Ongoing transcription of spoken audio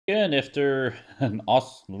again after an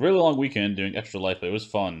awesome, really long weekend doing Extra Life, but it was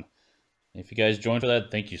fun. If you guys joined for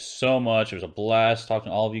that, thank you so much. It was a blast talking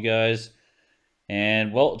to all of you guys.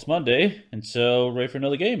 And, well, it's Monday, and so ready for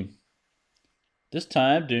another game. This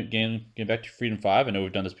time, getting back to Freedom 5. I know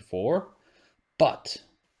we've done this before, but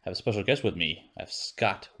I have a special guest with me. I have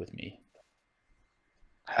Scott with me.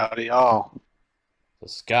 Howdy, y'all. So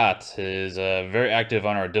Scott is very active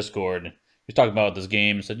on our Discord. He's talking about this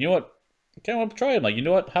game and said, you know what? I kind of want to try it. I'm like, you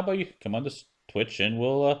know what? How about you come on this Twitch and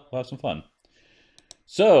we'll have some fun.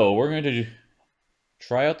 So we're going to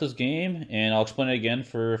try out this game, and I'll explain it again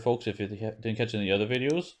for folks if you didn't catch any other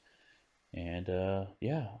videos. And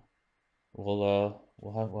yeah, we'll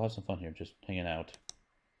have some fun here, just hanging out.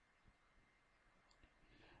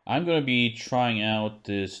 I'm going to be trying out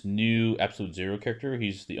this new Absolute Zero character.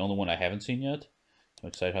 He's the only one I haven't seen yet. I'm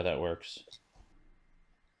excited how that works.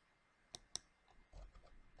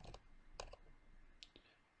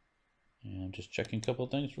 And I'm just checking a couple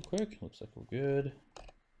of things real quick. Looks like we're good.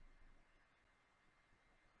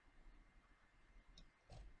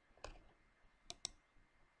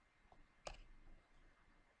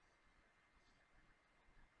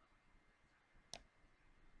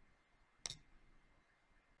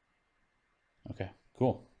 Okay,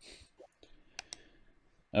 cool.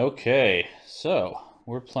 Okay, so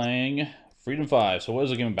we're playing Freedom 5. So what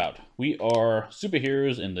is the game about? We are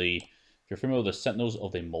superheroes in the, if you're familiar with the Sentinels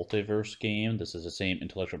of the Multiverse game, this is the same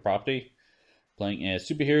intellectual property. Playing as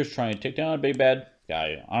superheroes trying to take down a big bad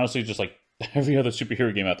guy. Honestly, just like every other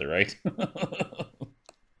superhero game out there, right?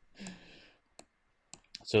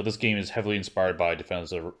 So this game is heavily inspired by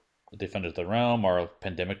Defenders of the Realm, our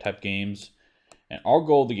pandemic type games. And our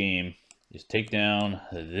goal of the game is take down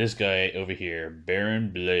this guy over here,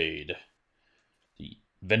 Baron Blade, the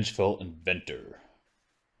vengeful inventor.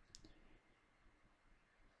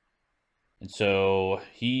 And so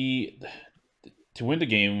to win the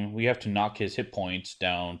game, we have to knock his hit points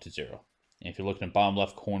down to 0. And if you look in the bottom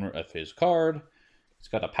left corner of his card, it's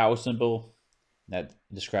got a power symbol that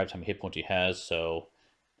describes how many hit points he has. So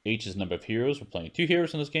H is the number of heroes. We're playing 2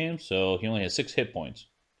 heroes in this game, so he only has 6 hit points.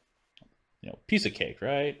 You know, piece of cake,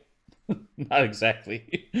 right? Not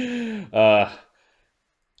exactly.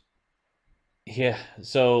 Yeah,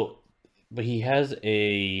 so, but he has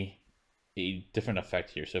a different effect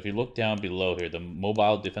here. So if you look down below here, the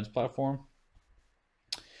mobile defense platform,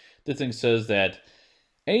 this thing says that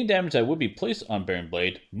any damage that would be placed on Baron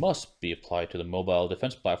Blade must be applied to the mobile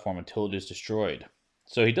defense platform until it is destroyed.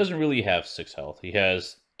 So he doesn't really have 6 health. He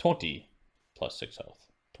has 20 plus 6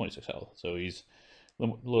 health, 26 health. So he's a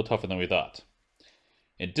little tougher than we thought.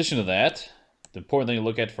 In addition to that, the important thing to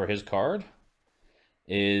look at for his card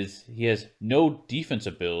is he has no defense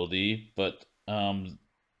ability, but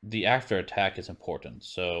the after attack is important.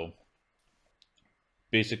 So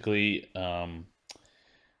basically,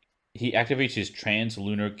 he activates his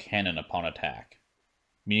translunar cannon upon attack,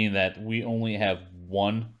 meaning that we only have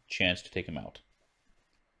 1 chance to take him out.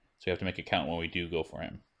 So we have to make a count when we do go for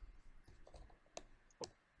him.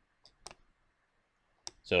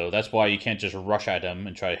 So that's why you can't just rush at him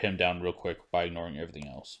and try to hit him down real quick by ignoring everything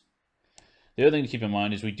else. The other thing to keep in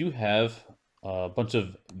mind is we do have a bunch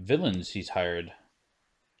of villains he's hired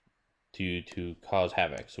to cause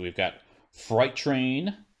havoc. So we've got Fright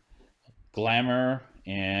Train, Glamour,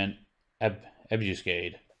 and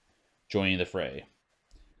Ebuscade joining the fray.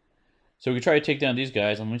 So we can try to take down these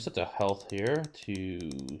guys. Let me set the health here to,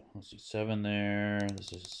 let's see, 7 there.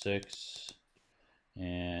 This is 6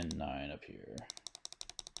 and 9 up here.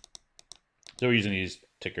 So we're using these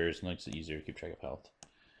tickers, and it's easier to keep track of health.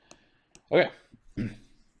 Okay.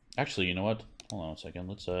 Actually, you know what? Hold on a second.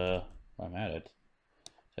 Let's, while I'm at it,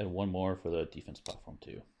 let's add 1 more for the defense platform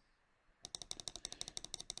too.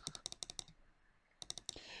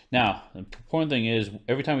 Now, the important thing is,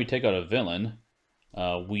 every time we take out a villain,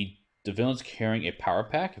 the villain's carrying a power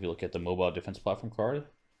pack. If you look at the mobile defense platform card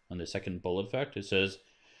on the second bullet effect, it says,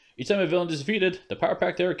 each time a villain is defeated, the power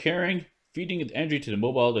pack they're carrying, feeding energy to the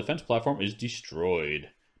mobile defense platform, is destroyed,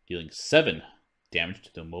 dealing 7 damage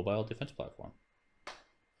to the mobile defense platform.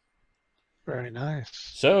 Very nice.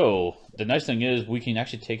 So the nice thing is we can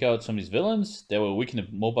actually take out some of these villains. That way we can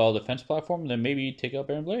mobile defense platform, and then maybe take out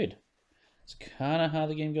Baron Blade. It's kind of how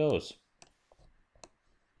the game goes.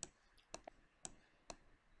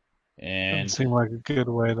 Doesn't And seem like a good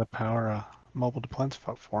way to power a mobile defense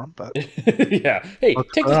platform, but yeah, hey,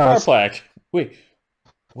 works take for this power us. plaque. Wait,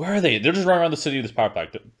 where are they? They're just running around the city with this power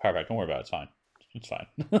pack. Power pack. Don't worry about it. It's fine. It's fine.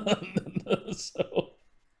 So,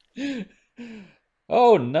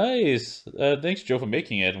 oh, nice. Thanks, Joe, for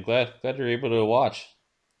making it. I'm glad you're able to watch.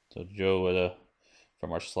 So Joe,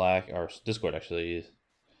 from our Slack, our Discord, actually,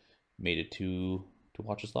 made it to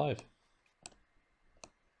watch us live.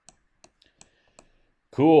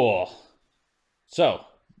 Cool. So,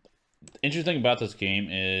 interesting about this game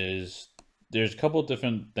is there's a couple of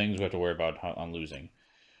different things we have to worry about on losing.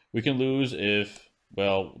 We can lose if,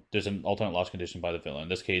 well, there's an alternate loss condition by the villain. In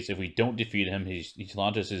this case, if we don't defeat him, he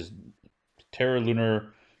launches his Terra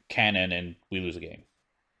Lunar cannon and we lose the game.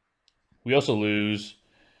 We also lose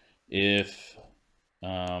if,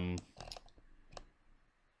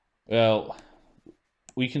 well,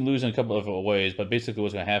 we can lose in a couple of ways, but basically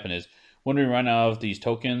what's going to happen is when we run out of these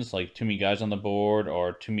tokens, like too many guys on the board,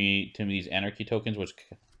 or too many these anarchy tokens, which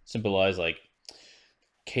symbolize like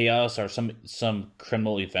chaos or some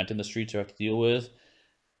criminal event in the streets you have to deal with,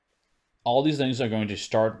 all these things are going to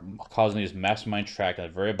start causing this mastermind track at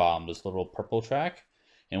the very bottom, this little purple track.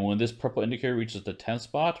 And when this purple indicator reaches the 10th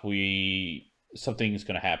spot, something's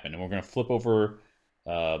going to happen, and we're going to flip over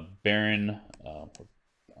Baron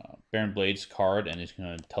Blade's card, and he's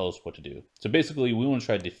going to tell us what to do. So basically, we want to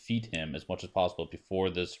try to defeat him as much as possible before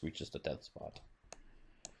this reaches the 10th spot.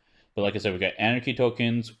 But like I said, we got anarchy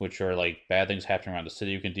tokens, which are like bad things happening around the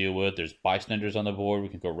city we can deal with. There's bystanders on the board we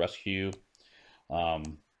can go rescue.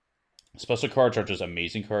 Special cards are just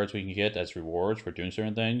amazing cards we can get as rewards for doing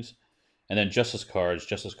certain things. And then justice cards.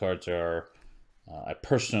 Justice cards are a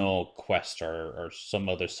personal quest or some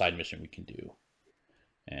other side mission we can do.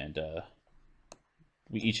 And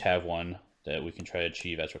we each have one that we can try to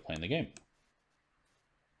achieve as we're playing the game.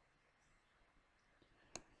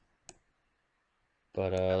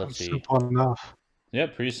 But let's see. Simple enough. Yeah,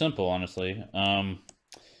 pretty simple, honestly.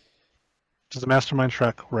 Does the mastermind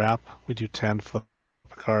track wrap? We do 10, flip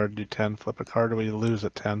a card, do 10, flip a card, or we lose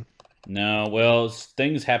at 10? No, well,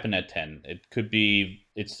 things happen at 10. It could be,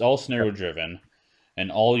 it's all scenario driven,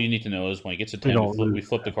 and all you need to know is when it gets to 10, we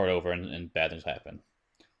flip the card over and bad things happen.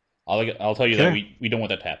 I'll tell you that we don't want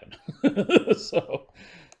that to happen. So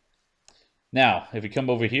now, if we come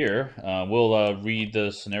over here, we'll read the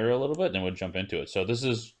scenario a little bit, then we'll jump into it. So this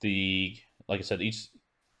is like I said,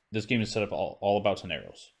 this game is set up all about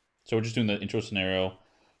scenarios. So we're just doing the intro scenario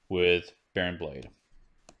with Baron Blade.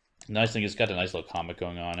 The nice thing is it's got a nice little comic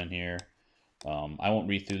going on in here. I won't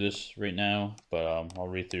read through this right now, but I'll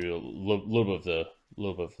read through a little bit of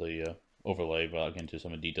the overlay, but I'll get into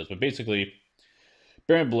some of the details. But basically,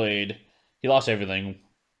 Baron Blade, he lost everything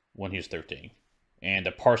when he was 13, and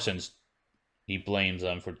the Parsons, he blames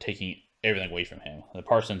them for taking everything away from him. The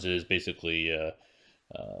Parsons is basically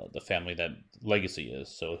the family that Legacy is.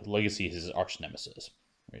 So Legacy is his arch nemesis,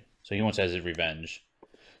 right? So he wants to have his revenge.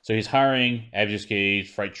 So he's hiring Ambuscade,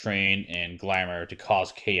 Fright Train, and Glamour to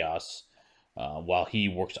cause chaos while he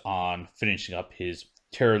works on finishing up his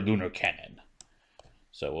Terra Lunar cannon.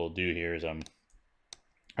 So what we'll do here is I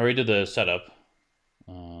already did the setup,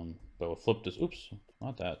 but we'll flip this. Oops,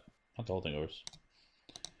 not the whole thing over.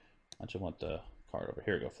 I just want the card over.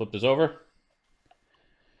 Here we go. Flip this over,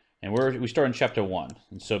 and we start in chapter 1.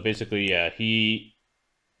 And so basically, he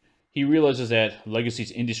realizes that Legacy's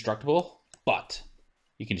indestructible, but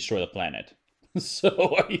he can destroy the planet.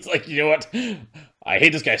 So he's like, you know what? I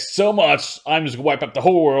hate this guy so much. I'm just gonna wipe up the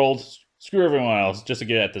whole world. Screw everyone else just to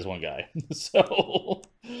get at this one guy. So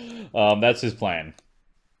that's his plan.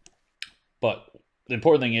 But the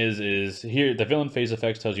important thing is here the villain phase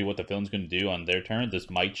effects tells you what the villain's going to do on their turn.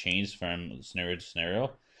 This might change from scenario to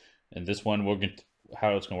scenario. And this one,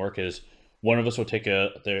 how it's going to work is one of us will take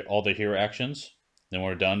all the hero actions. Then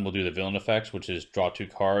when we're done, we'll do the villain effects, which is draw 2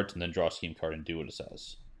 cards and then draw a scheme card and do what it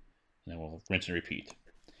says. And then we'll rinse and repeat.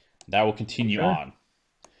 That will continue on.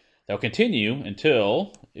 That will continue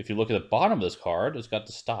until, if you look at the bottom of this card, it's got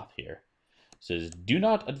the stop here. It says, do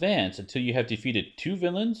not advance until you have defeated 2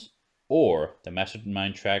 villains or the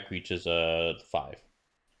mastermind track reaches 5.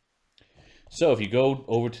 So if you go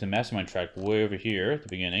over to the mastermind track way over here at the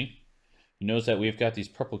beginning, you notice that we've got these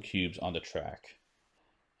purple cubes on the track.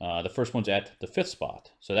 The first one's at the 5th spot.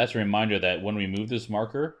 So that's a reminder that when we move this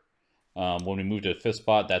marker, when we move to the 5th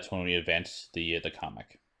spot, that's when we advance the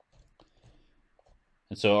comic.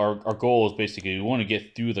 And so our goal is basically we want to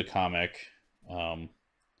get through the comic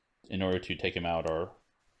in order to take him out or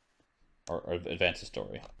advance the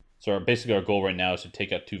story. So basically our goal right now is to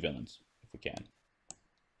take out 2 villains, if we can.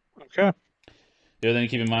 Okay. The other thing to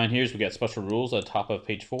keep in mind here is we got special rules at the top of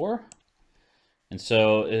page 4. And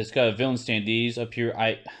so it's got villain standees up here.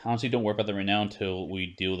 I honestly don't worry about them right now until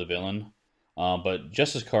we deal with the villain. But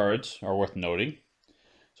justice cards are worth noting.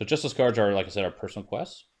 So justice cards are, like I said, our personal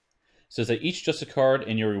quests. It says that each justice card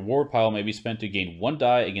in your reward pile may be spent to gain 1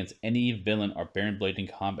 die against any villain or Baron Blade in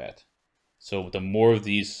combat. So the more of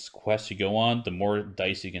these quests you go on, the more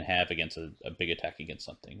dice you can have against a big attack against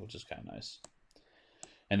something, which is kind of nice.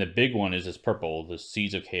 And the big one is this purple, the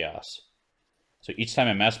Seeds of Chaos. So each time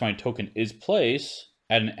a Mastermind token is placed,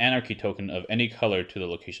 add an Anarchy token of any color to the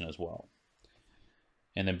location as well.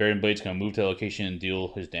 And then Barian Blade's going to move to the location and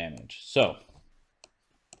deal his damage. So,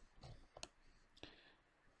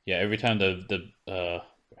 yeah, every time the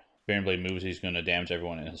Barian Blade moves, he's going to damage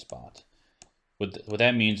everyone in his spot. What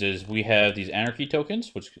that means is we have these Anarchy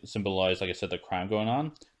tokens, which symbolize, like I said, the crime going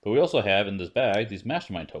on. But we also have in this bag these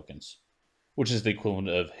Mastermind tokens, which is the equivalent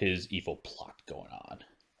of his evil plot going on.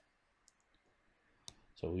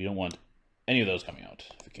 So we don't want any of those coming out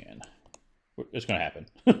if we can. It's going to happen.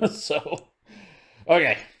 So,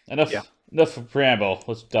 okay, enough preamble.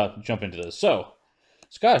 Let's jump into this. So,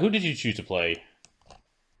 Scott, who did you choose to play?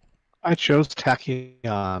 I chose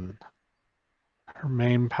Tachyon. Her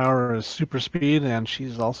main power is super speed, and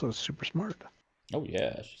she's also super smart. Oh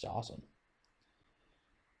yeah, she's awesome.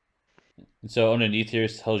 And so underneath here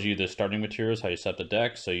it tells you the starting materials, how you set up the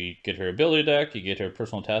deck. So you get her ability deck, you get her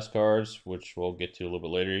personal task cards, which we'll get to a little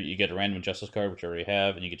bit later. You get a random justice card, which you already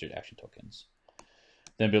have, and you get your action tokens.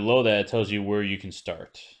 Then below that, it tells you where you can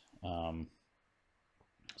start.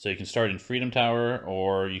 So you can start in Freedom Tower,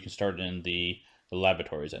 or you can start in the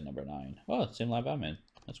laboratories at number 9. Oh, same lab I'm in.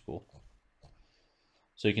 That's cool.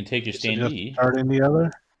 So you can take your standee. Starting the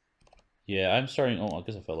other? Yeah, I'm starting. Oh, I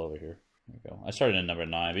guess I fell over here. There we go. I started in number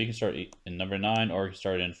 9, but you can start in number 9, or you can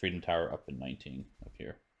start in Freedom Tower up in 19 up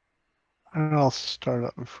here. I'll start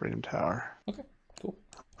up in Freedom Tower. Okay, cool.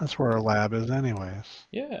 That's where our lab is, anyways.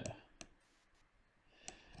 Yeah.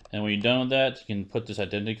 And when you're done with that, you can put this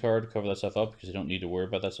identity card to cover that stuff up because you don't need to worry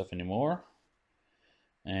about that stuff anymore.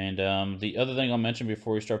 And the other thing I'll mention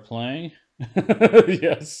before we start playing,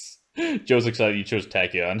 yes, Joe's excited you chose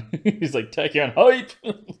Tachyon. He's like, Tachyon hype!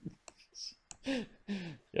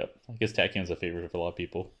 Yep, I guess Tachyon's a favorite for a lot of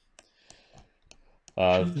people.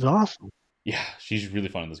 She's awesome. Yeah, she's really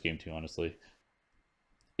fun in this game too, honestly.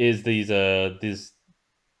 Is these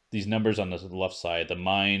numbers on the left side, the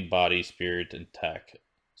mind, body, spirit, and tech.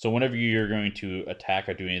 So whenever you're going to attack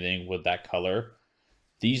or do anything with that color,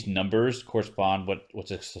 these numbers correspond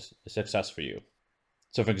what's a success for you.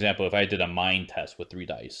 So for example, if I did a mind test with 3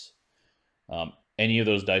 dice, any of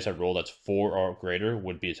those dice I roll that's 4 or greater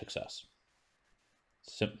would be a success.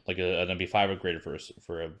 Like that'd be 5 or greater for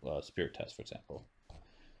a spirit test, for example.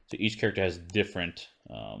 So each character has different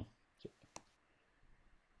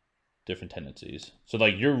tendencies. So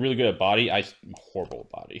like you're really good at body, I'm horrible at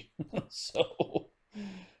body. So,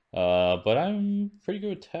 but I'm pretty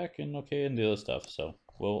good at tech and okay and the other stuff. So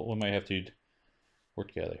we might have to work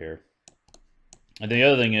together here. And the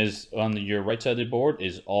other thing is on your right side of the board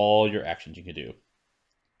is all your actions you can do.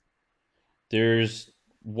 There's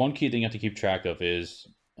one key thing you have to keep track of is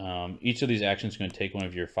each of these actions is going to take one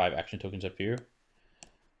of your 5 action tokens up here.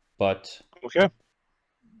 But okay,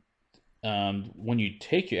 when you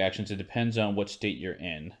take your actions, it depends on what state you're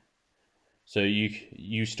in. So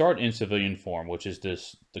you start in civilian form, which is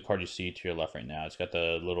the card you see to your left right now. It's got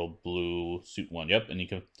the little blue suit one. Yep, and you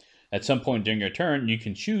can at some point during your turn you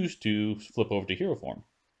can choose to flip over to hero form.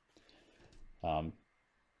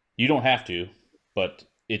 You don't have to, but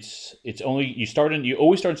it's only you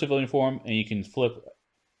always start in civilian form, and you can flip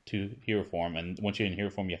to hero form. And once you're in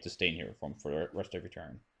hero form, you have to stay in hero form for the rest of your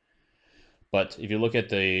turn. But if you look at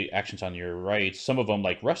the actions on your right, some of them,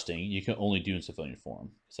 like resting, you can only do in civilian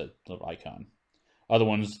form. It's a little icon. Other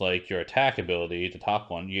ones, like your attack ability, the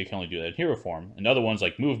top one, you can only do that in hero form. And other ones,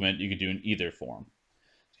 like movement, you can do in either form.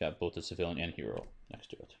 It's got both the civilian and hero next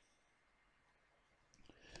to it.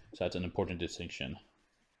 So that's an important distinction.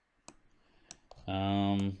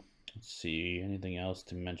 Let's see, anything else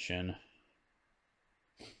to mention?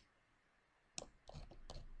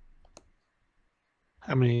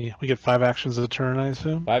 How many? We get 5 actions a turn, I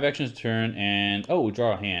assume? 5 actions a turn, and we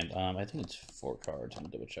draw a hand. I think it's 4 cards. I'm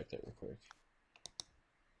gonna double check that real quick.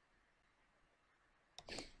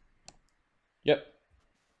 Yep,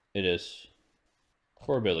 it is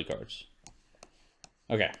 4 ability cards.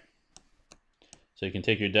 Okay, so you can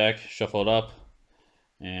take your deck, shuffle it up,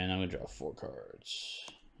 and I'm gonna draw 4 cards.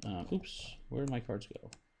 Oops, where did my cards go?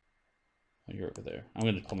 Oh, you're over there. I'm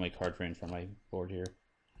gonna pull my card frame from my board here.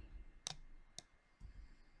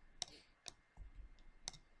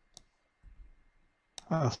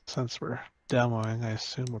 Since we're demoing, I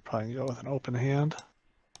assume we're probably going to go with an open hand.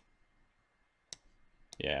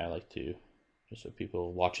 Yeah, I like to, just so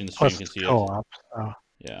people watching the stream can see co-op, it. So.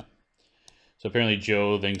 Yeah. So apparently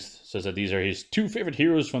Joe says that these are his 2 favorite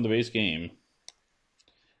heroes from the base game.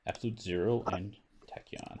 Absolute Zero and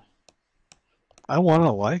Tachyon. I want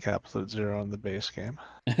to like Absolute Zero in the base game.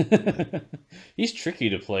 He's tricky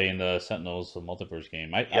to play in the Sentinels, the multiverse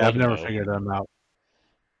game. I've never figured him out.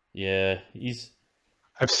 Yeah, he's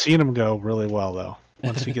I've seen him go really well though.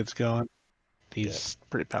 Once he yeah. gets going, This he's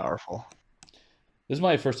pretty powerful. is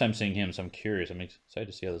my first time seeing him, so I'm curious. I'm excited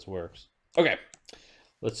to see how this works. Okay,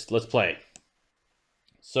 let's play.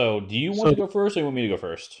 So, do you want So to go first, or you want me to go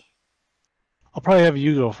first? I'll probably have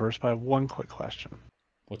you go first, but I have one quick question.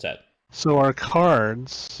 What's that? So our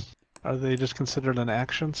cards, are they just considered an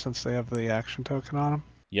action since they have the action token on them?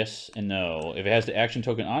 Yes and no. If it has the action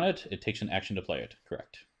token on it, it takes an action to play it.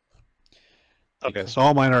 Correct. Okay, so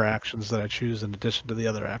all mine are actions that I choose in addition to the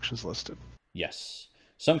other actions listed. Yes.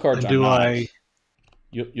 Some cards And are do not. I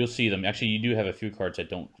You'll see them. Actually, you do have a few cards that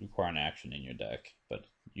don't require an action in your deck, but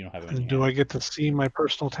you don't have them in and your do I hand. get to see my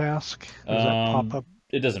personal task? Or does that pop up?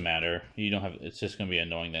 It doesn't matter. You don't have. It's just going to be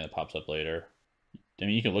annoying that it pops up later. I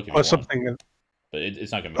mean, you can look if Oh, you it's want, something. but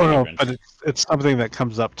it's not going to Oh make a no, but difference. it's something that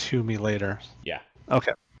comes up to me later. Yeah.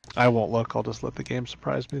 Okay, I won't look. I'll just let the game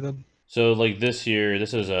surprise me then. So like this here,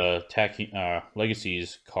 this is a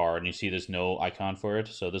Legacies card, and you see there's no icon for it.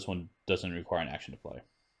 So this one doesn't require an action to play.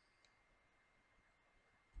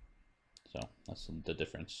 So that's the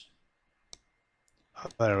difference. Oh,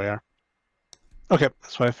 there we are. Okay,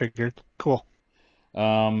 that's what I figured. Cool.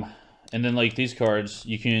 Um, and then like these cards,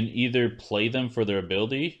 you can either play them for their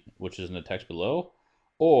ability, which is in the text below,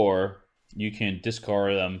 or you can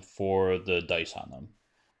discard them for the dice on them.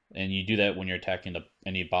 And you do that when you're attacking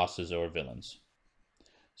any bosses or villains.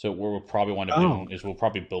 So what we'll probably wind up Oh, doing is we'll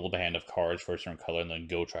probably build a hand of cards for a certain color and then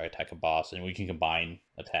go try attack a boss, and we can combine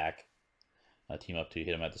attack, team up to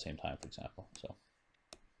hit them at the same time, for example. So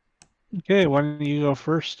okay. Why don't you go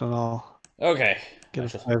first, and I'll okay, get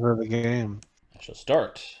a flavor of the game. I shall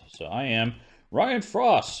start. So I am Ryan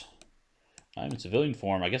Frost. I'm in civilian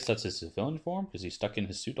form. I guess that's his civilian form because he's stuck in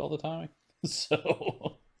his suit all the time.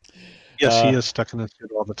 So, Yes, he uh, is stuck in his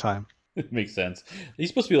suit all the time. it makes sense. He's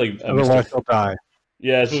supposed to be like a Mister. Otherwise, he'll die.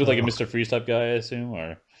 Yeah, it's supposed to be like a So Mister Freeze type guy, I assume,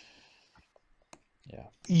 or yeah,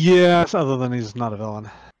 yes, other than he's not a villain.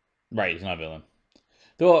 right. He's not a villain.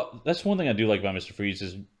 Though that's one thing I do like about Mister Freeze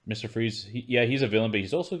is Mister Freeze. Yeah, he's a villain, but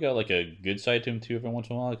he's also got like a good side to him too. Every once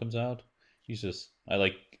in a while, it comes out. He's just I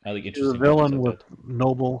like He's a interesting villains villain like with that.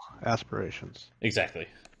 noble aspirations. Exactly.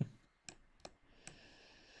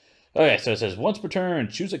 Okay, so it says once per turn,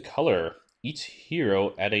 choose a color. Each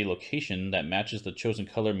hero at a location that matches the chosen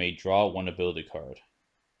color may draw one ability card.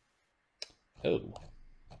 Oh.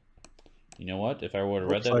 You know what? If I would have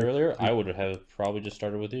read Looks that like earlier, I would have probably just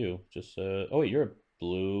started with you. Just, oh wait, you're a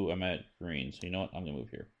blue, I'm at green. So you know what? I'm going to move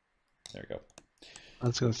here. There we go. I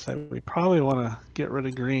was going to say we probably want to get rid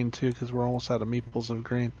of green too because we're almost out of meeples of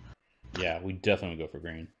green. Yeah, we definitely go for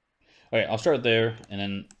green. Okay, I'll start there, and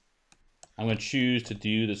then I'm going to choose to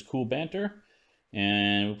do this cool banter.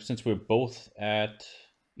 And since we're both at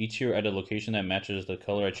each here at a location that matches the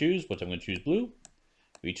color I choose, which I'm going to choose blue,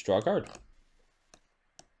 we each draw a card.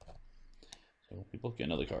 So we both get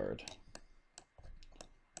another card.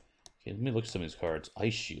 Okay, let me look at some of these cards.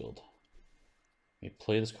 Ice Shield. You may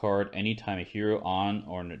play this card anytime a hero on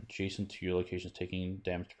or adjacent to your location is taking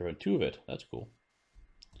damage to prevent 2 of it. That's cool.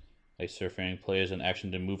 Ice Surfing plays an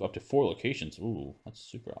action to move up to 4 locations. Ooh, that's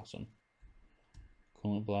super awesome.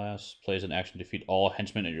 Coolant Blast plays an action to defeat all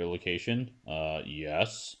henchmen at your location.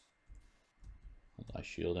 Yes. Ice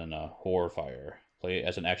Shield and Horror Fire. Play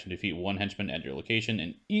as an action to defeat 1 henchman at your location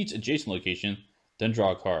and each adjacent location, then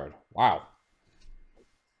draw a card. Wow.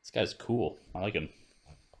 This guy's cool. I like him.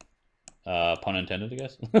 Pun intended, I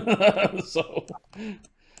guess. So,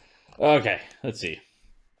 okay, let's see.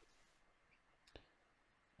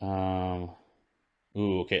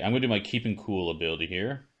 Ooh, okay. I'm gonna do my keeping cool ability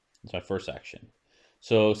here. It's my first action.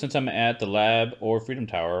 So since I'm at the lab or Freedom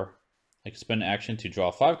Tower, I can spend an action to draw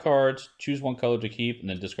 5 cards, choose 1 color to keep, and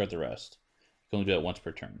then discard the rest. You can only do that once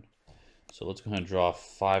per turn. So let's go ahead and draw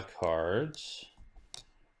 5 cards.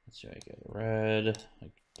 Let's see, I get a red,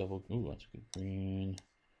 like double. Ooh, that's a good green.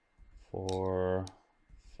 4,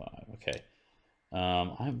 5. Okay.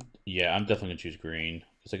 I'm definitely gonna choose green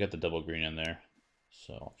because I got the double green in there.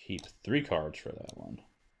 So I'll keep 3 cards for that one.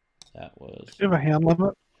 That was. Do you have a hand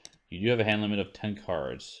limit? You do have a hand limit of 10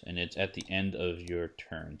 cards, and it's at the end of your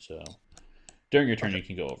turn. So during your turn, you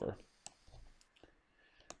can go over.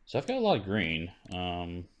 So I've got a lot of green.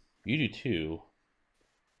 You do too.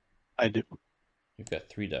 I do. You've got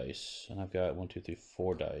 3 dice, and I've got 1, 2, 3,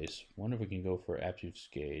 4 dice. Wonder if we can go for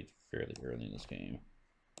Obfuscate fairly early in this game.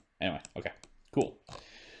 Anyway, okay, cool. So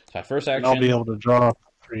my first action. I'll be able to draw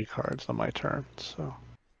 3 cards on my turn. So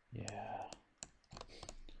yeah.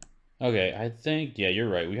 Okay, I think you're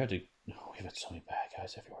right. We have to. Oh, we've got so many bad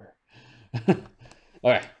guys everywhere.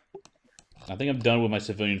 Okay, I think I'm done with my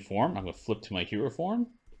civilian form. I'm gonna flip to my hero form.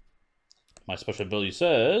 my special ability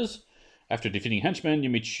says, after defeating henchmen, you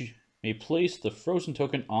may place the frozen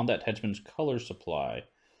token on that henchman's color supply.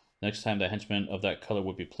 Next time that henchman of that color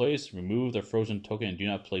would be placed, remove the frozen token and do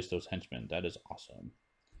not place those henchmen. That is awesome.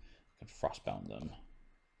 I can frostbound them.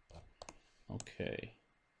 Okay.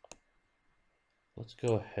 Let's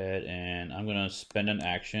go ahead and I'm going to spend an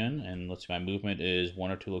action. And let's see, my movement is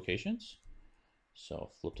 1 or 2 locations.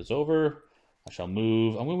 So flip this over. I shall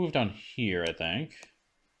move. I'm going to move down here, I think.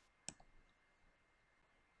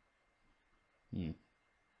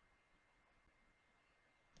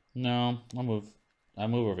 No, I'll move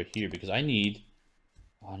over here because I need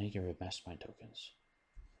to get rid of mastermind tokens.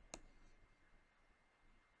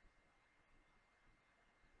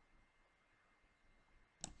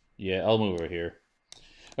 Yeah, I'll move over here.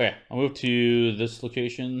 Okay, I'll move to this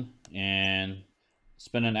location and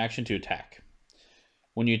spend an action to attack.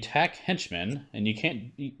 When you attack henchmen, and you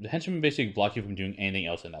can't, the henchmen basically block you from doing anything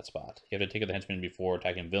else in that spot. You have to take out the henchmen before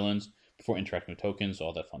attacking villains, before interacting with tokens,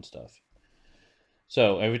 all that fun stuff.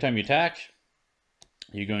 So every time you attack,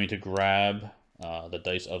 you're going to grab the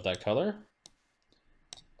dice of that color,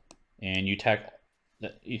 and you attack.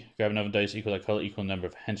 Grab another dice equal that color, equal number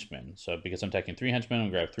of henchmen. So because I'm attacking 3 henchmen, I'll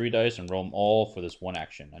grab 3 dice and roll them all for this one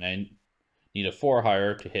action. And I need a 4 or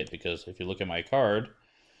higher to hit because if you look at my card,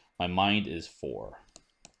 my mind is 4.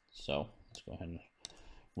 So let's go ahead and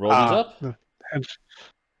roll these up. The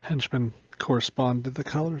henchmen correspond to the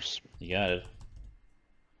colors. You got it.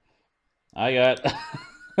 I got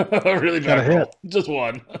a really bad roll. Just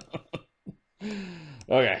 1.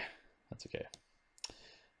 Okay, that's okay.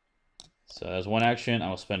 So as one action, I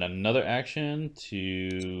will spend another action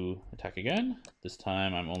to attack again. This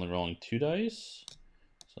time I'm only rolling 2 dice.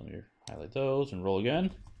 So let me highlight those and roll again.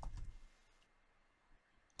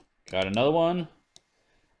 Got another one.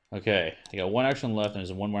 Okay, I got 1 action left and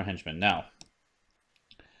there's 1 more henchman. Now,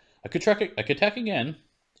 I could attack again,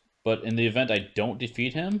 but in the event I don't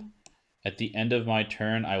defeat him, at the end of my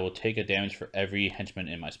turn, I will take a damage for every henchman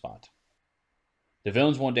in my spot. The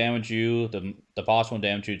villains won't damage you. The boss won't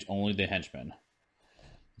damage you. It's only the henchmen.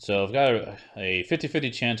 So I've got a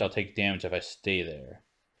 50-50 chance I'll take damage if I stay there.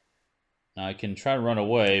 Now I can try to run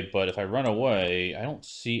away, but if I run away, I don't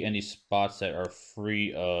see any spots that are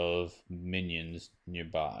free of minions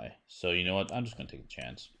nearby. So you know what? I'm just going to take a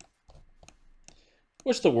chance.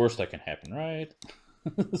 What's the worst that can happen, right?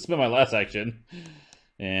 This has been my last action.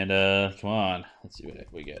 And come on. Let's see what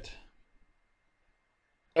we get.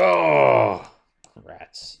 Oh!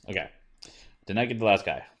 Rats. Okay. Did not get the last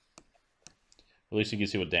guy. At least you can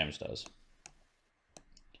see what damage does.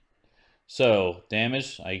 So,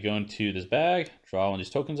 damage, I go into this bag, draw one of these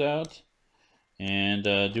tokens out, and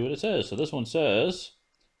do what it says. So this one says,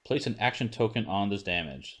 place an action token on this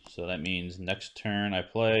damage. So that means next turn I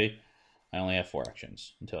play, I only have 4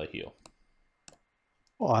 actions until I heal.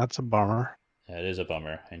 Well, that's a bummer. That is a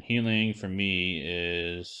bummer. And healing for me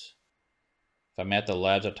is... if I'm at the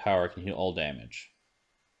labs or tower, I can heal all damage.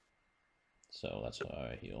 So that's how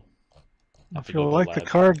I heal. If you like the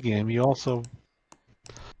card game, you also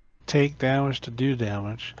take damage to do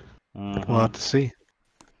damage. We'll have to see.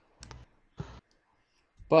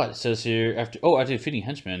 But it says here, after defeating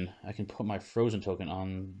henchmen, I can put my frozen token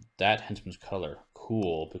on that henchman's color.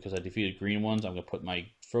 Cool, because I defeated green ones, I'm going to put my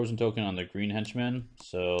frozen token on the green henchman,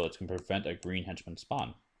 so it's going to prevent a green henchman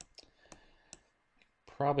spawn.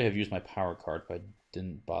 Probably have used my power card, but I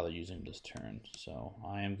didn't bother using this turn. So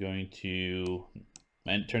I am going to...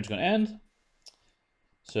 my turn's going to end.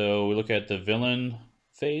 So we look at the villain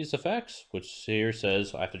phase effects, which here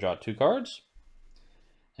says I have to draw 2 cards.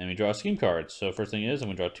 And we draw a scheme card. So first thing is I'm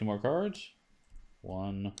going to draw 2 more cards.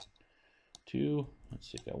 1, 2. Let's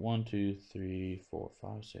see, got 1, 2, 3, 4,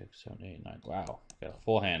 5, 6, 7, 8, 9. Wow, got a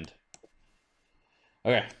full hand.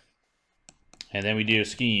 Okay. And then we do a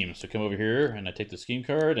scheme. So come over here and I take the scheme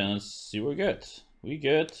card and let's see what we get. We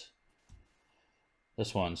get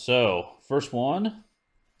this one. So first one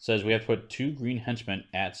says we have to put 2 green henchmen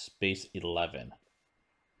at space 11.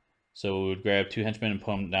 So we would grab 2 henchmen and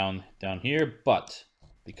put them down here, but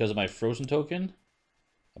because of my frozen token,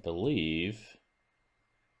 I believe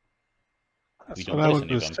we don't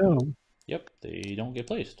place any of them. Yep, they don't get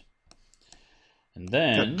placed. And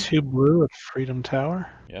then got 2 blue at Freedom Tower.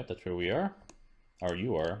 Yep, that's where we are. Or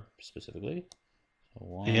you are specifically. So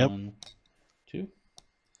 1, 2.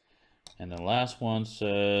 And the last one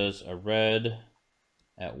says a red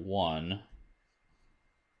at 1.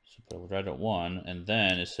 So put a red at 1, and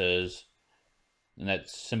then it says, and that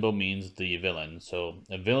symbol means the villain. So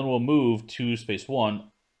a villain will move to space 1,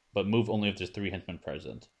 but move only if there's 3 henchmen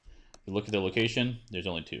present. If you look at the location, there's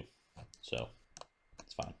only 2. So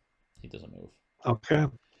it's fine. He doesn't move. Okay.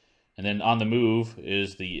 And then on the move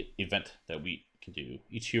is the event that we can do.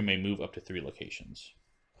 Each hero may move up to 3 locations.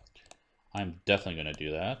 I'm definitely going to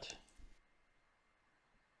do that.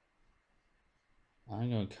 I'm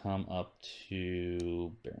going to come up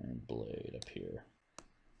to Baron Blade up here.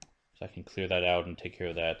 So I can clear that out and take care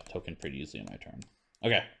of that token pretty easily on my turn.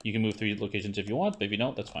 Okay, you can move 3 locations if you want, but if you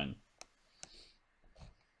don't, that's fine.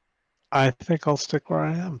 I think I'll stick where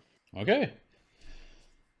I am. Okay.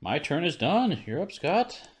 My turn is done. You're up,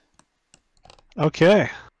 Scott. Okay.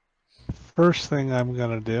 First thing I'm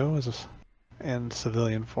going to do is, in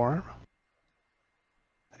civilian form,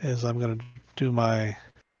 is I'm going to do my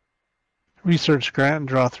research grant and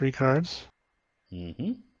draw 3 cards.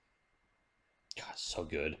 Mm-hmm. God, so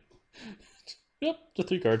good. Yep, the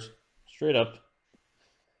 3 cards. Straight up.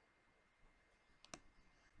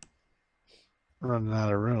 Running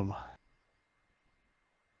out of room.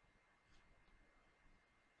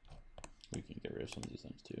 We can get rid of some of these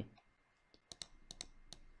things too.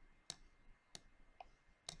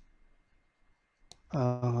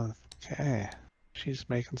 Okay. She's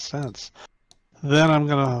making sense. Then I'm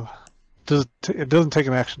going to... It doesn't take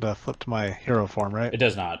an action to flip to my hero form, right? It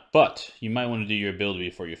does not, but you might want to do your ability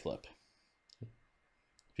before you flip.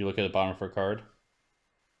 If you look at the bottom for a card.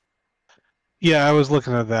 Yeah, I was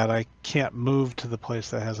looking at that. I can't move to the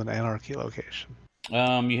place that has an anarchy location.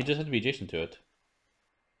 You just have to be adjacent to it.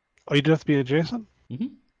 Oh, you do have to be adjacent? Mm-hmm.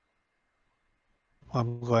 Well,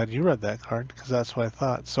 I'm glad you read that card because that's what I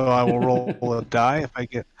thought. So I will roll a die. If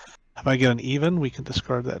I get an even, we can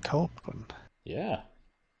discard that token. Yeah.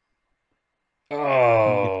 You did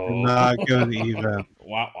Oh. not get an even.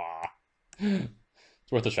 Wah, wah.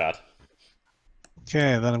 It's worth a shot.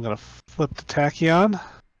 Okay, then I'm going to flip to Tachyon.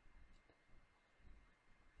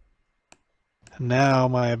 And now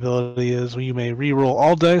my ability is you may re-roll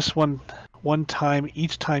all dice one time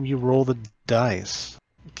each time you roll the dice.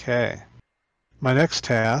 Okay. My next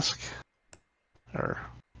task, or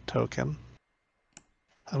token,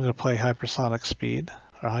 I'm going to play Hypersonic Speed,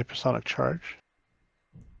 or Hypersonic Charge,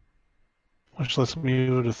 which lets me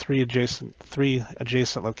move to 3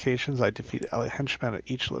 adjacent locations. I defeat a henchman at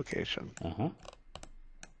each location. Uh-huh.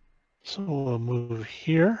 So we'll move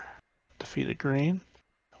here, defeat a green,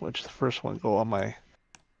 which the first one go on my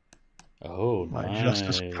nice.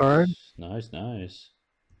 Justice card. Nice, nice.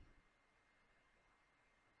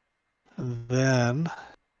 And then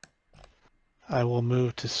I will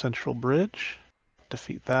move to Central Bridge,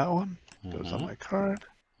 defeat that one. Goes on my card.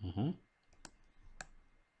 Uh-huh.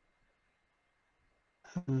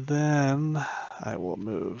 And then I will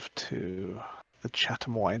move to the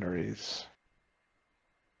Chatham Wineries.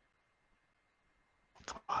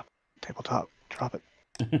 Come on, tabletop, drop it.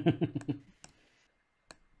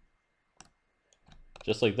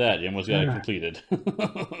 Just like that, you almost got it completed.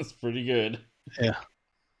 That's pretty good. Yeah.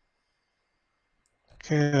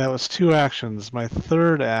 Okay, that was 2 actions. My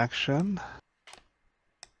third action,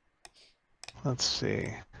 let's see.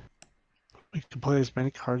 We can play as many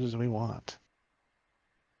cards as we want.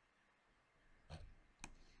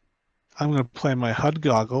 I'm going to play my HUD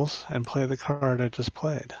goggles and play the card I just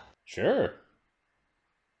played. Sure.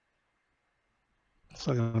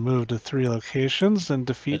 So I'm going to move to 3 locations and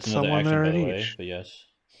defeat someone there at each. But yes.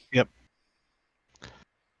 Yep.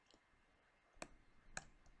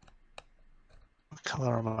 What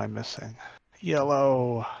color am I missing?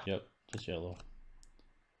 Yellow. Yep, just yellow.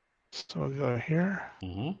 So we'll go here.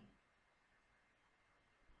 Mm-hmm.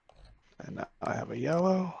 And now I have a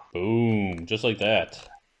yellow. Boom, just like that.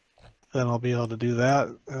 Then I'll be able to do that.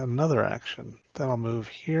 Another action. Then I'll move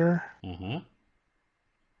here. Mm-hmm.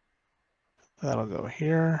 That'll go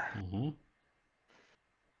here. Mm-hmm.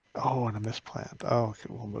 Oh, and a misplant. Oh, okay,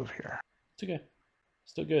 we'll move here. It's okay.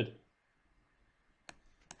 Still good.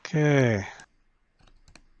 Okay.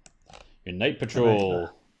 Your night patrol.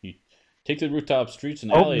 You take the rooftop streets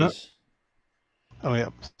and alleys. No. Oh,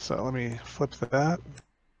 yep. So let me flip that.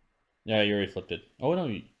 Yeah, you already flipped it. Oh, no,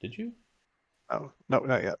 did you? Oh, no,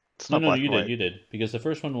 not yet. It's No, not no, black you and did. white. You did. Because the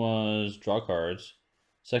first one was draw cards.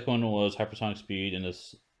 Second one was hypersonic speed, and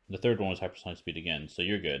the third one was hypersonic speed again. So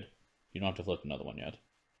you're good. You don't have to flip another one yet.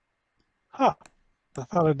 Huh. I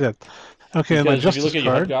thought I did. Okay, because if you look at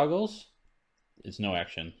your HUD goggles, it's no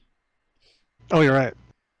action. Oh, you're right.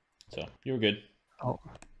 So you were good. Oh.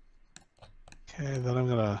 Okay, then I'm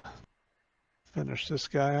gonna finish this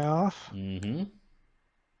guy off. Mm-hmm.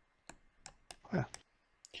 Yeah.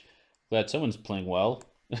 Glad someone's playing well.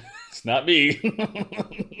 It's not me.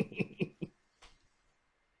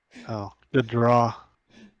 Oh, good draw.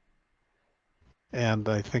 And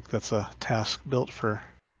I think that's a task built for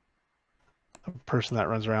a person that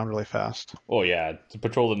runs around really fast. Oh yeah, to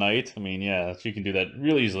patrol the night. I mean, yeah, she can do that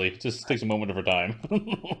real easily. It just takes a moment of her time.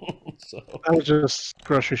 so, That was just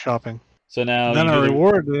grocery shopping. so now And then you our do the.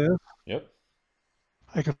 reward is Yep.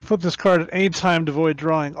 I can flip this card at any time to avoid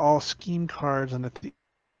drawing all scheme cards, and at the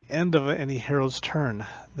end of any hero's turn,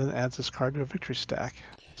 then adds this card to a victory stack.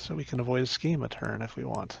 So we can avoid a scheme a turn if we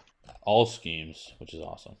want. All schemes, which is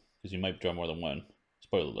awesome because you might draw more than one.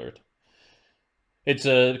 Spoiler alert. It's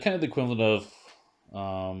a kind of the equivalent of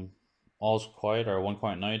All's Quiet or One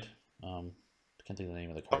Quiet Night. I can't think of the name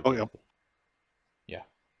of the card. Oh, yeah. Yeah.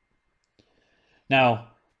 Now,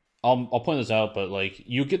 I'll point this out, but like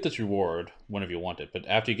you get this reward whenever you want it. But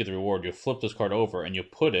after you get the reward, you flip this card over and you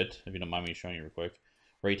put it, if you don't mind me showing you real quick,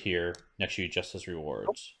 right here next to your Justice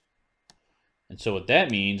rewards. And so what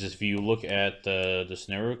that means is if you look at the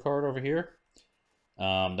scenario card over here,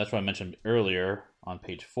 that's what I mentioned earlier on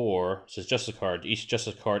page 4. It says Justice card. Each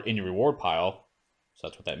Justice card in your reward pile, so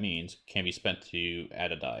that's what that means, can be spent to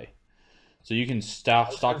add a die. So you can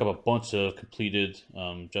stock up a bunch of completed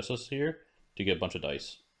Justice here to get a bunch of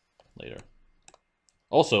dice later.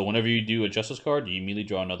 Also, whenever you do a Justice card, you immediately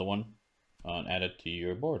draw another one and add it to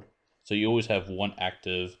your board. So you always have one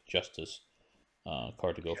active Justice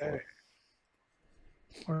card to go for.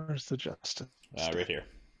 Where's the Justice? Right here.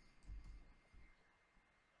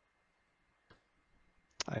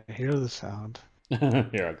 I hear the sound.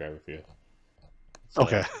 Here, I'll grab it for you. So,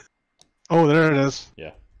 okay. Oh, there it is.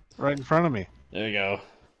 Yeah. Right in front of me. There you go.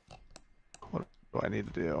 What do I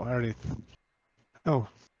need to do? I already... Oh,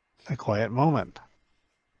 a quiet moment.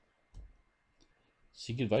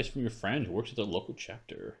 Seek advice from your friend who works at the local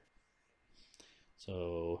chapter.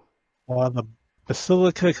 So... While the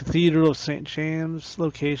Basilica Cathedral of St. James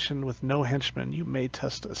location with no henchmen, you may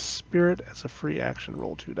test a spirit as a free action.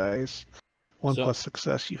 Roll 2 dice. 1 plus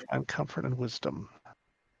success, you find comfort and wisdom.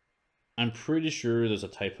 I'm pretty sure there's a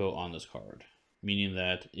typo on this card, meaning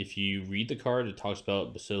that if you read the card, it talks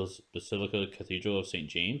about Basilica Cathedral of St.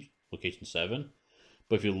 James, location 7.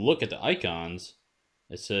 But if you look at the icons,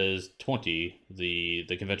 it says 20, the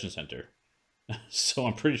convention center. So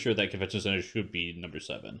I'm pretty sure that convention center should be number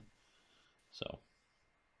 7. So.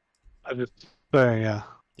 I just say, yeah.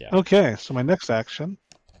 Okay, so my next action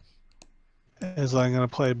is I'm going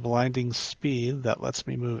to play Blinding Speed. That lets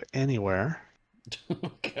me move anywhere.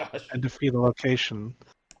 Oh, gosh. And defeat a location.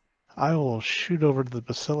 I will shoot over to the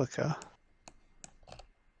Basilica.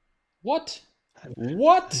 What?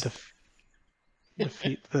 What?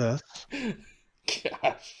 Defeat this.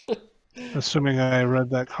 Gosh. Assuming I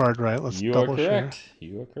read that card right. Let's double correct. share.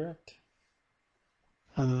 You are correct.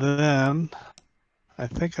 And then I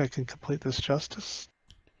think I can complete this Justice.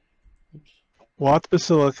 Oops. Watts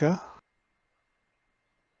Basilica.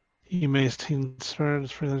 You may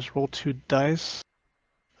roll 2 dice.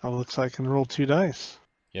 Oh, looks like I can roll 2 dice.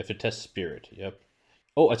 You have to test Spirit. Yep.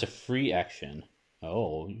 Oh, it's a free action.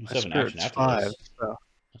 Oh, you have an action after 5, this. So.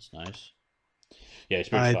 That's nice. Yeah,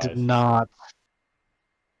 Spirit's 5. I did not.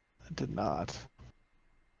 I did not.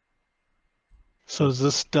 So is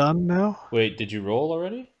this done now? Wait, did you roll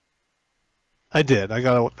already? I did. I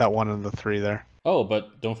got that 1 and the 3 there. Oh,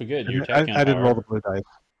 but don't forget, your I attack did roll the blue dice.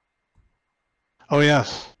 Oh,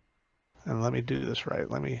 yes. And let me do this right.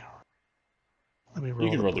 Let me roll.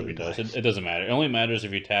 You can roll the green dice. It doesn't matter. It only matters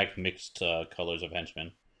if you attack mixed colors of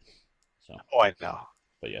henchmen. So. Oh, I know.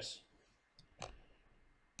 But yes.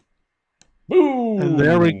 Boom! And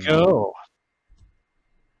there we go.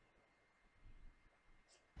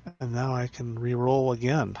 And now I can re-roll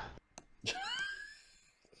again.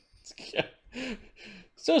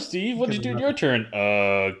 So, Steve, what did you do in your turn?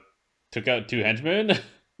 Took out 2 henchmen.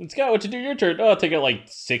 Scott, what you do in your turn? Oh, take out like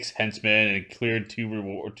 6 henchmen and cleared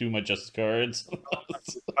 2 of my Justice cards.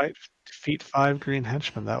 Defeat 5 green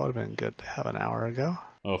henchmen. That would have been good to have an hour ago.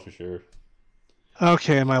 Oh, for sure.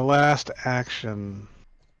 Okay, my last action.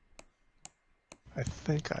 I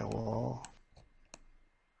think I will.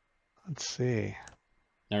 Let's see.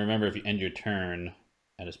 Now remember, if you end your turn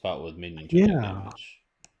at a spot with minion damage.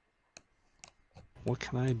 What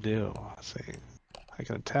can I do? Let's see. I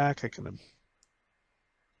can attack. I can.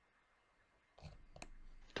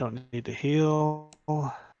 Don't need to heal.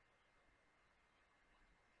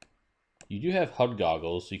 You do have HUD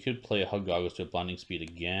goggles, so you could play HUD goggles to a blinding speed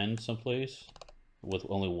again someplace with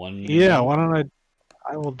only 1. Yeah, why don't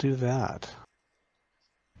I will do that.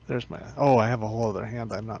 There's my. Oh, I have a whole other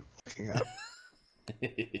hand I'm not looking at.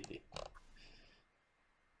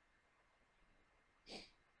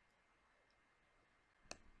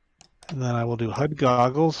 And then I will do HUD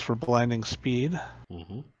goggles for blinding speed.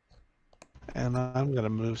 Mm-hmm. And I'm going to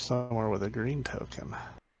move somewhere with a green token.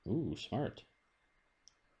 Ooh, smart.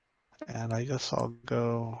 And I guess I'll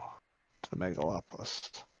go to the Megalopolis.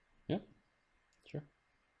 Yep. Sure.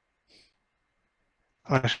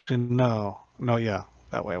 Actually, no. No, yeah.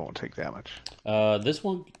 That way I won't take damage. This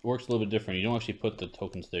one works a little bit different. You don't actually put the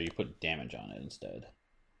tokens there. You put damage on it instead.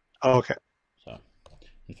 Oh, okay. So,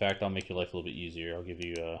 in fact, I'll make your life a little bit easier. I'll give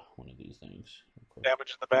you one of these things. Real quick. Damage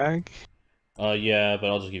in the bag? Yeah, but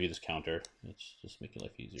I'll just give you this counter. It's just make your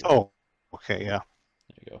life easier. Oh, okay, yeah.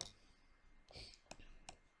 There you go.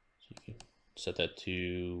 So you can set that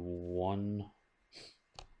to 1.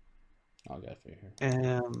 Oh, I got it for you here. And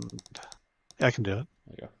yeah, I can do it.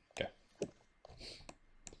 There you go. Okay.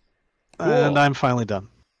 And Cool. I'm finally done.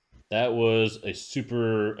 That was a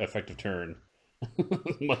super effective turn.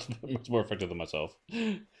 much more effective than myself.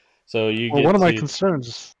 So you Well, get one of my to-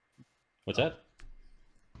 concerns. What's that?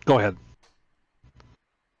 Go ahead.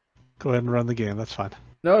 Go ahead and run the game. That's fine.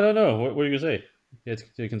 No. What are you gonna say? You had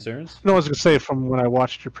any concerns? No, I was going to say from when I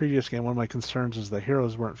watched your previous game, one of my concerns is the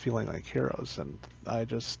heroes weren't feeling like heroes, and I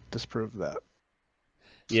just disproved that.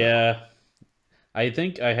 Yeah, I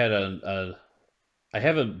think I had I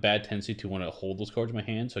have a bad tendency to want to hold those cards in my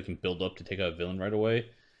hand so I can build up to take out a villain right away.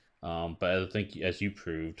 But I think, as you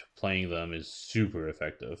proved, playing them is super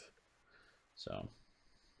effective. So.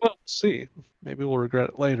 Well, see. Maybe we'll regret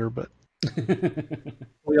it later, but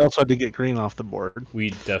we also had to get green off the board.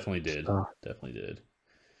 We definitely did. So, Definitely did.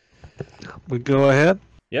 we go ahead.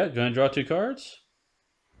 Yeah, go ahead and draw 2 cards.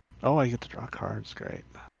 Oh, I get to draw cards. Great.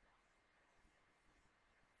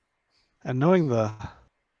 And knowing the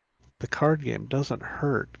card game doesn't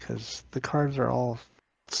hurt because the cards are all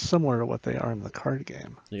similar to what they are in the card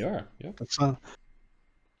game. They are. Yep. That's not.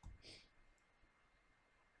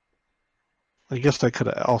 I guess I could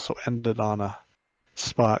have also ended on a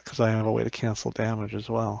spot because I have a way to cancel damage as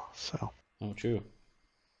well. So. Oh, true.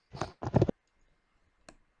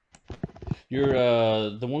 Your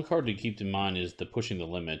the one card to keep in mind is the pushing the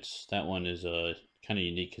limits. That one is kind of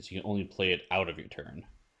unique because you can only play it out of your turn.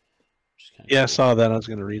 Yeah, I saw that. I was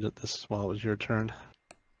going to read it this while it was your turn.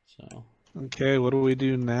 So. Okay, what do we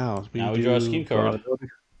do now? Now we draw a scheme card.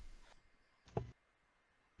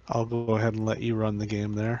 I'll go ahead and let you run the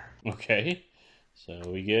game there. Okay. So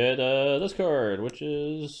we get this card, which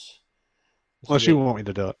is... Unless you want me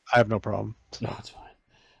to do it. I have no problem. No, it's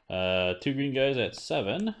fine. 2 green guys at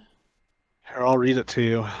 7. Here, I'll read it to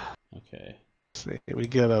you. Okay. Let's see, we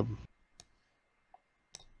get a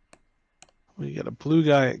blue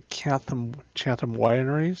guy at Chatham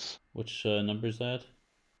Wineries. Which number is that?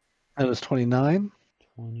 That is 29.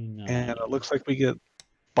 29. And it looks like we get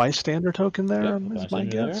bystander token there, Yep, is my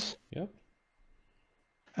guess. There. Yep.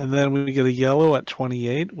 And then we get a yellow at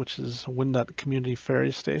 28, which is Windnut Community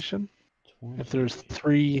Ferry Station. 28. If there's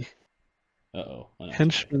 3 Uh-oh.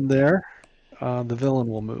 henchmen there, the villain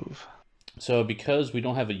will move. So because we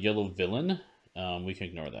don't have a yellow villain, we can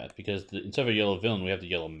ignore that. Because instead of a yellow villain, we have the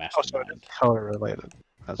yellow mastermind. Oh, so it's color related.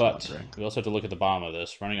 But we also have to look at the bottom of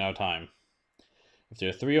this. Running out of time. If there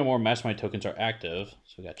are 3 or more mastermind tokens are active,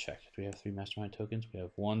 so we got to check. Do we have 3 mastermind tokens? We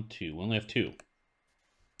have 1, 2. We only have 2.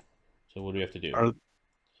 So what do we have to do?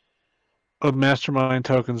 Mastermind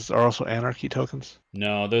tokens are also anarchy tokens?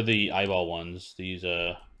 No, they're the eyeball ones. These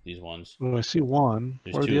ones. Oh, I see one.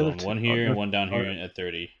 There's Where are 2 the of other them. 2? One here and one down here at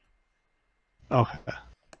 30. Okay.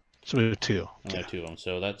 So we have 2. Only have 2 of them.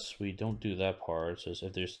 So we don't do that part. It says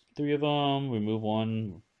if there's 3 of them, remove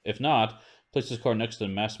 1. If not, place this card next to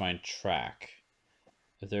the mastermind track.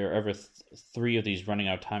 If there are ever 3 of these running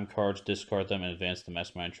out time cards, discard them and advance the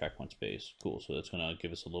mastermind track 1 space. Cool. So that's going to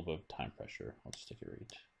give us a little bit of time pressure. I'll just stick it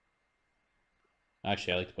right.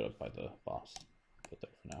 Actually, I like to put it by the boss. Put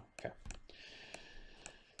that for now. Okay.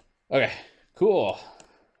 Okay. Cool.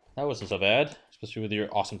 That wasn't so bad, especially with your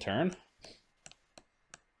awesome turn.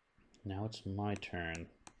 Now it's my turn.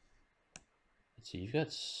 Let's see. You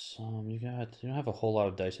don't have a whole lot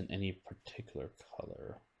of dice in any particular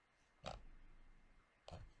color.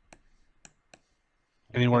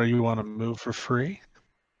 Anywhere you want to move for free?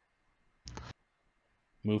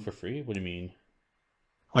 Move for free? What do you mean?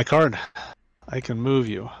 My card. I can move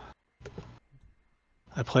you.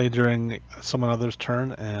 I play during someone other's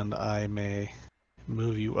turn, and I may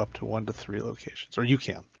move you up to 1 to 3 locations, or you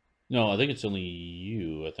can. No, I think it's only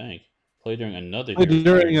you. I think play during another. Play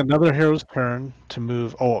during another hero's turn to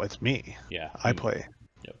move. Oh, it's me. Yeah, I play.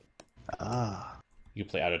 Yep. Ah. You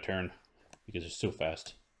can play out of turn because it's so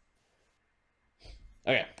fast.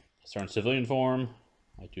 Okay, start in civilian form.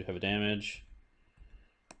 I do have a damage.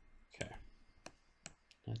 Okay.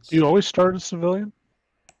 Do you always start as civilian?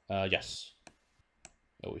 Yes.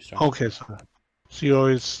 Always start. Okay, so you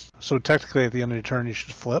always technically at the end of your turn you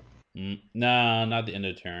should flip. No, not the end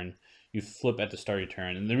of the turn. you flip at the start of your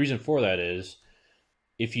turn. And the reason for that is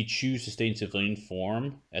if you choose to stay in civilian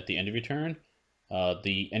form at the end of your turn,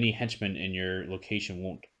 any henchman in your location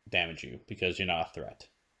won't damage you because you're not a threat.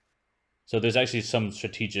 So there's actually some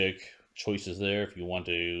strategic choices there if you want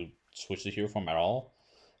to switch to hero form at all.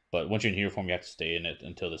 But once you're in hero form, you have to stay in it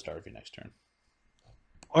until the start of your next turn.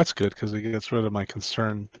 Well, that's good because it gets rid of my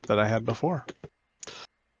concern that I had before.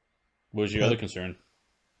 What was your other concern?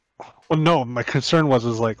 Well, no, my concern was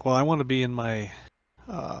like, well, I want to be in my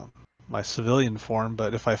my civilian form,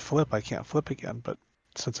 but if I flip, I can't flip again. But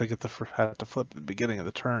since I get have to flip at the beginning of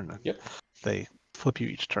the turn, Yep. They flip you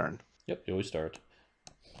each turn. Yep, you always start.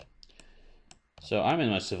 So I'm in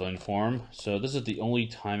my civilian form, so this is the only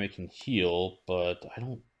time I can heal, but I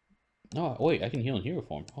don't... No, wait, I can heal in hero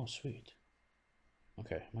form. Oh, sweet.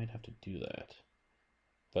 Okay, I might have to do that.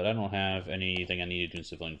 But I don't have anything I need to do in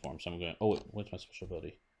civilian form, so I'm going... Oh, wait, what's my special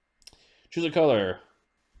ability? Choose a color.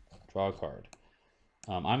 Draw a card.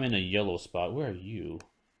 I'm in a yellow spot. Where are you?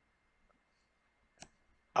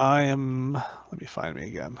 I am... Let me find me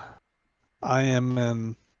again. I am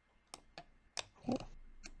in...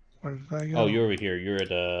 Where did I go? Oh, you're over here. You're at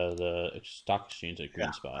the stock exchange at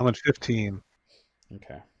green spot. I'm at 15.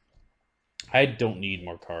 Okay. I don't need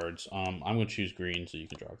more cards. I'm going to choose green so you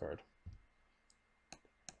can draw a card.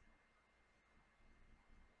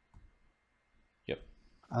 Yep.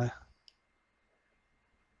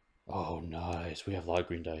 Oh, nice. We have a lot of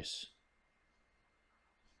green dice.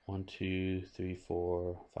 1, 2, 3,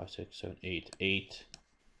 4, 5, 6, 7, 8. 8.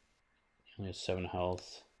 He only has 7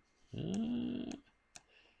 health.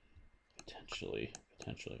 Potentially.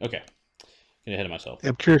 Okay. Get ahead of myself.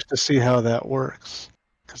 I'm curious to see how that works.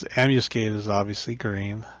 Because Ambuscade is obviously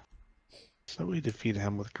green. So we defeat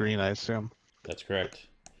him with green, I assume. That's correct.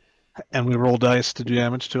 And we roll dice to do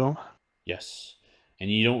damage to him? Yes. And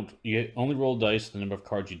you only roll dice the number of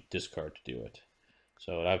cards you discard to do it.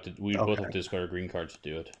 So we both have to discard green cards to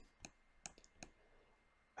do it.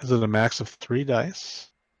 Is it a max of 3 dice?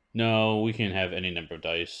 No, we can have any number of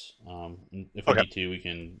dice. If we need to, we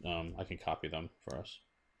can. I can copy them for us.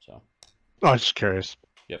 So. Oh, I was just curious.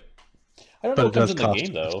 Yep. I don't know what comes in the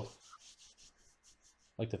game though.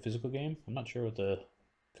 Like the physical game, I'm not sure what the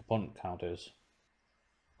component count is.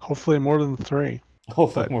 Hopefully more than 3.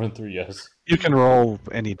 Hopefully more than 3, yes. You can roll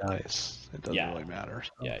any dice. It doesn't really matter.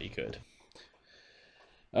 So. Yeah, you could.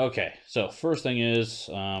 Okay, so first thing is,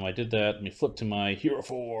 I did that. Let me flip to my hero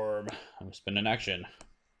form. I'm going to spend an action.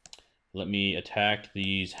 Let me attack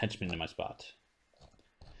these henchmen in my spot.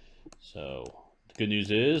 So, the good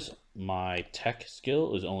news is, my tech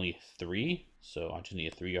skill is only 3, so I just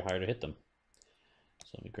need a 3 or higher to hit them.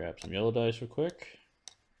 So let me grab some yellow dice real quick.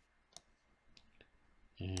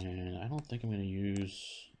 And I don't think I'm going to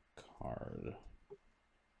use card.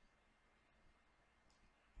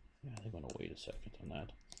 Yeah, I think I'm going to wait a second on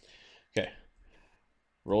that. Okay.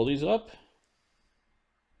 Roll these up.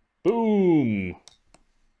 Boom!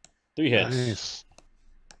 3 hits. Nice.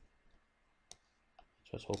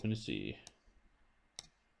 That's what I was hoping to see.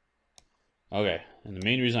 Okay, and the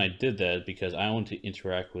main reason I did that is because I want to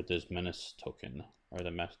interact with this menace token, or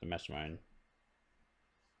the mastermind.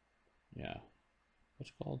 Yeah. What's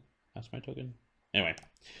it called? Mastermind token? Anyway.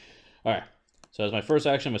 Alright. So as my first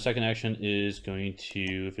action, my second action is going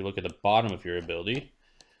to, if you look at the bottom of your ability,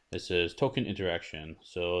 it says token interaction.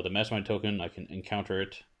 So the mastermind token, I can encounter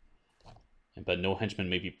it, but no henchman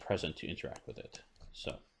may be present to interact with it.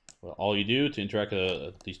 So well, all you do to interact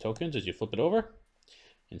with these tokens is you flip it over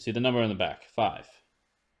and see the number on the back, 5. What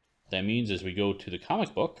that means is we go to the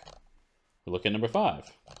comic book, we look at number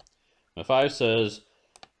 5. Number 5 says,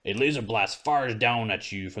 a laser blast fires down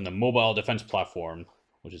at you from the mobile defense platform,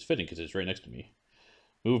 which is fitting because it's right next to me.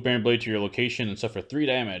 Move Baron Blade to your location and suffer 3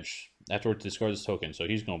 damage. Afterwards, discard this token. So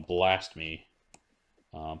he's going to blast me.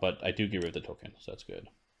 But I do get rid of the token, so that's good.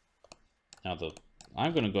 Now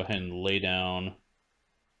I'm going to go ahead and lay down.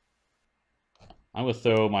 I'm going to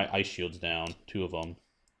throw my ice shields down, 2 of them.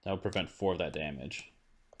 That will prevent 4 of that damage.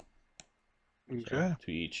 Okay. So,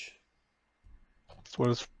 2 each. That's what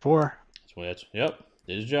it's for. Yep,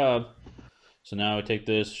 did his job. So now I take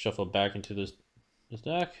this, shuffle it back into this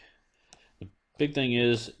deck. The big thing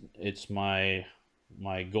is, it's my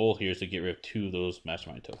goal here is to get rid of 2 of those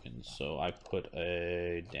mastermind tokens. So I put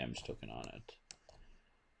a damage token on it.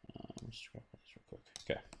 Let's grab this real quick.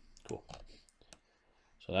 Okay, cool.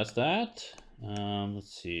 So that's that.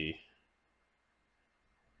 Let's see.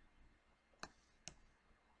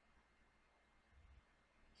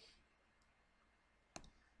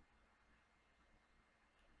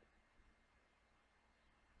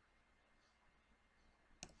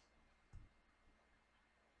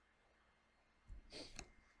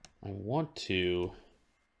 I want to.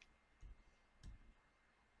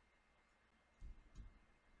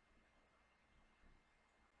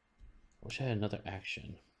 I wish I had another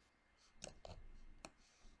action.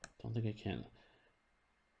 Don't think I can.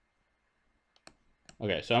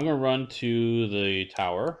 Okay, so I'm going to run to the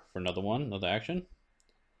tower for another action.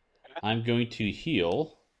 I'm going to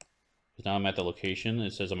heal. Because now I'm at the location.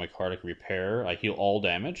 It says on my card I can repair. I heal all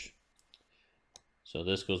damage. So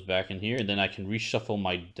this goes back in here. And then I can reshuffle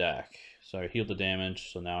my deck. So I healed the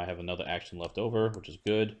damage. So now I have another action left over, which is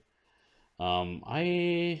good.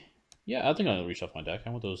 Yeah, I think I'll reshuffle my deck. I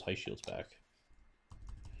want those high shields back.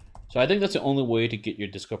 So I think that's the only way to get your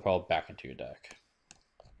Disco Pearl back into your deck.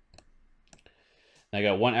 Now I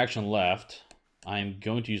got one action left. I'm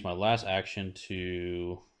going to use my last action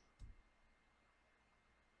to...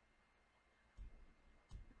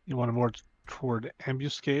 You want to more toward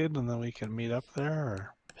Ambuscade, and then we can meet up there?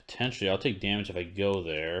 Or? Potentially, I'll take damage if I go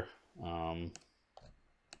there.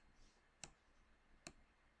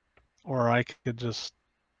 Or I could just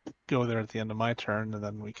go there at the end of my turn, and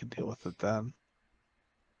then we could deal with it then.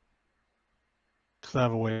 Because I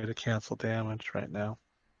have a way to cancel damage right now.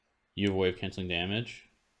 You have a way of canceling damage?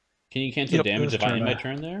 Can you cancel Yep, damage if I end my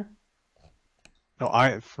turn. turn there?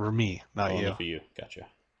 No, for me, not you. Oh, for you. Gotcha.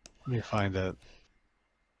 Let me find it.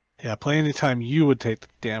 Yeah, play anytime you would take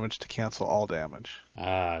damage to cancel all damage.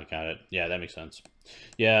 Ah, got it. Yeah, that makes sense.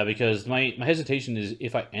 Yeah, because my hesitation is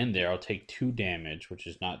if I end there, I'll take 2 damage, which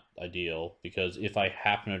is not ideal. Because if I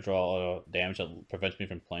happen to draw damage that prevents me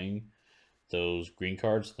from playing those green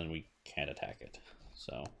cards, then we can't attack it.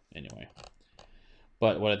 So, anyway.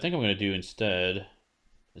 But what I think I'm going to do instead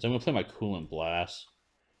is I'm going to play my Coolant Blast.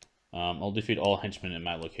 I'll defeat all henchmen in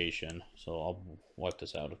my location. So I'll wipe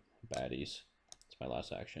this out of baddies. It's my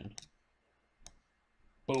last action.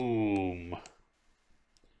 Boom.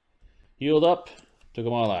 Healed up. Took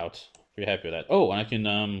them all out. Pretty happy with that. Oh, and I can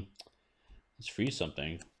let's freeze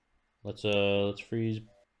something. Let's freeze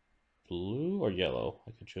blue or yellow.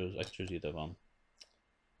 I can choose either of them.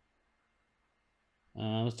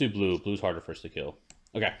 Let's do blue. Blue's harder for us to kill.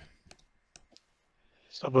 Okay.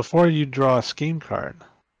 So before you draw a scheme card,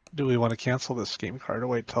 do we want to cancel this scheme card or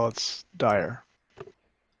wait till it's dire?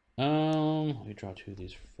 Let me draw 2 of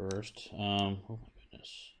these first. Oh my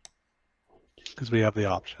goodness. Because we have the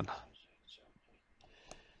option.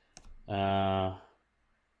 It's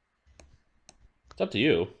up to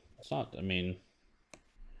you. It's not. I mean.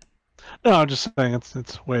 No, I'm just saying it's a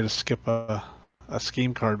way to skip a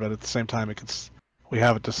scheme card, but at the same time, we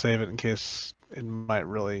have it to save it in case it might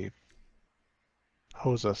really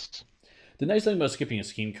hose us. The nice thing about skipping a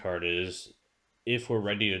scheme card is, if we're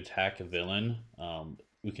ready to attack a villain,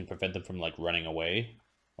 we can prevent them from like running away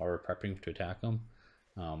while we're prepping to attack them.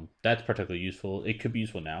 That's particularly useful. It could be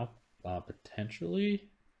useful now, potentially.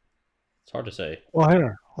 It's hard to say. Well,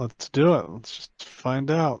 here, let's do it. Let's just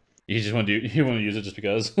find out. You want to use it just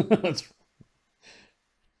because?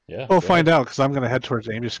 Yeah. We'll find out because I'm going to head towards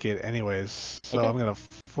Ambuscade anyways. So Okay. I'm going to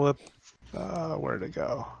flip. Where to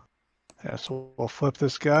go? Yeah, so we'll flip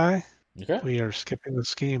this guy. Okay. We are skipping the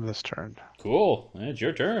scheme this turn. Cool. It's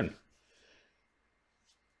your turn.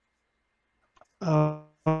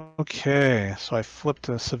 Okay, so I flipped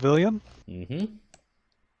a civilian. Mm-hmm.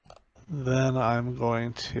 Then I'm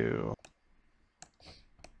going to.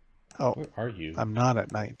 Oh, Where are you? I'm not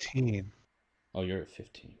at 19. Oh, you're at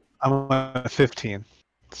 15. I'm at 15,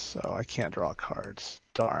 so I can't draw cards.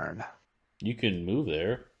 Darn. You can move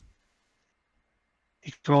there.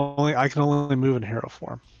 I can only move in hero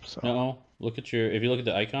form. So. No, look at if you look at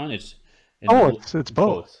the icon, it's. It's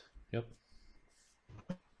both. Yep.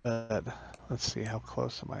 Let's see, how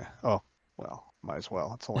close am I? Oh, well, might as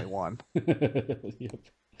well. It's only one. Yep.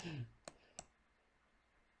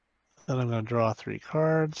 Then I'm going to draw 3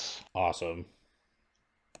 cards. Awesome.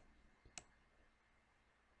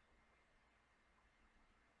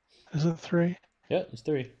 Is it 3? Yeah, it's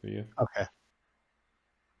 3 for you. Okay.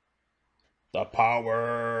 The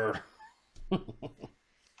power.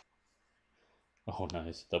 Oh,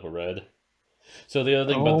 nice. Double red. So the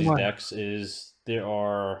other thing about these decks is there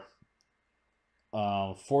are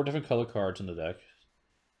 4 different color cards in the deck.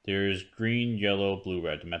 There's green, yellow, blue,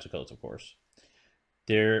 red, the magic colors, of course.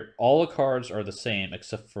 All the cards are the same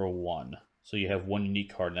except for 1. So you have 1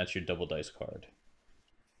 unique card, and that's your double dice card.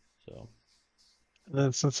 So. And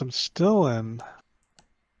then since I'm still in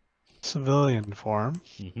civilian form,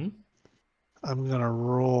 I'm going to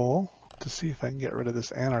roll to see if I can get rid of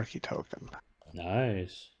this anarchy token.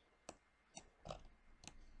 Nice.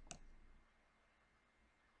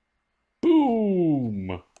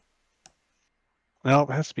 Boom! No, it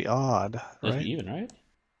has to be odd, It has right? to be even, right?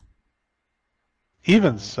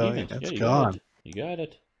 Even so, Evens. Yeah, it's you got gone. it. You got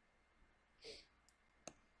it.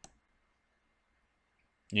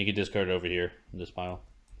 You can discard it over here in this pile.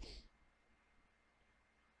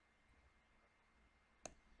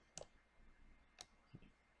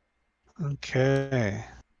 Okay.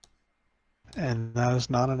 And that is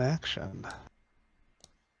not an action.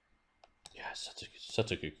 Yeah,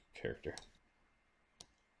 such a good character.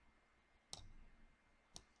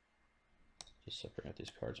 Just separate out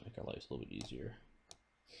these cards, make our lives a little bit easier.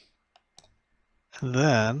 And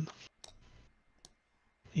then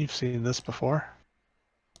you've seen this before.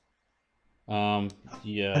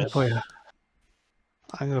 Yes.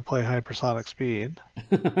 I'm gonna play hypersonic speed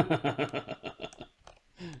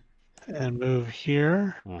and move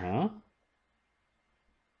here Uh-huh.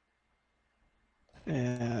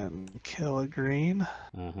 and kill a green.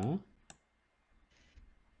 Uh-huh.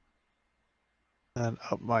 And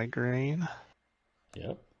up my green.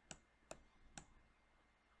 Yep.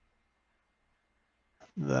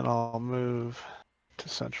 Then I'll move to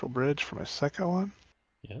Central Bridge for my second one.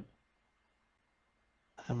 Yep.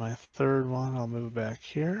 And my third one, I'll move back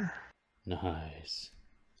here. Nice.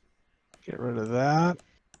 Get rid of that.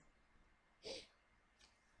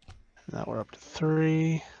 Now we're up to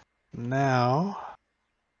 3. Now,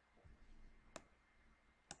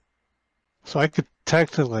 so I could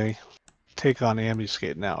technically take on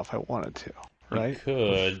Ambuscade now if I wanted to, right? You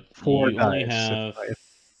could. Four you only dice. have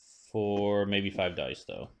 4, maybe 5 dice,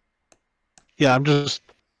 though. Yeah, I'm just.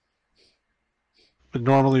 But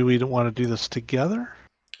normally we don't want to do this together.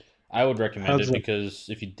 I would recommend it because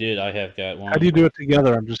if you did, I have got one. How do you do it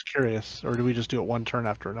together? I'm just curious. Or do we just do it one turn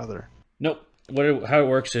after another? Nope. How it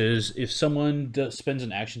works is if someone spends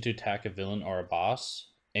an action to attack a villain or a boss,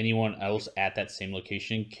 anyone else at that same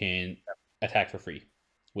location can attack for free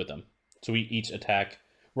with them. So we each attack,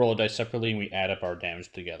 roll a dice separately, and we add up our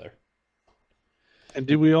damage together. And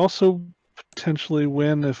do we also potentially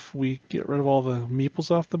win if we get rid of all the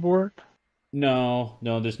meeples off the board? No,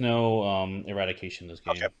 there's no eradication in this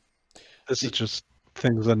game. Okay. This is just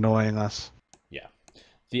things annoying us. Yeah.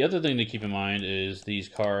 The other thing to keep in mind is these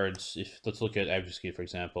cards. Let's look at Obfuscate, for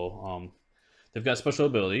example. They've got special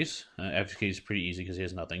abilities. Obfuscate is pretty easy because he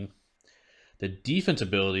has nothing. The defense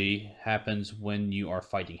ability happens when you are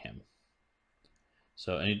fighting him.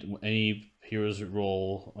 So any heroes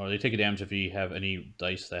roll, or they take a damage if you have any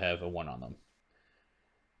dice that have a 1 on them.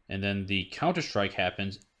 And then the counter strike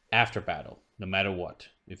happens after battle, no matter what.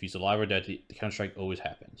 If he's alive or dead, the counter strike always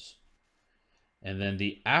happens. And then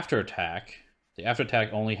the after attack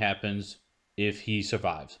only happens if he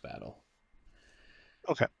survives battle.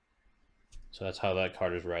 Okay. So that's how that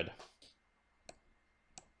card is read.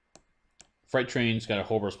 Freight Train's got a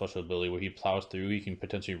Hobo special ability where he plows through. He can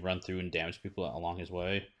potentially run through and damage people along his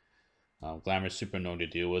way. Glamour's super annoying to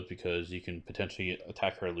deal with because you can potentially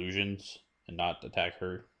attack her illusions and not attack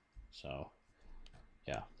her. So,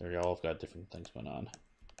 yeah, they all got different things going on.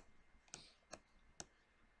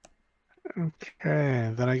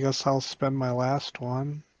 Okay, then I guess I'll spend my last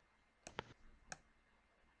one.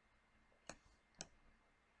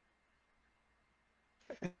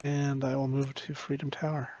 And I will move to Freedom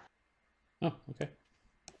Tower. Oh, okay.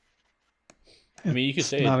 I mean, you could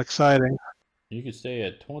It's not stay. exciting. You could stay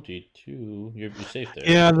at 22. You're safe there.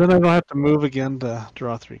 Yeah, then I don't have to move again to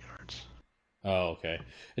draw 3 cards. Oh, okay.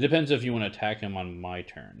 It depends if you want to attack him on my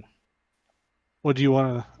turn. What do you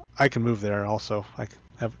want to? I can move there also. I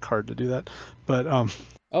have a card to do that. But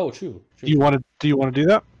Oh, true. do you want to do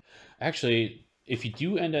that? Actually, if you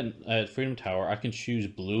do end at Freedom Tower, I can choose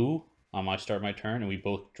blue on my start my turn, and we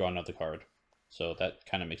both draw another card. So that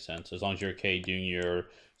kind of makes sense. As long as you're okay doing your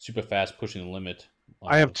super fast pushing the limit.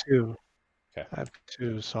 I have 2. Okay. I have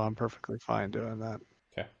 2, so I'm perfectly fine doing that.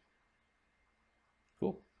 Okay.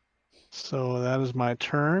 Cool. So that is my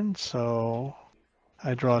turn. So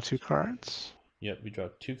I draw 2 cards. Yep, we draw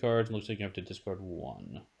 2 cards. Looks like you have to discard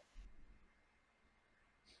 1.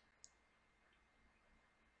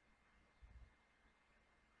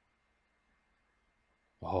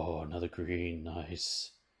 Oh, another green.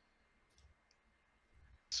 Nice.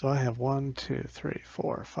 So I have 1, 2, 3,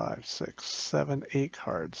 4, 5, 6, 7, 8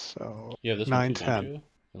 cards. So You have this 9, one too, 10. don't you?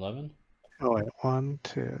 11? Oh wait, 1,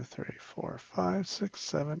 2, 3, 4, 5, 6,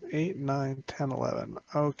 7, 8, 9, 10, 11.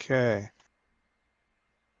 Okay.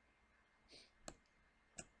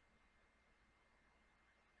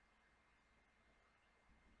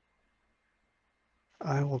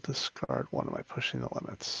 I will discard one of my pushing the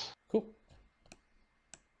limits. Cool.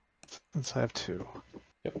 Since I have 2.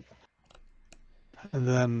 Yep. And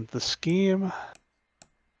then the scheme.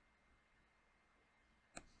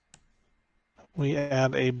 We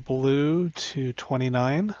add a blue to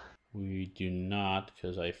 29. We do not,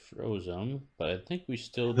 because I froze them, but I think we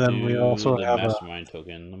still Then do we also the have mastermind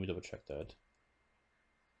token. Let me double check that.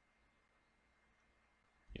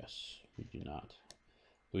 Yes, we do not.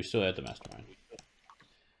 We still add the mastermind.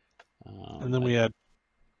 and then we had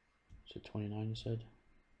Is it 29 you said?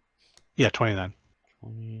 29.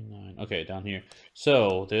 29. Okay, down here.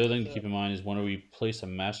 So the other thing to keep in mind is when we place a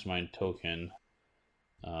mastermind token,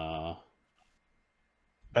 Bad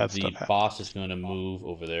the stuff boss happens. is going to move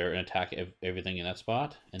over there and attack everything in that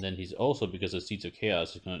spot. And then he's also, because of Seeds of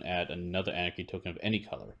Chaos, is going to add another Anarchy token of any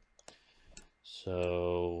color.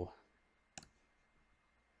 So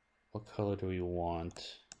what color do we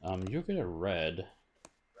want? You're good at red.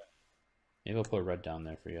 Maybe I'll put red down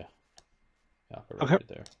there for you. Yeah, I'll put red Okay. right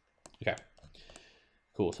there. Okay.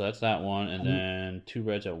 Cool. So that's that one, and then 2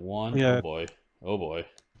 reds at 1. Yeah. Oh boy. Oh boy.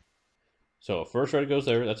 So first red goes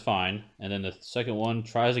there. That's fine, and then the second one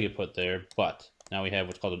tries to get put there, but now we have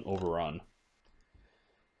what's called an overrun.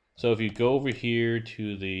 So if you go over here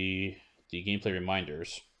to the gameplay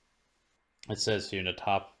reminders, it says here in the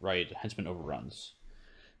top right, henchman overruns.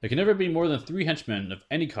 There can never be more than 3 henchmen of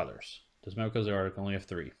any colors. Doesn't matter because there only have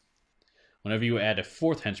 3. Whenever you add a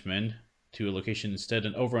 4th henchman to a location, instead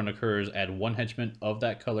an overrun occurs, add 1 henchman of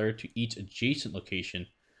that color to each adjacent location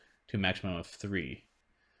to a maximum of 3.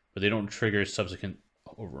 But they don't trigger subsequent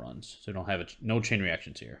overruns, so they don't have no chain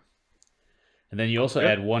reactions here. And then you also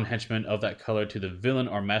add 1 henchman of that color to the villain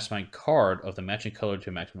or mastermind card of the matching color to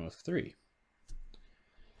a maximum of 3.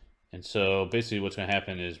 And so basically what's going to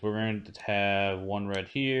happen is we're going to have 1 red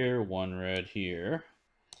here, 1 red here,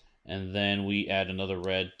 and then we add another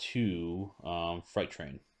red to Fright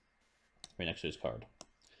Train right next to his card.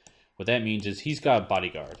 What that means is he's got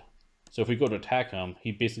bodyguard. So if we go to attack him,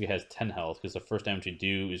 he basically has 10 health because the first damage we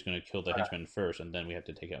do is going to kill the henchman first, and then we have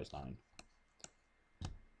to take out his 9.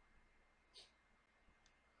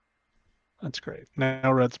 That's great.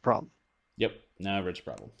 Now red's a problem. Yep, now red's a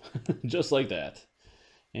problem. Just like that.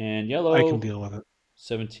 And yellow. I can deal with it.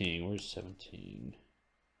 17. Where's 17?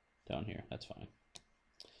 Down here. That's fine.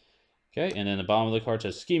 Okay, and then the bottom of the card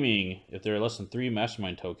says scheming. If there are less than 3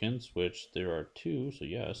 mastermind tokens, which there are 2, so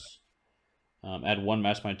yes. Add 1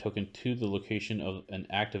 mastermind token to the location of an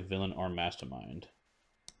active villain or mastermind.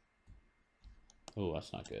 Oh,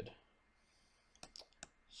 that's not good.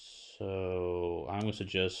 So I'm going to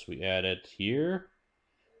suggest we add it here,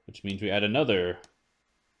 which means we add another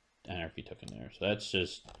Anarchy token there. So that's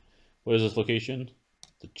just, what is this location?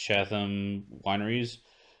 The Chatham Wineries.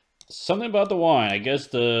 Something about the wine. I guess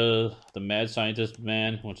the mad scientist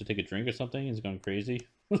man wants to take a drink or something. He's going crazy.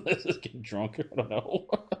 Let's just get drunk. I don't know.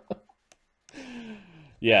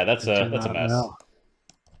 Yeah, that's a mess. Know.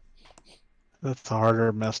 That's a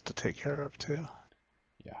harder mess to take care of too.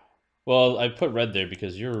 Yeah. Well, I put red there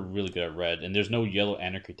because you're really good at red, and there's no yellow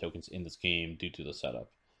Anarchy tokens in this game due to the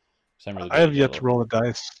setup. I'm really I have yet to roll the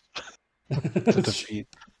dice to defeat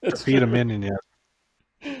a minion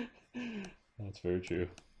yet. That's very true.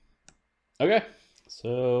 Okay,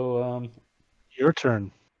 so your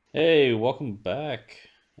turn. Hey, welcome back.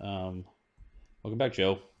 Welcome back,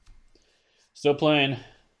 Joe. Still playing.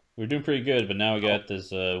 We're doing pretty good, but now we got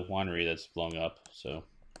this winery that's blowing up. So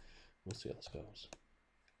we'll see how this goes.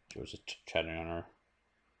 Joe's just chatting on our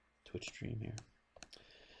Twitch stream here.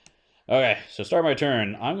 Okay, so start my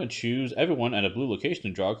turn. I'm going to choose everyone at a blue location to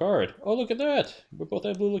draw a card. Oh, look at that. We're both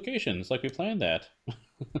at blue locations, like we planned that.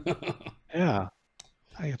 Yeah.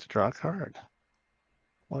 I get to draw a card.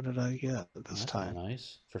 What did I get this time?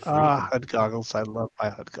 Nice. For free. HUD goggles. I love my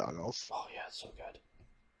HUD goggles. Oh, yeah, it's so good.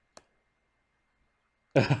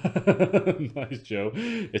 Nice, Joe.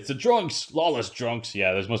 It's the drunks. Lawless drunks.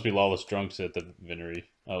 Yeah, there must be lawless drunks at the Vinery.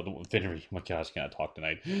 Oh, the Vinery. Oh my gosh, I can't talk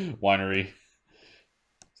tonight. Winery.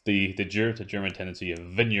 The German tendency of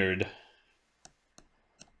vineyard.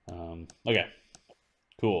 Okay,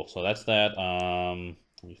 cool. So that's that.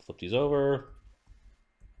 Let me flip these over.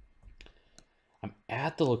 I'm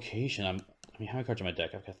at the location. I mean, how many cards in my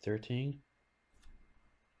deck? I've got 13.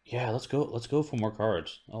 Yeah, let's go. Let's go for more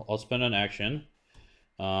cards. I'll spend an action.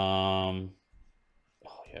 Oh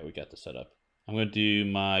yeah, we got the setup. I'm gonna do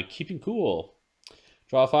my keeping cool.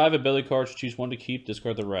 Draw 5 ability cards, choose 1 to keep,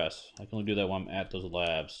 discard the rest. I can only do that when I'm at those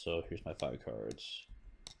labs, so here's my 5 cards.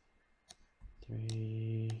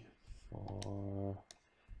 3, 4,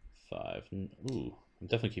 5. Ooh, I'm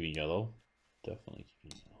definitely keeping yellow. Definitely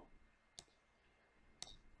keeping yellow.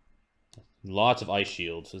 Lots of ice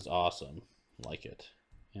shields is awesome. Like it.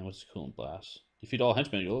 And what's Coolant Blast? Defeat all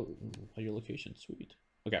henchmen at your location. Sweet.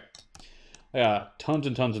 Okay. I got tons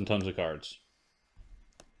and tons and tons of cards.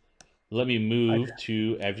 Let me move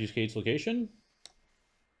to Obfuscate's location.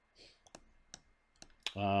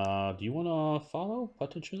 Do you want to follow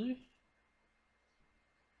potentially?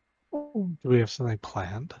 Do we have something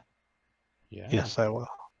planned? Yeah, Yes, I will.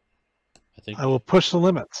 I think. I will push the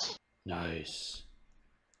limits. Nice.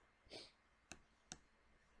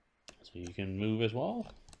 So you can move as well.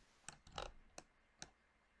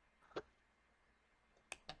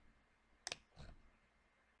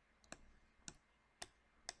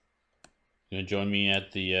 You gonna join me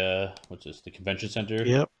at the what's this? The convention center.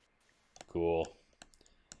 Yep. Cool.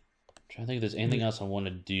 Trying to think if there's anything else I want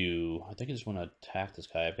to do. I think I just want to attack this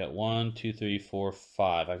guy. I've got 1, 2, 3, 4,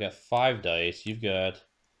 5. I've got 5 dice. You've got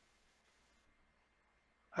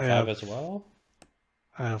I 5 have as well.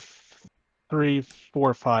 I have 3,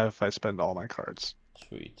 4, 5 if I spend all my cards.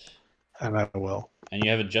 Sweet. And I will. And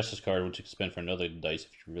you have a justice card, which you can spend for another dice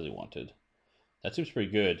if you really wanted. That seems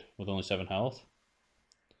pretty good with only 7 health.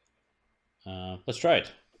 Let's try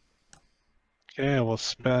it. Okay, I will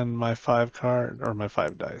spend my 5 card or my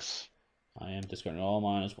 5 dice. I am discarding all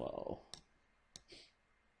mine as well.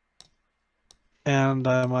 And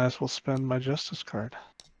I might as well spend my justice card.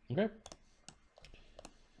 Okay.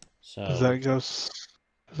 So Does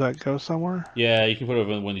that go somewhere? yeah, you can put it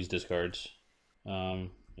over one of these discards. Yeah,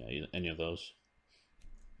 any of those.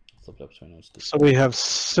 Flip it up so I know it's So we have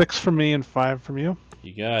 6 from me and 5 from you.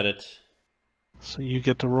 You got it. So you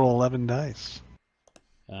get to roll 11 dice.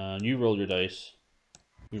 You roll your dice.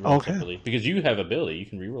 You roll Okay. separately. Because you have ability, you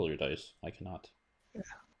can re-roll your dice. I cannot. Yeah.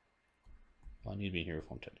 Well, I need to be in hero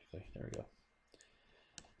form technically. There we go.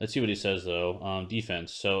 Let's see what he says though.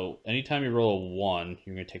 Defense. So anytime you roll a 1,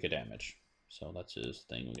 you're gonna take a damage. So that's his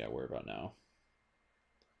thing we gotta worry about now.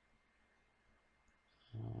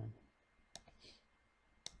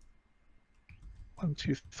 1,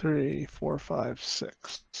 2, 3, 4, 5,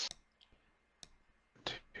 6.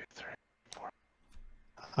 2, 3, 4.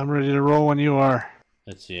 I'm ready to roll when you are.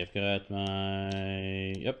 Let's see. I've got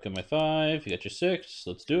my got my 5. You got your 6.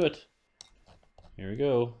 Let's do it. Here we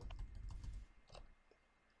go.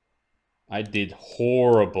 I did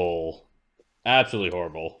horrible. Absolutely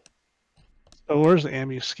horrible. So where's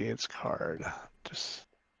Ambuscade's card? Just.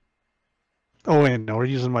 Oh wait, no, we're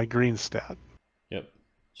using my green stat. Yep.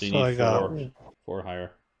 So you So need I 4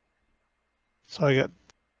 higher. So I got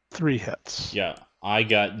 3 hits. Yeah, I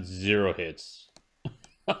got 0 hits.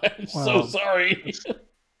 I'm so Well, sorry.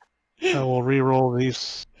 I will re-roll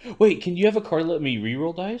these. Wait, can you have a card let me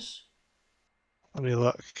re-roll dice? Let me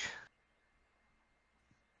look.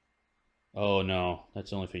 Oh no,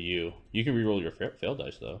 that's only for you. You can re-roll your failed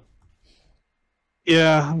dice though.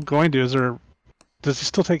 Yeah, I'm going to. Does he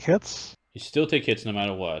still take hits? You still take hits no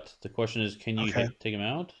matter what. The question is, can you Okay. take him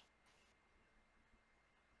out?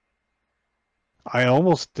 I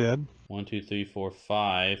almost did. 1, 2, 3, 4,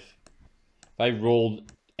 5. If I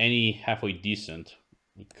rolled any halfway decent,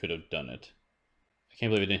 we could have done it. I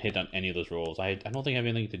can't believe I didn't hit on any of those rolls. I don't think I have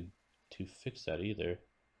anything to fix that either.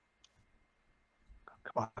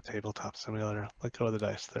 Come on, tabletop simulator. Let go of the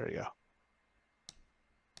dice. There you go.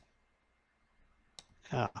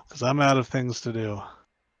 Yeah, because I'm out of things to do.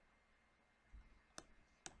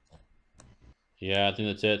 Yeah, I think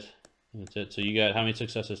that's it. That's it. So you got how many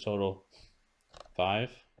successes total?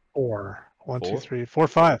 5? 4. 1, 2, 4? 3, 4,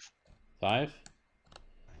 5. 5?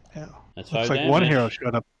 Yeah. That's Looks 5 like damage. one hero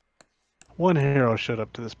showed up. One hero showed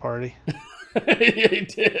up to this party. Yeah, he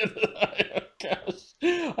did. Gosh.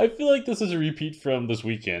 I feel like this is a repeat from this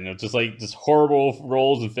weekend. It's just like just horrible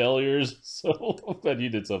rolls and failures. So I'm glad you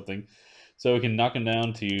did something. So we can knock him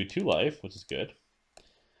down to 2 life, which is good.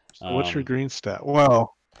 So what's your green stat?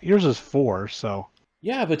 Well, yours is 4, so.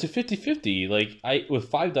 Yeah, but it's a 50-50. Like I with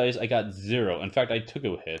 5 dice, I got 0. In fact, I took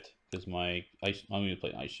a hit because my ice. I'm going to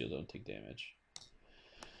play Ice Shield. I don't take damage.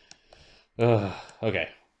 Okay,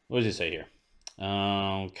 what does it say here?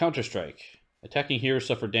 Counter Strike. Attacking heroes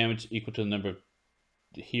suffer damage equal to the number of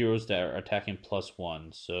heroes that are attacking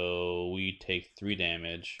 +1. So we take 3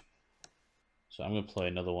 damage. So I'm going to play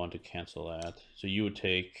another one to cancel that. So you would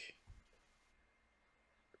take...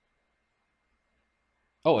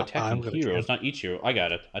 Oh, attacking heroes, not each hero. I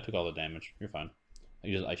got it. I took all the damage. You're fine. I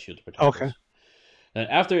use Ice Shield to protect Okay. us. Then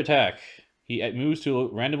after attack, he moves to a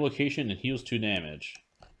random location and heals 2 damage.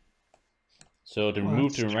 So to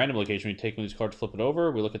move to a random location, we take one of these cards, flip it over.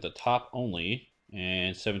 We look at the top only,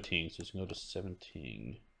 and 17. So it's going to go to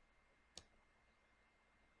 17.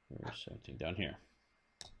 Where's 17? Down here.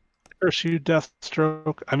 Curse you,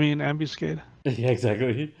 Deathstroke. I mean, Ambuscade. Yeah,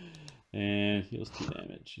 exactly. And heals 2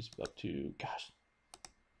 damage. He's up to, gosh.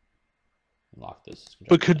 Lock this.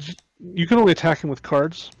 But you can only attack him with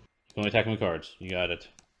cards? You can only attack him with cards. You got it.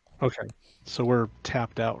 Okay. So we're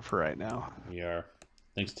tapped out for right now. We are.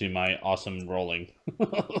 thanks to my awesome rolling.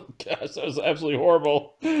 Gosh, that was absolutely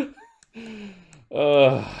horrible.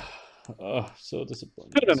 So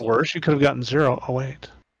disappointed. Could have been worse. You could have gotten 0. Oh wait.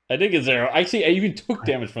 I did get 0. Actually, I even took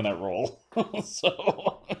damage from that roll.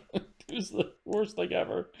 So it was the worst thing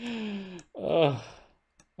ever.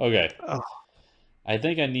 Okay. Oh. I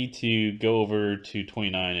think I need to go over to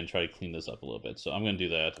 29 and try to clean this up a little bit. So I'm going to do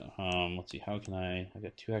that. Let's see. How can I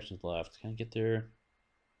got 2 actions left. Can I get there?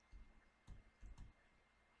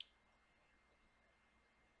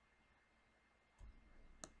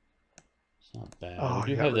 It's not bad. Oh, We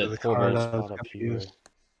do you got have rid of that the card. horrible I was spot up here. confused.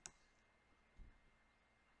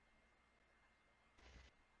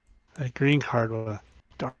 That green card was,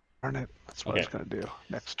 darn it. That's what I was Okay. going to do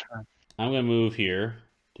next turn. I'm going to move here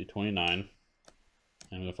to 29.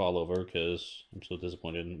 I'm going to fall over because I'm so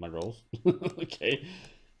disappointed in my rolls. Okay.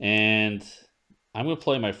 And I'm going to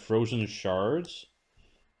play my Frozen Shards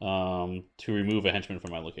to remove a henchman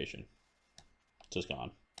from my location. It's just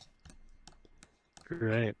gone.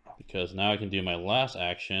 Great. Because now I can do my last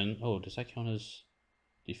action. Oh, does that count as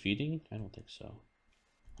defeating? I don't think so.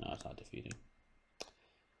 No, it's not defeating.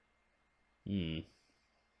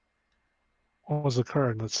 What was the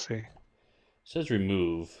card? Let's see. It says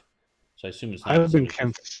remove. So I assume it's not. I've been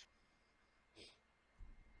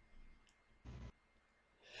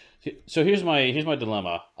So here's my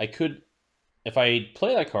dilemma. I could, if I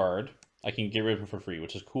play that card, I can get rid of it for free,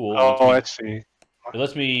 which is cool. Oh, I see. It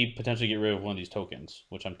lets me potentially get rid of one of these tokens,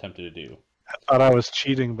 which I'm tempted to do. I thought I was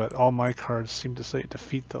cheating, but all my cards seem to say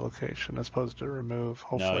defeat the location as opposed to remove.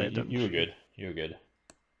 Hopefully, No, you were good. You were good.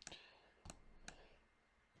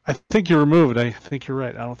 I think you removed. I think you're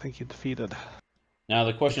right. I don't think you defeated. Now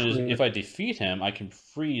the question is, if I defeat him, I can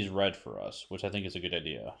freeze red for us, which I think is a good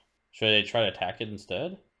idea. Should I try to attack it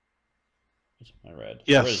instead? Where's my red?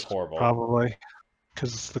 Yes, red is horrible. Probably.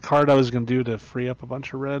 Because the card I was going to do to free up a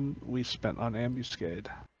bunch of red, we spent on Ambuscade.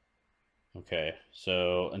 Okay,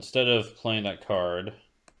 so instead of playing that card,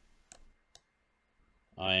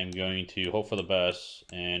 I am going to hope for the best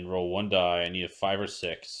and roll 1 die. I need a 5 or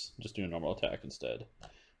 6. Just do a normal attack instead.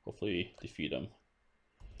 Hopefully defeat him.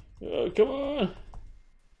 Come on!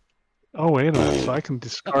 Oh, wait a minute. So I can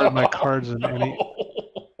discard my cards in any...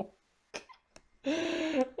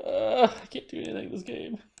 I can't do anything in this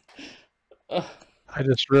game. I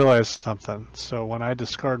just realized something. So when I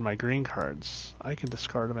discard my green cards, I can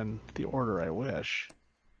discard them in the order I wish,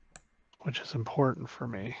 which is important for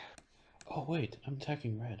me. Oh wait, I'm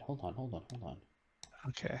attacking red. Hold on.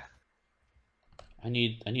 Okay. I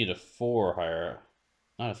need a 4 higher,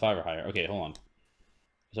 not a 5 or higher. Okay, hold on.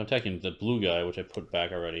 Because I'm attacking the blue guy, which I put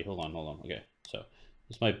back already. Hold on. Okay, so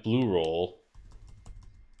this is my blue roll.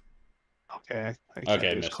 Okay.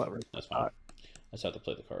 Okay, I missed. Clever. That's fine. I just have to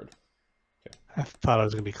play the card. Okay. I thought I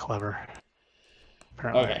was going to be clever.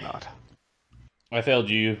 Apparently okay. I'm not. I failed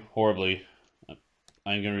you horribly.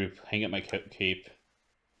 I'm going to hang up my cape.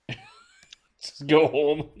 Just go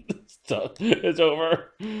home. It's done. It's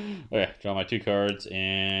over. Okay, draw my 2 cards,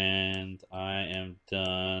 and I am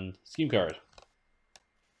done. Scheme card.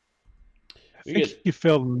 I think you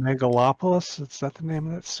failed Megalopolis. Is that the name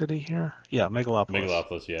of that city here? Yeah, Megalopolis.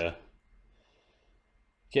 Megalopolis, yeah.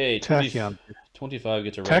 Okay, Tachyon. 25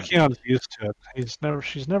 gets a red. Tachyon's used to it.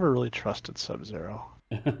 She's never really trusted Sub-Zero.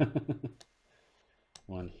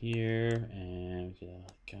 1 here, and we get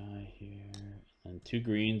a guy here, and 2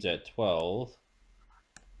 greens at 12.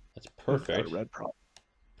 That's perfect. Red problem.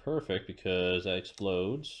 Perfect, because that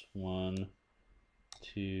explodes. 1,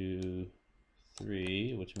 2,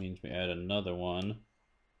 3, which means we add another one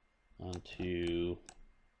onto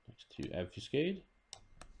next to Obfuscate.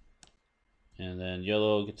 And then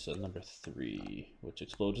yellow gets a number 3, which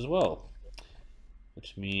explodes as well.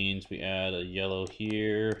 Which means we add a yellow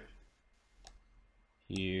here,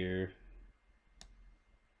 here,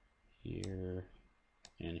 here,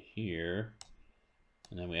 and here.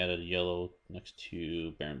 And then we added a yellow next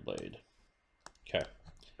to Baron Blade. Okay.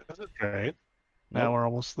 This is great. Now we're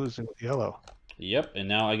almost losing with yellow. Yep, and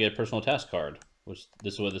now I get a personal task card, which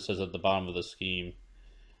this is what it says at the bottom of the scheme.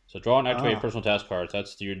 So draw and activate personal task cards.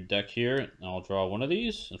 That's your deck here. And I'll draw one of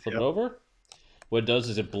these and flip it over. What it does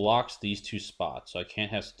is it blocks these 2 spots. So I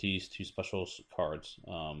can't have these 2 special cards.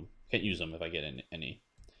 Can't use them if I get any.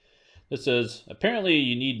 This says, apparently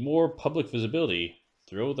you need more public visibility.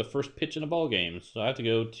 Throw the first pitch in a ball game. So I have to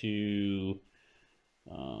go to...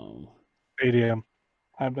 Stadium,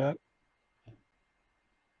 I bet.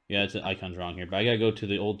 Yeah, it's an icon's wrong here. But I got to go to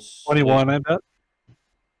the old... 21, I bet.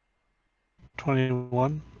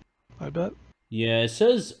 21, I bet. Yeah, it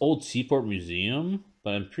says Old Seaport Museum,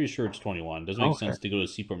 but I'm pretty sure it's 21. It doesn't make sense to go to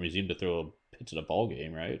Seaport Museum to throw a it's a ball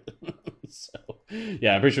game, right? So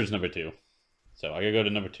yeah, I'm pretty sure it's number 2. So I gotta go to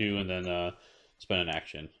number 2 and then spend an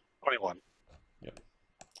action. 21. Yep.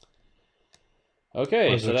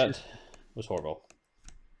 Okay, Was so there two? that was horrible.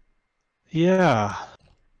 Yeah.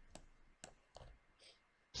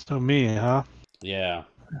 So me, huh? Yeah.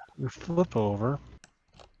 We flip over.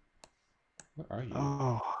 Where are you?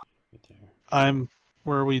 Oh, Right there. I'm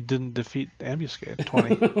where we didn't defeat Ambuscade.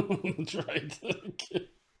 20. That's right.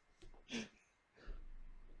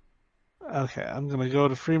 Okay, I'm gonna go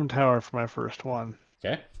to Freeman Tower for my first one.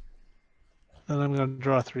 Okay. Then I'm gonna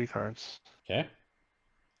draw 3 cards. Okay.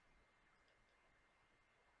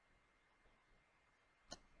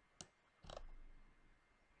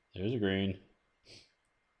 There's a green.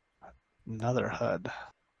 Another HUD.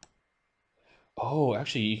 Oh,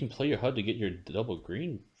 actually, you can play your HUD to get your double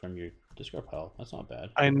green from your discard pile. That's not bad.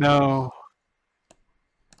 I know.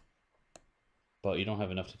 But you don't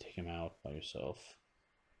have enough to take him out by yourself.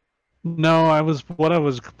 No, I was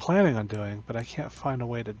planning on doing, but I can't find a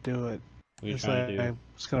way to do it. What are you Is trying to do? I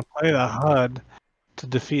was gonna play the HUD to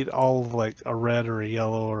defeat all of like a red or a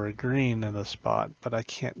yellow or a green in the spot, but I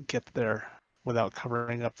can't get there without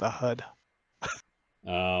covering up the HUD.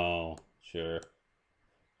 Oh, sure.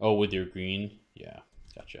 Oh, with your green? Yeah,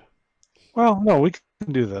 gotcha. Well, no, we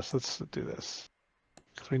can do this. Let's do this.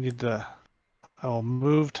 Because we need to. I will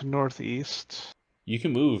move to northeast. You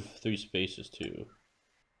can move 3 spaces too.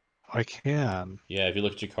 I can. Yeah, if you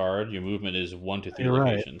look at your card, your movement is 1 to 3 You're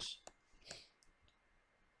right. locations.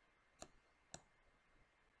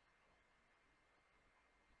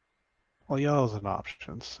 Well, yellow's an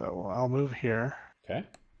option, so I'll move here. Okay.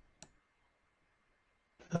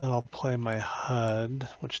 Then I'll play my HUD,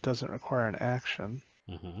 which doesn't require an action.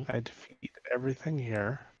 Uh-huh. I defeat everything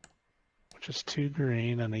here, which is 2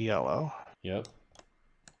 green and a yellow. Yep.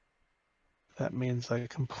 That means I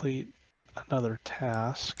complete another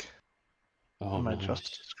task Oh, on my nice.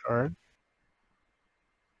 justice card.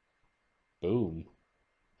 Boom.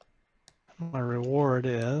 My reward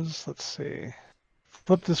is, let's see,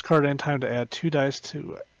 flip this card in time to add 2 dice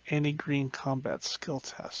to any green combat skill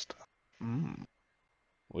test.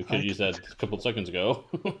 We could use that a couple seconds ago.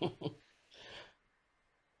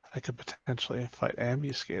 I could potentially fight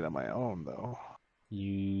Ambuscade on my own, though.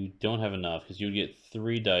 You don't have enough because you would get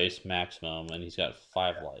 3 dice maximum, and he's got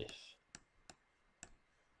 5 life.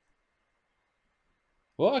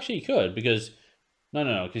 Well, actually, you could because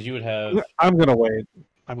no, because you would have. I'm gonna wait.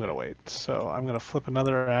 So I'm gonna flip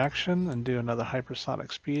another action and do another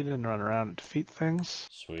hypersonic speed and run around and defeat things.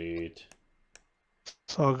 Sweet.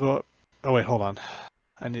 So I'll go. Oh wait, hold on.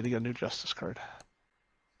 I need to get a new justice card.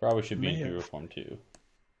 Probably should be in May hero have- form too.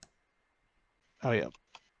 Oh yeah.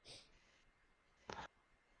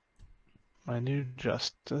 My new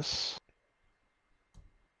justice.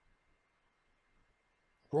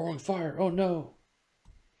 Roaring fire! Oh no!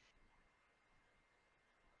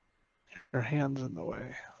 Your hand's in the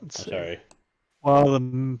way. Let's I'm see. sorry. Well,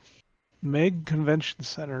 the Meg Convention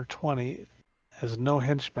Center 20 has no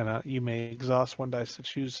henchmen out. You may exhaust 1 dice to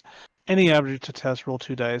choose any object to test. Roll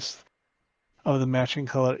 2 dice of the matching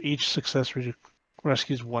color. Each success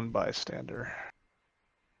rescues 1 bystander.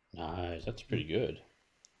 Nice. That's pretty good.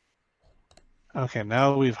 Okay,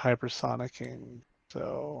 now we've hypersonicking.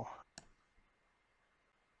 So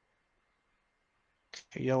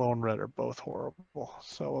okay, yellow and red are both horrible.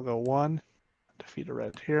 So we'll go 1, defeat a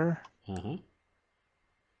red here. Uh-huh.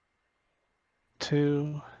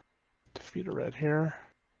 2, defeat a red here.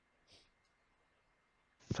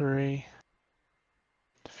 3,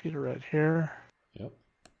 defeat a red here. Yep.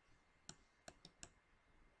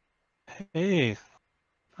 Hey,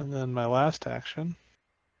 and then my last action,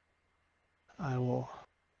 I will.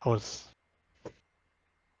 Oh, it's.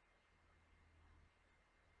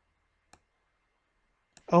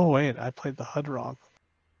 Oh wait, I played the HUD wrong.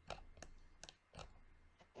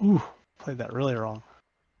 Ooh, played that really wrong.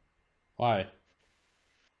 Why?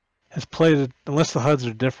 It's played it unless the HUDs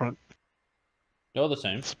are different. No, the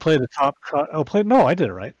same. It's played the top card. Oh, played. No, I did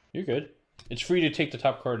it right. You're good. It's free to take the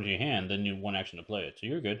top card in your hand, then you have 1 action to play it. So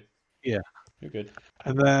you're good. Yeah. You're good.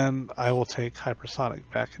 And then I will take hypersonic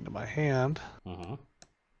back into my hand, Uh-huh.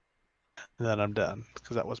 and then I'm done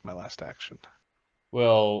because that was my last action.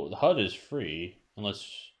 Well, the HUD is free unless.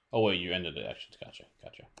 Oh wait, you ended the actions. Gotcha.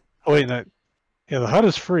 Oh wait, no. Yeah, the HUD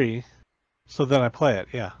is free, so then I play it.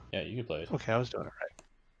 Yeah. Yeah, you can play it. Okay, I was doing it right.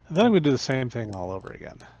 And then I'm gonna do the same thing all over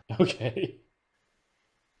again. Okay.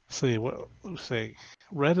 See, let's see.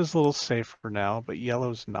 Red is a little safer now, but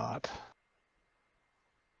yellow's not.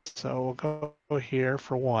 So we'll go here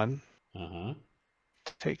for 1 Uh-huh.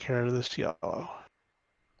 to take care of this yellow.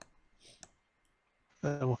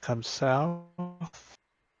 Then we'll come south.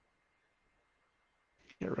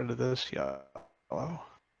 Get rid of this yellow.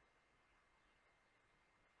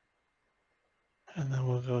 And then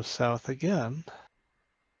we'll go south again.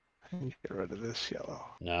 And get rid of this yellow.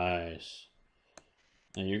 Nice.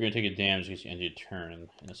 Now you're going to take a damage because you end your turn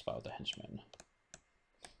in a spot with the henchman.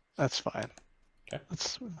 That's fine. Okay.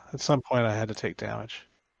 At some point, I had to take damage.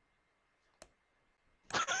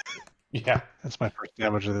 Yeah. That's my first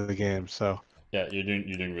damage of the game, so. Yeah, you're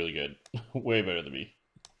doing really good. Way better than me.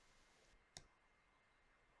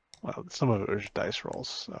 Well, some of it was dice rolls,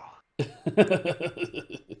 so.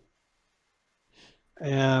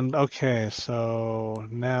 And okay, so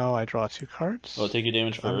now I draw 2 cards. Well, take your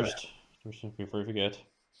damage first before you forget.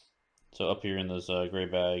 So up here in this gray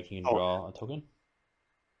bag, you can draw a token.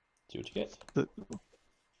 See what you get.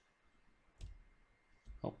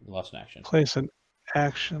 Oh, lost an action. Place an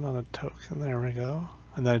action on a token. There we go.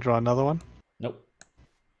 And then I draw another one. Nope.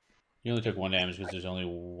 You only took 1 damage because there's only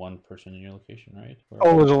 1 person in your location, right?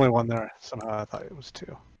 Oh, there's only 1 there. Somehow I thought it was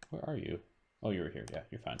 2. Where are you? Oh, you were here. Yeah,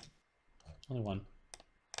 you're fine. Only 1.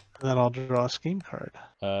 And then I'll draw a scheme card.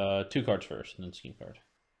 2 cards first, and then scheme card.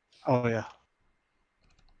 Oh, yeah.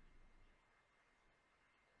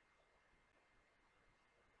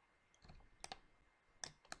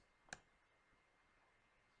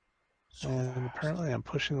 And apparently I'm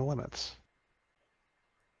pushing the limits,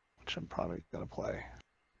 which I'm probably going to play.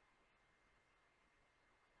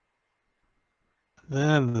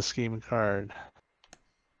 Then the scheme card.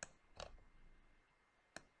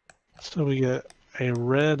 So we get a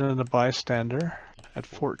red and a bystander at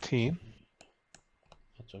 14.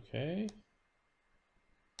 That's okay.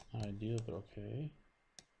 Not ideal, but okay.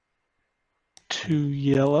 2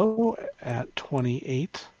 yellow at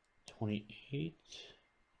 28. 28.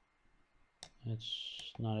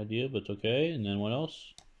 That's not ideal, but it's okay. And then what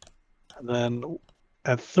else? And then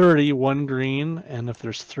at 30, 1 green, and if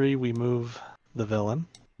there's 3, we move the villain,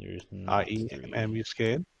 There's i.e.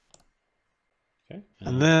 Ambuscade. Okay.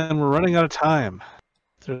 And then we're running out of time.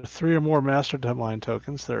 There are 3 or more Master Deadline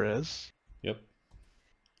tokens. There is. Yep.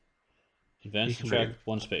 Advance to track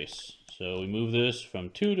 1 space. So we move this from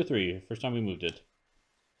 2 to 3. First time we moved it.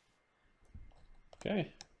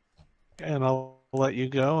 Okay. And I'll let you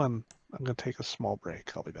go, and I'm going to take a small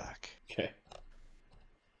break. I'll be back. Okay.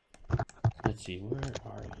 Let's see, where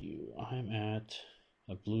are you? I'm at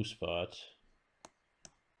a blue spot.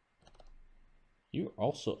 You're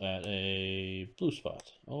also at a blue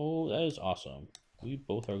spot. Oh, that is awesome. We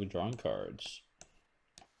both are drawing cards.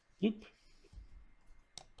 Loop.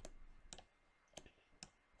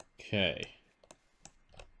 Okay.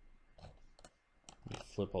 Let me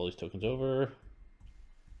flip all these tokens over.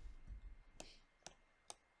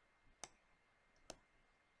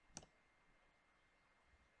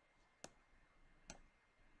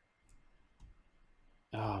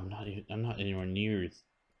 Oh, I'm not anywhere near.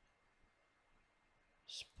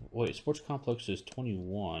 Wait, Sports Complex is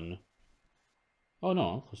 21. Oh no,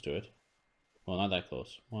 I'm close to it. Well, not that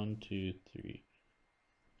close. 1, 2, 3.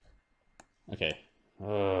 Okay.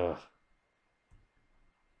 I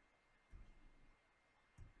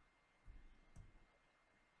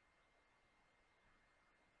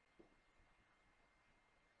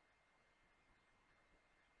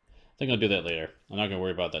think I'll do that later. I'm not gonna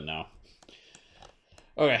worry about that now.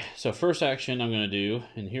 Okay, so first action I'm going to do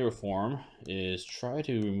in hero form is try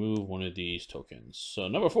to remove one of these tokens. So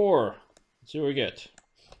number 4, let's see what we get.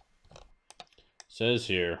 It says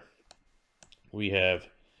here, we have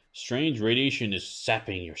strange radiation is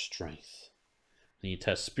sapping your strength. Then you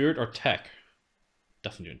test spirit or tech.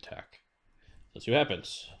 Definitely doing tech. Let's see what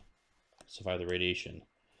happens. Survive the radiation.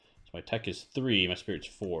 So my tech is 3, my spirit's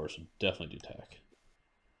 4, so definitely do tech.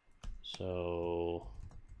 So,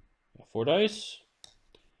 got 4 dice.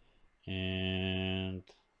 And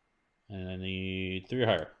I need 3 or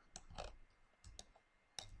higher.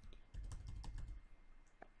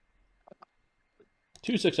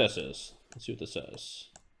 Two successes. Let's see what this says.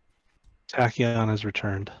 Tachyon has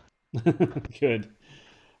returned. Good.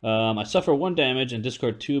 I suffer 1 damage and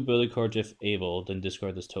discard 2 ability cards if able, then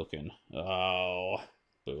discard this token. Oh,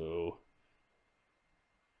 boo.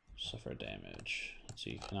 Suffer damage. Let's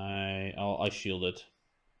see, can I shield it.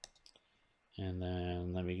 And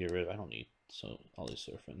then let me get rid of, I don't need, so all these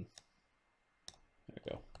surfing. There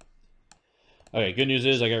we go. Okay, good news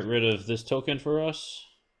is I got rid of this token for us.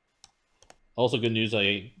 Also good news,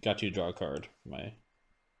 I got you to draw a card for my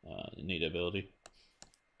innate ability.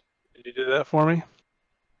 Did you do that for me?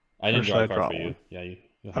 I didn't draw a card for you. Yeah,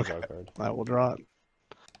 you'll have to draw a card. I will draw it.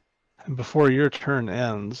 And before your turn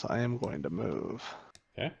ends, I am going to move.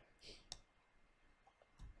 Okay.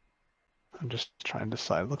 I'm just trying to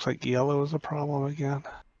decide. Looks like yellow is a problem again.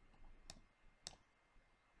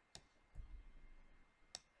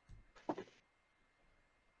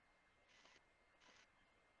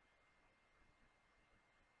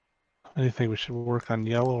 I think we should work on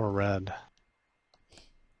yellow or red.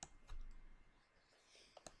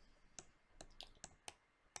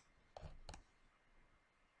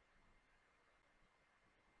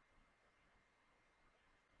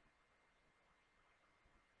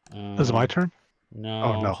 Is it my turn? No,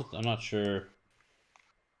 Oh, no. I'm not sure.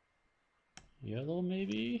 Yellow,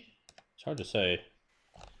 maybe? It's hard to say.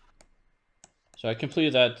 So I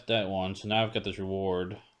completed that one, so now I've got this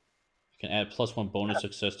reward. I can add +1 bonus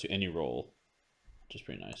success to any roll, which is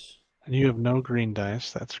pretty nice. And you have no green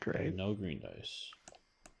dice. That's great. No green dice.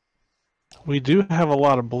 We do have a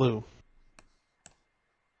lot of blue.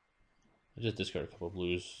 I just discard a couple of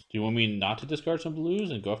blues. Do you want me not to discard some blues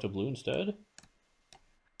and go after blue instead?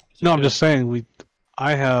 No, I'm just saying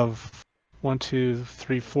I have 1, 2,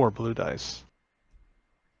 3, 4 blue dice.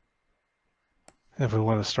 If we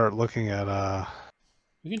want to start looking at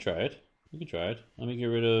We can try it. We can try it. Let me get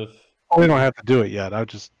rid of. Oh, we don't have to do it yet. I'm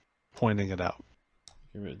just pointing it out.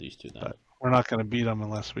 Get rid of these two then. But we're not going to beat them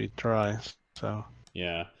unless we try. So.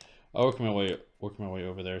 Yeah, I'll work my way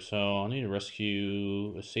over there. So I need to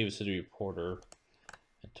rescue a Save a City reporter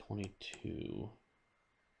at 22.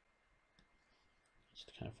 It's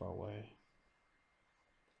kind of far away.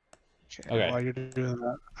 Okay. While you're doing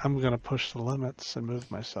that, I'm going to push the limits and move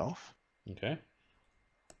myself. Okay.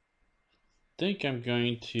 I think I'm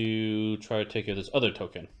going to try to take out this other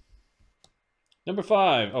token. Number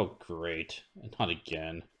 5. Oh, great. Not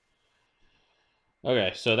again.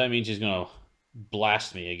 Okay, so that means he's going to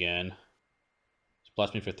blast me again. He's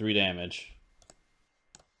blast me for 3 damage.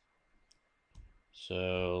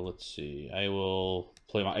 So, let's see. I will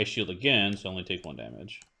play my Ice Shield again, so I only take 1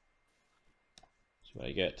 damage. That's what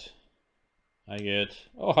I get.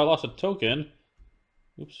 Oh, I lost a token.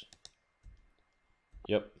 Oops.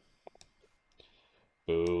 Yep.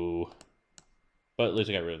 Boo. But at least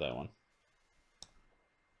I got rid of that one.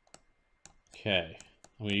 Okay.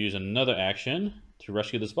 I'm going to use another action to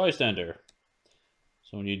rescue this bystander.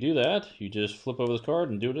 So when you do that, you just flip over this card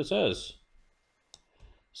and do what it says.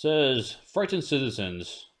 It says, frightened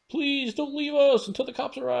citizens, please don't leave us until the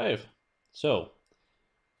cops arrive. So,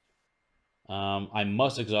 I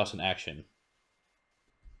must exhaust an action.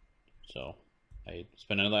 So, I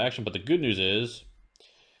spend another action, but the good news is,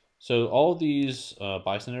 so all these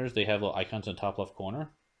bystanders, they have little icons in the top left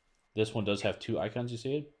corner. This one does have 2 icons, you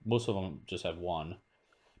see it? Most of them just have 1.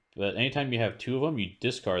 But anytime you have 2 of them, you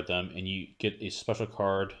discard them and you get a special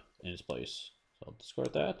card in its place. So I'll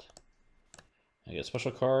discard that. I get a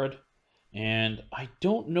special card. And I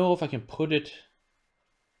don't know if I can put it...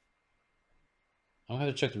 I'm going to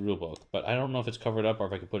have to check the rule book, but I don't know if it's covered up or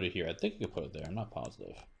if I can put it here. I think I can put it there. I'm not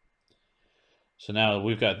positive. So now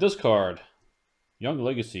we've got this card. Young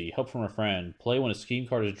Legacy, help from a friend. Play when a scheme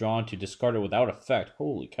card is drawn to discard it without effect.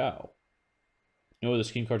 Holy cow. No other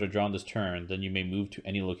scheme cards are drawn this turn, then you may move to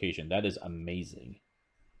any location. That is amazing.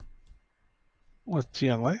 What's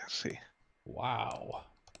Young Legacy? Wow.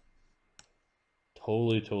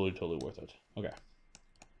 Totally worth it. Okay.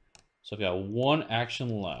 So I've got 1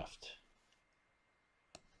 action left.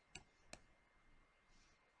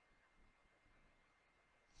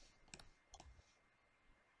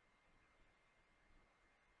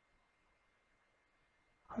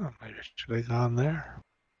 Oh, maybe I should have gone there.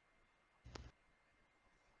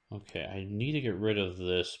 Okay, I need to get rid of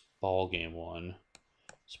this ball game one.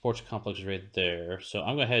 Sports complex is right there. So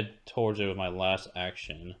I'm gonna head towards it with my last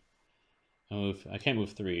action. I can't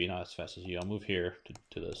move 3, not as fast as you. I'll move here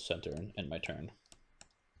to the center and end my turn.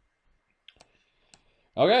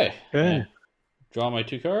 Okay. Okay. Draw my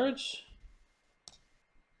 2 cards.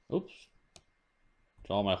 Oops.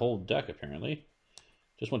 Draw my whole deck apparently.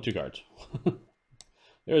 Just want 2 cards.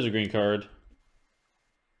 There's a green card.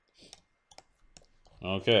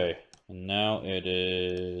 Okay, and now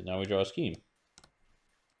we draw a scheme.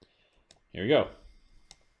 Here we go.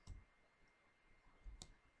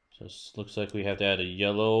 So this looks like we have to add a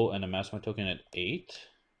yellow and a mastermind token at 8.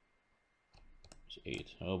 It's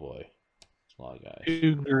 8. Oh boy. That's a lot of guys.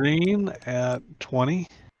 2 green at 20.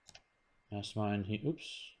 Mastermind,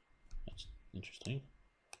 oops. That's interesting.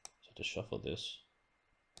 Just have to shuffle this.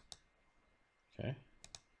 Okay.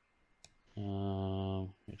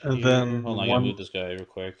 And then hold on, I gotta move this guy real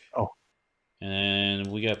quick. Oh. And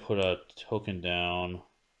then we gotta put a token down.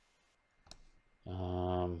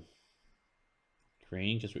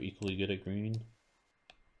 Green, because we're equally good at green.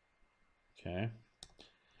 Okay.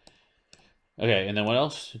 Okay, and then what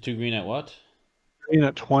else? 2 green at what? Green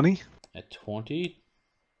at 20. At 20.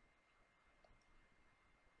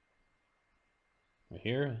 Right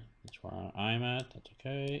here. That's where I'm at. That's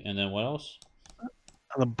okay. And then what else?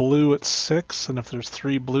 And the blue at 6, and if there's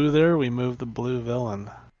 3 blue there, we move the blue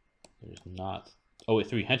villain. There's not. Oh, wait,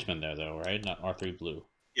 3 henchmen there, though, right? Not R3 blue.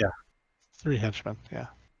 Yeah. 3 henchmen, yeah.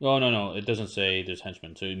 Oh, no. It doesn't say there's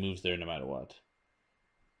henchmen, so he moves there no matter what.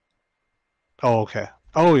 Oh, okay.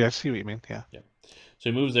 Oh, yeah, I see what you mean, yeah. Yep. So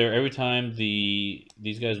he moves there. Every time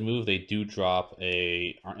these guys move, they do drop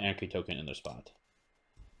a anarchy token in their spot.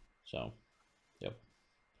 So, yep.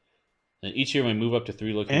 And each year we move up to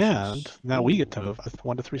 3 locations. And now we get to move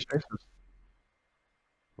 1 to 3 spaces.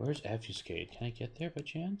 Where's Obfuscate? Can I get there by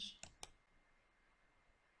chance?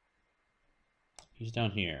 He's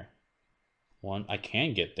down here. 1. I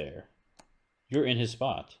can get there. You're in his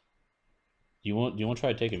spot. Do you want to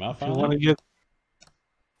try to take him out If you finally? want to get...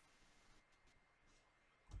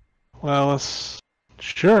 Well, let's...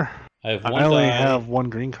 Sure. I have 1 I only die. have 1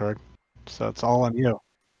 green card, so it's all on you.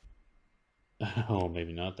 Oh,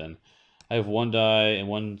 maybe not then. I have 1 die and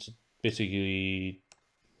 1 basically,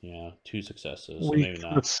 yeah, 2 successes. So maybe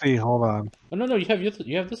not. Let's see. Hold on. Oh no, you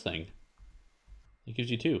have this thing. It gives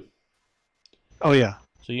you 2. Oh yeah.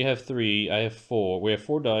 So you have 3. I have 4. We have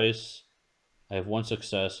 4 dice. I have 1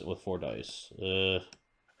 success with 4 dice.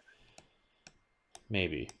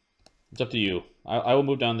 Maybe. It's up to you. I will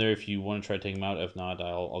move down there if you want to try to take him out. If not,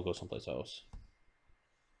 I'll go someplace else.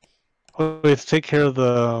 Well, we have to take care of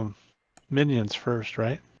the minions first,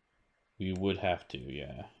 right? We would have to,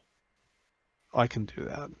 yeah. I can do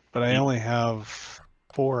that, but I only have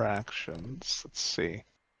 4 actions. Let's see.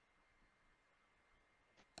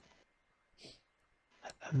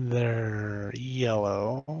 And they're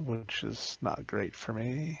yellow, which is not great for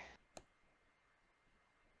me.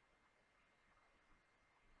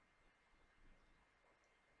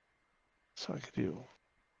 So I could do...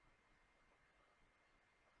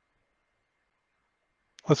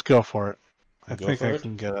 Let's go for it. I think I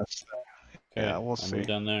can get us there. Okay, Yeah, we'll see. Move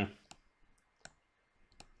down there.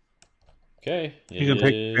 Okay. You can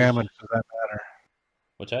take damage. Does that matter?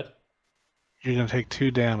 What's that? You're gonna take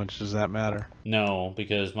 2 damage. Does that matter? No,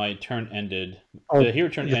 because my turn ended. Oh, the hero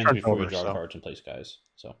turn your ends turn's before we over, draw so. cards and place guys.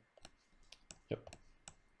 So, yep.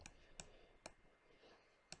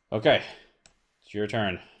 Okay, it's your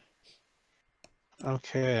turn.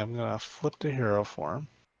 Okay, I'm gonna flip to hero form.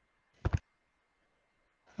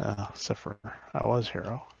 Except for I was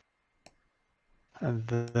hero. And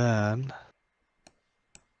then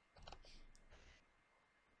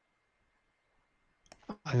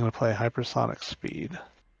I'm gonna play hypersonic speed.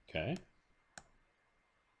 Okay.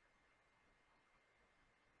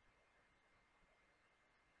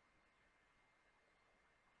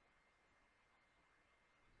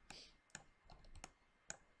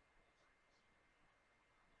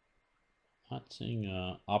 Not seeing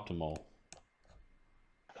optimal.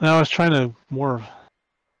 Now I was trying to more,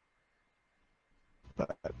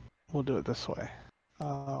 but we'll do it this way.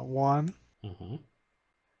 1,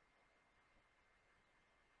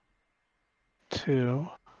 2,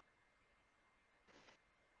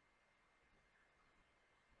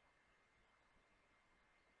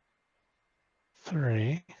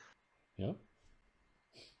 3. Yep.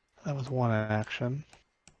 That was 1 action.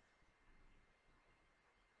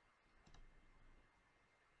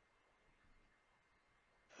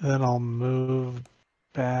 Then I'll move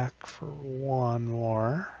back for 1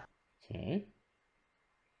 more. Okay.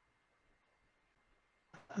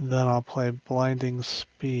 And then I'll play blinding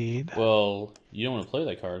speed. Well, you don't want to play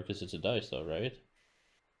that card because it's a dice, though, right?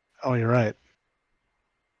 Oh, you're right.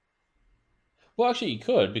 Well, actually, you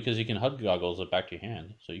could because you can HUD goggles it back to your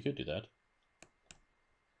hand, so you could do that.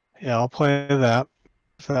 Yeah, I'll play that.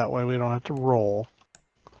 So that way we don't have to roll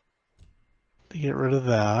to get rid of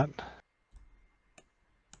that.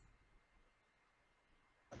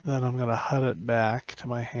 Then I'm going to HUD it back to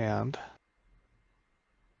my hand.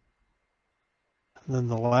 And then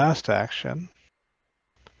the last action,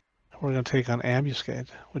 we're going to take on Ambuscade.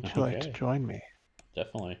 Would you like to join me?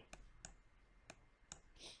 Definitely.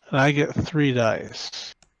 And I get 3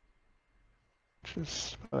 dice.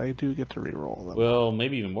 But I do get to reroll them. Well,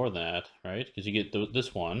 maybe even more than that, right? Because you get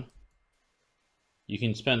this one. You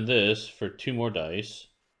can spend this for 2 more dice.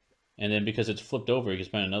 And then because it's flipped over, you can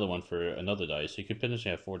spend another one for another dice. So you could potentially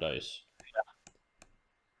have 4 dice.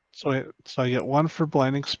 Yeah. So I get 1 for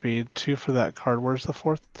blinding speed, 2 for that card. Where's the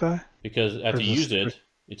 4th die? Because after you use it,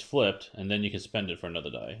 it's flipped, and then you can spend it for another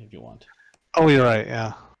die if you want. Oh, you're right,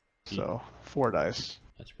 yeah. So 4 dice.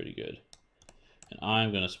 That's pretty good. And I'm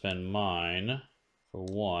going to spend mine for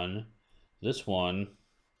 1. This one,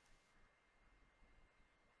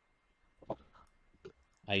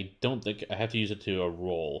 I don't think I have to use it to a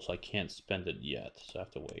roll, so I can't spend it yet. So I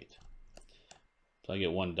have to wait. So I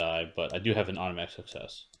get 1 die, but I do have an automatic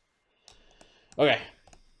success. Okay.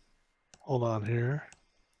 Hold on here.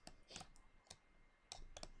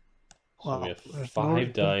 So we Wow, have there's 5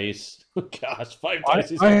 no. dice. Oh, gosh, 5 I,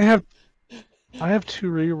 dice. I have I have 2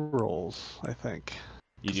 rerolls, I think.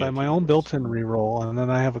 You Because do I have have my 2 own rerolls. built-in reroll, and then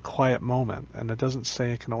I have a quiet moment, and it doesn't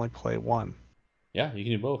say I can only play 1. Yeah, you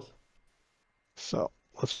can do both. So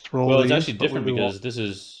let's roll Well, it's these, actually but different we won't. because this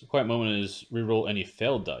is quiet moment is reroll any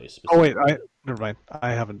failed dice Oh wait, specifically. never mind.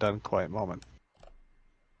 I haven't done quiet moment.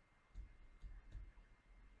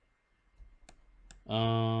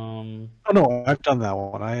 Um, Oh no, I've done that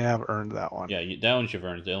one. I have earned that one. yeah, that one you've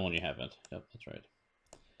earned. The other one you haven't. Yep, that's right.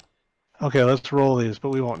 Okay, let's roll these, but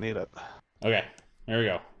we won't need it. Okay, there we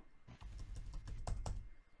go. Oh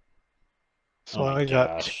So my I got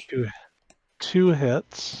gosh. two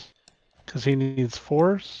hits because he needs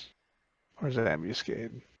 4s. Where's that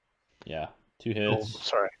ambuscade? Yeah, 2 Oh, hits.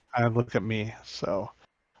 sorry. I look at me. So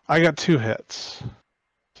I got 2 hits.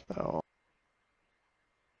 So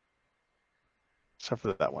except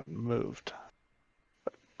for that one moved.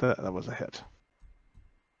 But that was a hit.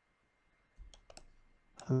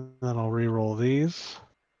 And then I'll re-roll these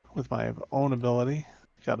with my own ability.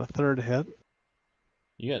 Got a 3rd hit.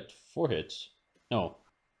 You got 4 hits. No,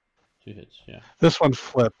 2 hits. Yeah. This one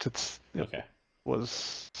flipped. It Okay.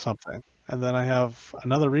 was something. And then I have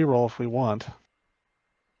another re-roll if we want.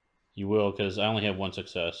 You will, because I only have 1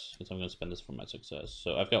 success, because I'm going to spend this for my success.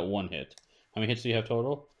 So I've got 1 hit. How many hits do you have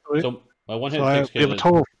total? So my 1 hit takes We care have of a the...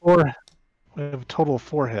 total of 4. We have a total of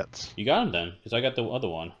 4 hits. You got him then, because I got the other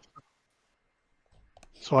one.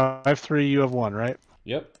 So I have 3. You have 1, right?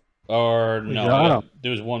 Yep. Or We no, got him.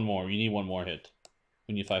 there was 1 more. You need 1 more hit.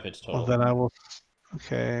 We need 5 hits Well, total. then I will.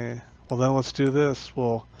 Okay. Well, then let's do this.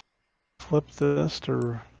 We'll flip this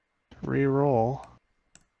to re-roll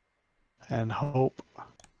and hope.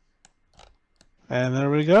 And there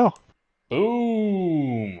we go.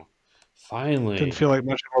 Boom! Didn't Finally. feel like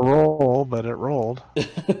much of a roll, but it rolled.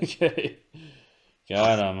 Okay.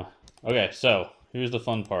 Got him. Okay, so here's the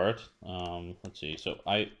fun part. Let's see. So oops,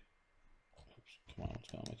 come on,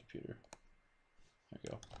 what's going on my computer? There we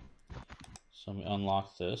go. So let me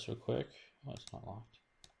unlock this real quick. Oh, it's not locked.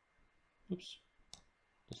 Oops.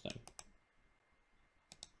 This thing.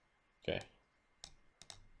 Okay.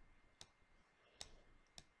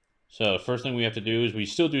 So first thing we have to do is we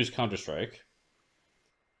still do is Counter-Strike.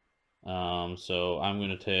 So I'm going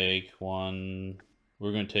to take one.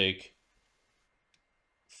 We're going to take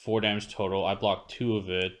 4 damage total. I blocked 2 of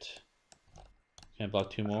it. Can I block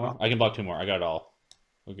 2 more? I can block 2 more. I got it all.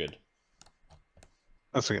 We're good.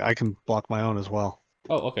 Let's see. I can block my own as well.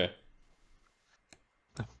 Oh, okay.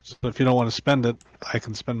 So if you don't want to spend it, I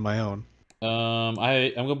can spend my own. I'm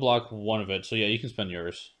gonna block 1 of it. So yeah, you can spend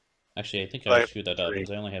yours. Actually, I think I I have screwed that up 3.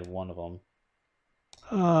 because I only had 1 of them.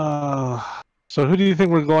 So who do you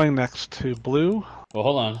think we're going next to? Blue? Well,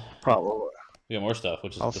 hold on. Probably. We got more stuff,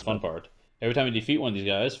 which is I'll the fun spend. part. Every time you defeat one of these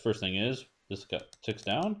guys, first thing is this ticks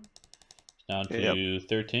down. It's down Yep. to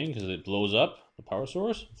 13 because it blows up the power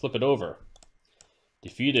source. Flip it over.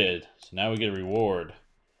 Defeated. So now we get a reward.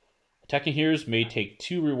 Attacking heroes may take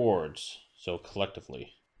 2 rewards. So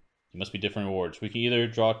collectively, it must be different rewards. We can either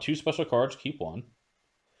draw 2 special cards, keep 1.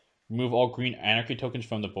 Remove all green anarchy tokens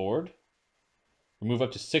from the board. Remove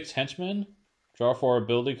up to 6 henchmen. Draw 4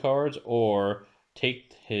 ability cards, or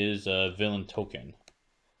take his villain token.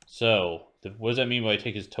 So, what does that mean by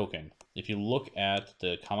take his token? If you look at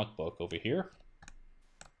the comic book over here,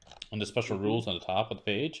 on the special rules on the top of the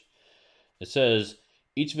page, it says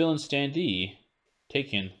each villain standee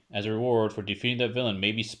taken as a reward for defeating that villain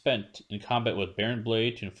may be spent in combat with Baron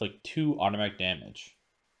Blade to inflict 2 automatic damage.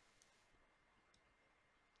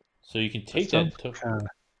 So you can take that.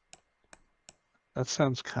 That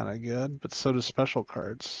sounds kind of good, but so do special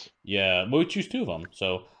cards. Yeah, we choose 2 of them.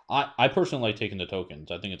 So I personally like taking the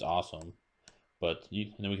tokens. I think it's awesome. But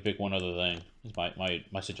and then we can pick one other thing. Is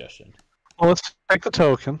my suggestion. Well, let's take the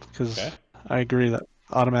token because Okay. I agree that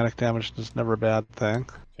automatic damage is never a bad thing.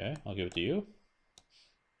 Okay, I'll give it to you.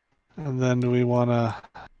 And then do we want to?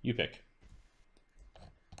 You pick.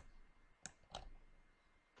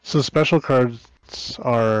 So special cards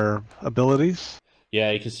are abilities.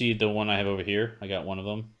 Yeah, you can see the one I have over here. I got one of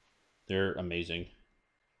them. They're amazing.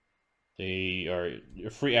 They are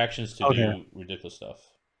free actions to do ridiculous stuff.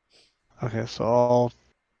 Okay, so I'll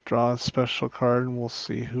draw a special card and we'll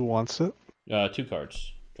see who wants it. 2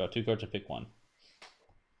 cards. Draw 2 cards and pick one.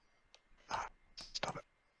 Stop it.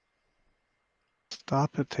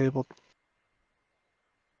 Stop it, table.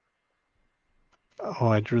 Oh,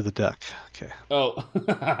 I drew the deck. Okay. Oh.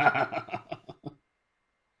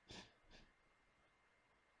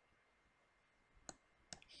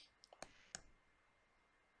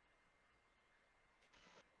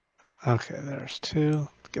 Okay, there's two.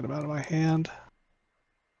 Get them out of my hand.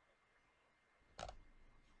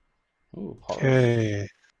 Ooh, parse. Okay.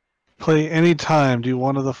 Play any time. Do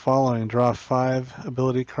one of the following. Draw 5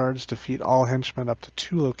 ability cards. Defeat all henchmen up to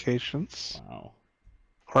 2 locations. Wow.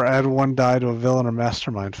 Or add 1 die to a villain or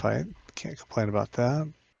mastermind fight. Can't complain about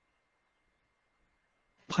that.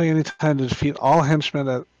 Play any time to defeat all henchmen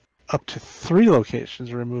at up to 3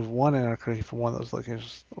 locations. Remove 1 anarchy from one of those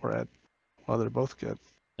locations. Or add. Well, they're both good.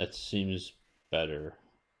 That seems better.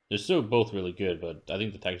 They're still both really good, but I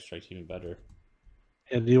think the Tiger Strike's even better.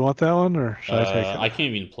 Yeah, do you want that one, or should I take it? I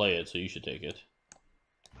can't even play it, so you should take it.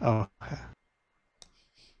 Oh.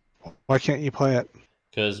 Why can't you play it?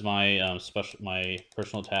 Because my my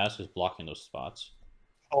personal task is blocking those spots.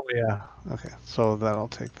 Oh yeah. Okay, so that'll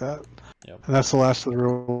take that. Yep. And that's the last of the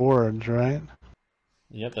rewards, right?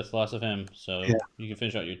 Yep, that's the last of him. So Yeah. you can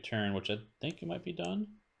finish out your turn, which I think you might be done.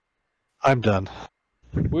 I'm done.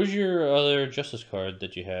 Where's your other Justice card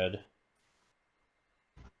that you had?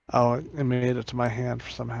 Oh, it made it to my hand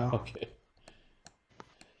somehow. Okay.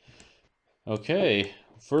 Okay.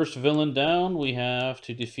 First villain down, we have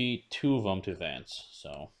to defeat 2 of them to advance.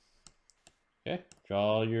 So, okay.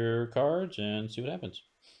 Draw your cards and see what happens.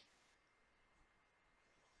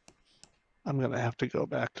 I'm gonna have to go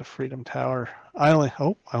back to Freedom Tower. I only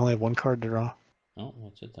have 1 card to draw. Oh,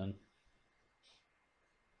 that's it then.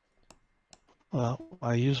 Well,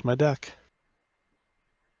 I used my deck.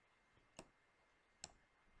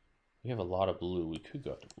 We have a lot of blue. We could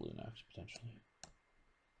go after blue next, potentially.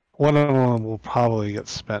 One of them will probably get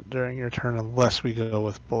spent during your turn unless we go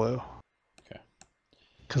with blue. Okay.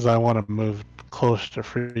 Because I want to move close to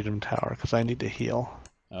Freedom Tower because I need to heal.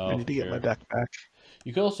 Oh, I need to get my deck back.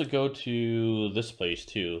 You could also go to this place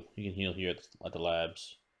too. You can heal here at the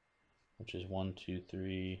labs, which is 1, 2,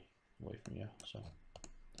 3 away from you. So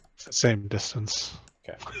It's the same distance.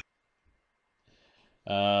 okay.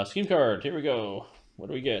 Scheme card. Here we go. What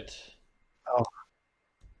do we get? Oh.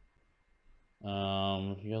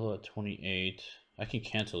 Yellow at 28. I can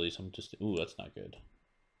cancel these. I'm just. Ooh, that's not good.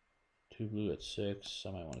 2 blue at 6.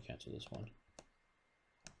 I might want to cancel this one.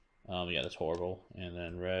 Yeah, that's horrible. And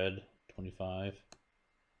then red 25.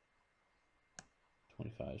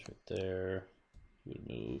 25 is right there. You would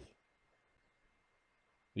move.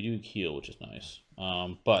 We do heal, which is nice.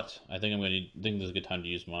 But I think think this is a good time to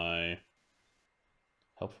use my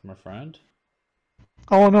help from a friend.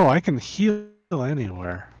 Oh no, I can heal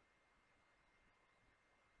anywhere.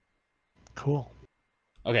 Cool.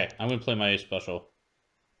 Okay, I'm gonna play my special.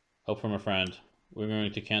 Help from a friend. We're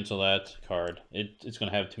going to cancel that card. It's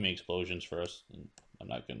gonna have too many explosions for us. And I'm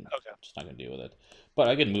not gonna just not gonna deal with it. But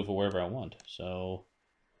I can move it wherever I want. So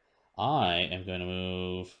I am gonna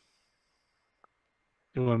move.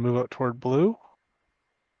 You want to move up toward blue?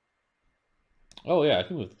 Oh yeah, I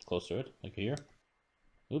can move close to it, like here.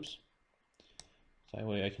 Oops. So that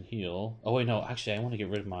way I can heal. Oh wait, no, actually I want to get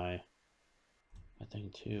rid of my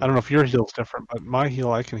thing too. I don't know if your heal's different, but my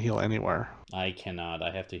heal I can heal anywhere. I cannot.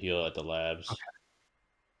 I have to heal at the labs. Okay.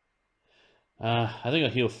 I think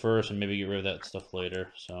I'll heal first and maybe get rid of that stuff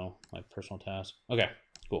later. So my personal task. Okay,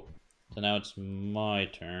 cool. So now it's my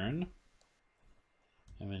turn.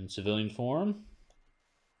 I'm in civilian form.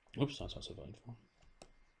 Oops, that's not civilian form.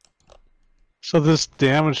 So this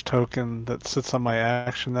damage token that sits on my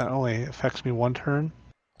action, that only affects me 1 turn?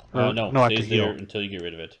 Oh no, no, it stays there until you get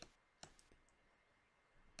rid of it.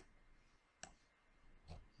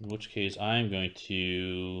 In which case I'm going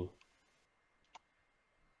to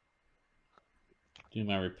do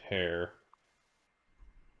my repair.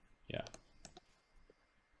 Yeah.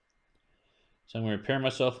 So I'm going to repair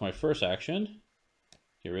myself for my first action.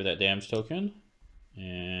 Get rid of that damage token.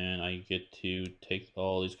 And I get to take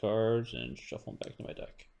all these cards and shuffle them back to my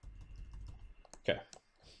deck. Okay.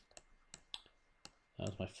 That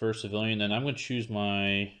was my first civilian. Then I'm going to choose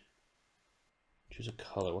a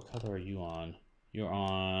color. What color are you on? You're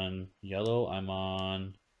on yellow. I'm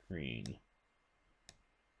on green.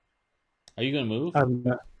 Are you going to move?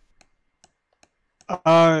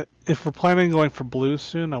 If we're planning on going for blue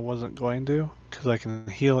soon, I wasn't going to, because I can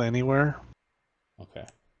heal anywhere. Okay.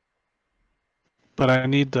 But I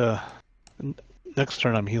need to... Next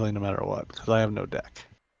turn I'm healing no matter what, because I have no deck.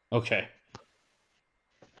 Okay.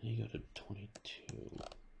 You go to 22.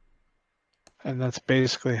 And that's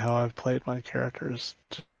basically how I've played my characters,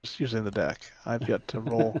 just using the deck. I've yet to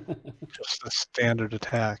roll just a standard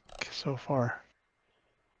attack so far.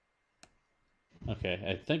 Okay,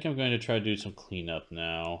 I think I'm going to try to do some cleanup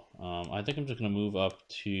now. I think I'm just going to move up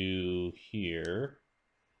to here.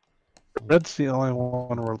 Red's the only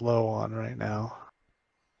one we're low on right now.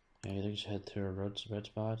 Yeah, I think just head to a red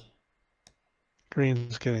spot.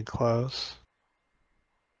 Green's getting close.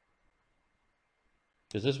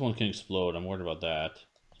 Because this one can explode. I'm worried about that.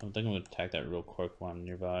 So I think I'm going to attack that real quick while I'm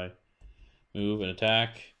nearby. Move and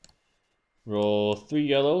attack. Roll 3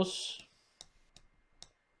 yellows.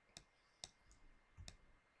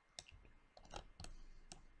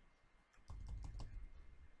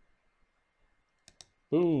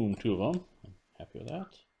 Boom, 2 of them. I'm happy with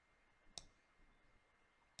that.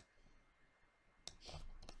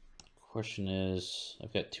 Question is,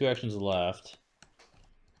 I've got 2 actions left.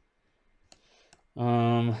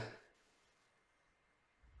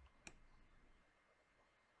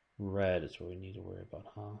 Red is what we need to worry about,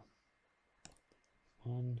 huh?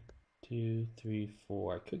 1, 2, 3,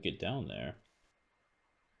 4. I could get down there.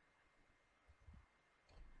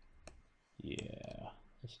 Yeah,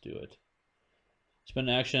 let's do it. Spend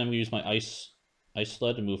an action. I'm gonna use my ice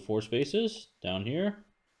sled to move 4 spaces down here,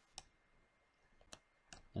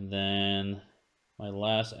 and then my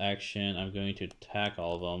last action, I'm going to attack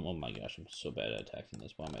all of them. Oh my gosh, I'm so bad at attacking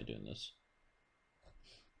this. Why am I doing this?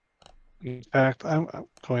 In fact, I'm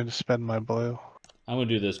going to spend my blue. I'm gonna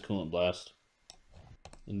do this Coolant Blast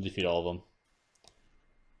and defeat all of them.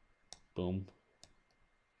 Boom.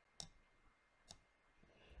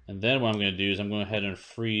 And then what I'm going to do is I'm going to go ahead and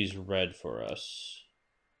freeze red for us.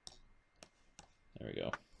 There we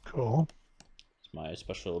go. Cool. It's my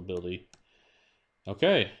special ability.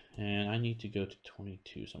 Okay, and I need to go to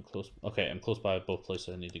 22, so I'm close. Okay, I'm close by both places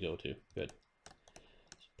I need to go to. Good.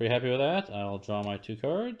 So pretty happy with that. I'll draw my 2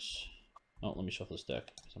 cards. Oh, let me shuffle this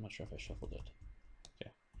deck, because I'm not sure if I shuffled it.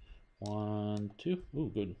 Okay. 1, 2.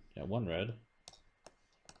 Ooh, good. Yeah, 1 red.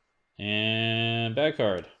 And bad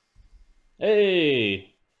card. Hey!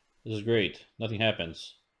 This is great. Nothing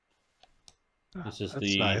happens. This is That's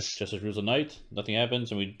the nice. Justice Rules of Night. Nothing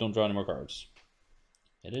happens, and we don't draw any more cards.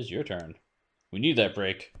 It is your turn. We need that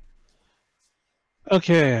break.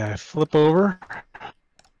 Okay, I flip over.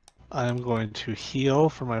 I'm going to heal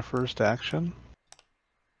for my first action.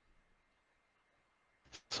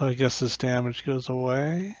 So I guess this damage goes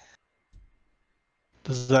away.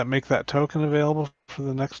 Does that make that token available for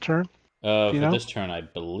the next turn? Do you For know? this turn, I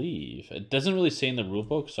believe. It doesn't really say in the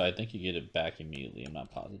rulebook, so I think you get it back immediately. I'm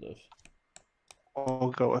not positive.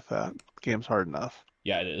 I'll go with that. Game's hard enough.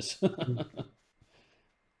 Yeah, it is. You're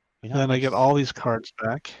not Then I get next. all these cards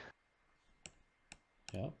back.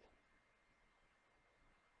 Yep.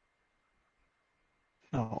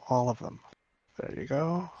 No, all of them. There you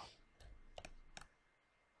go.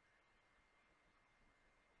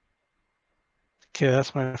 Okay,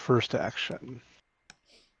 that's my first action.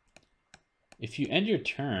 If you end your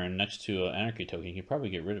turn next to an Anarchy token, you can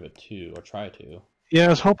probably get rid of it too, or try to. Yeah, I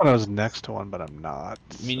was hoping I was next to one, but I'm not.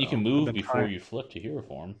 I mean, you can So I've move been before trying. you flip to hero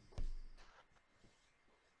form.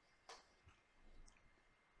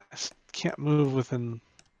 I can't move within,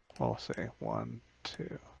 well, say 1,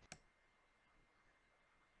 2.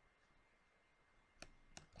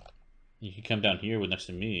 You can come down here with next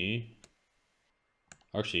to me.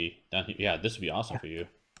 Actually, down here. Yeah, this would be awesome for you.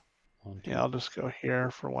 1, 2. Yeah, I'll just go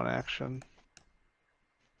here for one action.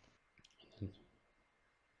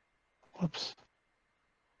 Whoops.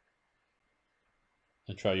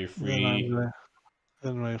 And try your Then I'm free. gonna,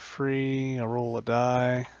 then my free, I roll a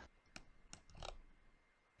die.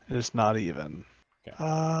 It's not even. Okay.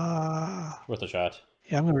 Uh, Worth a shot.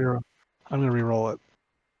 yeah, I'm gonna re-roll it.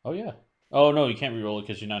 Oh, yeah. Oh, no, you can't re-roll it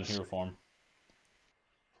because you're not in hero form.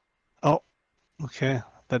 Oh, okay.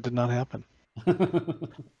 That did not happen.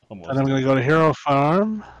 Almost. And I'm gonna go to Hero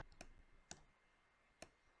Farm.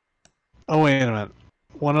 Oh, wait a minute.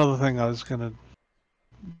 One other thing I was gonna,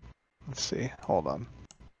 let's see, hold on.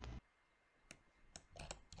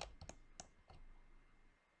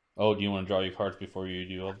 Oh, do you want to draw your cards before you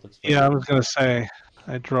do all that stuff? Yeah, I was gonna say,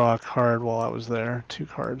 I draw a card while I was there. 2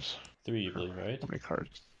 cards. 3, you believe, right? How many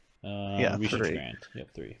cards? Yeah, Research 3. grant.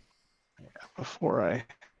 Yep, 3. Before I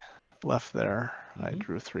left there, I Mhm.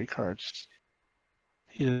 drew 3 cards.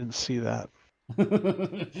 You didn't see that.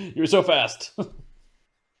 You were so fast.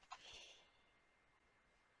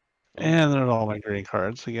 And there's all my green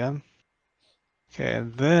cards again. Okay,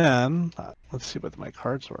 and then let's see what my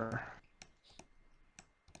cards were.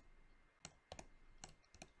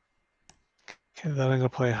 Okay, then I'm gonna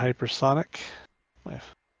play Hypersonic, my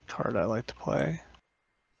card I like to play.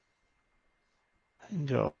 And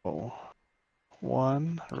go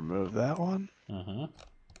 1, remove that one. Uh-huh.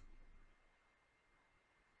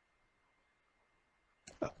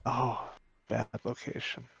 Oh, bad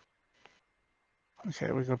location.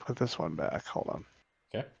 Okay, we're gonna put this one back. Hold on.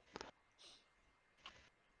 Okay.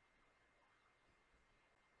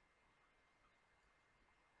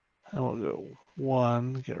 And we'll go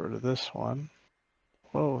 1, get rid of this one.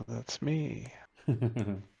 Whoa, that's me.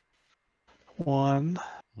 1,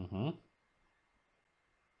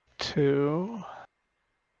 2,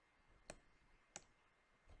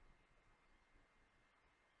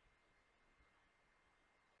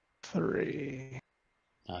 3.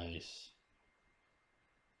 Nice.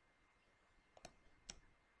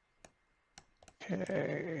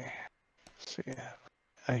 Okay. Let's see.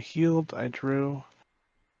 I healed, I drew,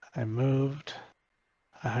 I moved,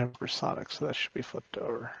 I have hypersonic, so that should be flipped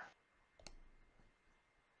over.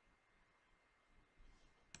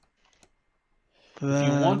 If you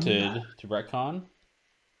Then, wanted to retcon,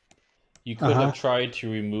 you could have tried to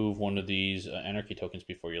remove one of these anarchy tokens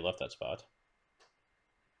before you left that spot.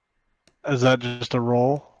 Is that just a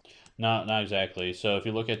roll? Not exactly. So if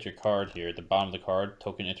you look at your card here, at the bottom of the card,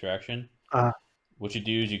 token interaction, what you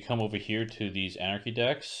do is you come over here to these anarchy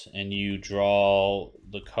decks and you draw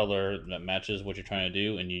the color that matches what you're trying to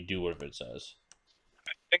do, and you do whatever it says.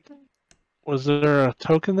 Was there a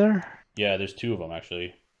token there? Yeah, there's 2 of them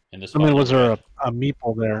actually. In this I mean, spot, was they're there red. a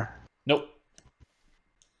meeple there? Nope.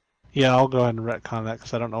 Yeah, I'll go ahead and retcon that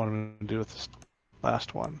because I don't know what I'm going to do with this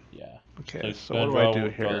last one. Yeah. Okay, So so what do I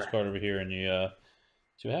do draw this here? card over here, and you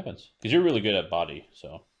see what happens. Because you're really good at body,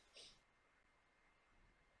 so.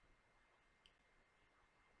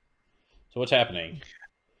 So what's happening?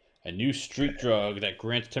 A new street drug that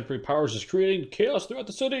grants temporary powers is creating chaos throughout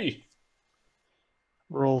the city.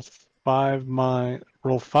 Roll 5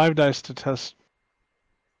 dice to test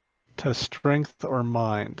strength or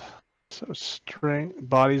mind. So strength,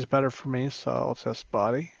 body's better for me, so I'll test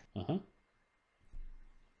body. Uh-huh.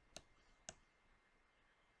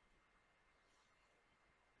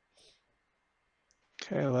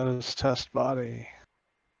 Okay, let us test body.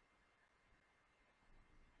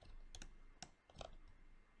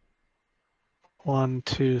 One,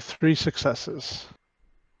 two, 3 successes.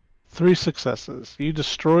 3 successes. You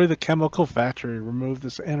destroy the chemical factory, remove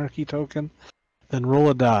this anarchy token, then roll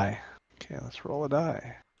a die. Okay, let's roll a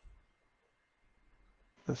die.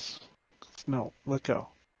 No, let go.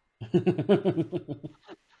 2.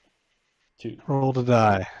 Roll the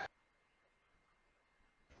die.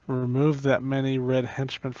 Remove that many red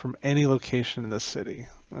henchmen from any location in the city.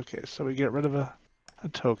 Okay, so we get rid of a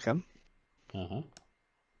token. Uh-huh.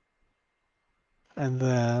 And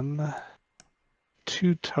then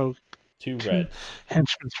 2 reds.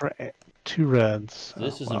 henchmen for 2 reds.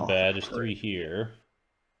 This isn't bad. There's 3 here.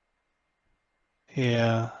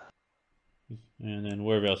 Yeah. And then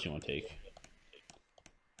wherever else you want to take.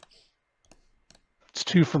 It's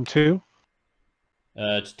 2 from 2.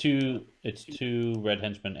 It's two red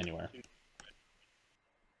henchmen anywhere.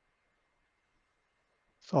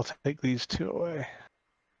 So I'll take these 2 away.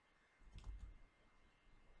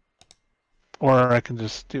 Or I can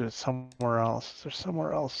just do it somewhere else. Is there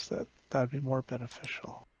somewhere else that'd be more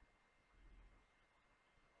beneficial?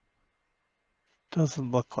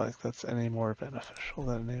 Doesn't look like that's any more beneficial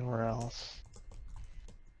than anywhere else.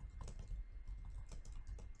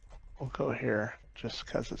 We'll go here just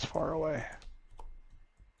because it's far away.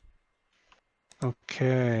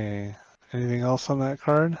 Okay. Anything else on that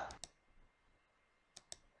card?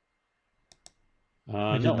 We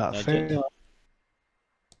did No, not that's fail. it.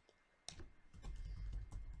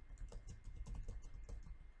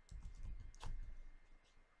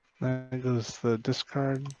 That goes the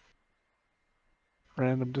discard.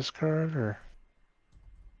 Random discard, or?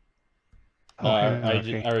 Oh, I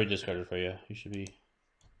anarchy. already discarded for you. You should be.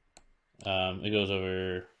 It goes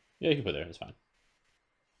over. Yeah, you can put it there. It's fine.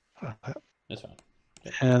 It's fine.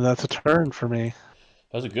 Yep. And that's a turn for me.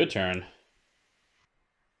 That was a good turn.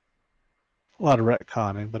 A lot of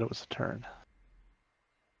retconning, but it was a turn.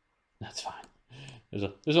 That's fine.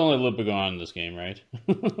 There's only a little bit going on in this game, right?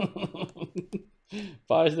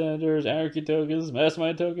 Bystanders, anarchy tokens,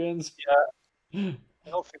 mastermind tokens. Yeah. I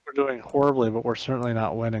don't think we're doing horribly, but we're certainly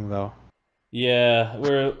not winning, though. Yeah,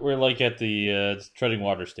 we're like at the treading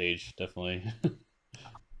water stage, definitely.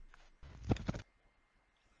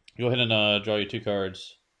 Go ahead and draw your 2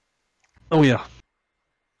 cards. Oh yeah.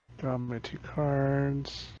 Draw my 2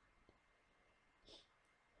 cards.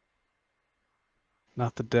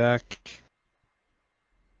 Not the deck.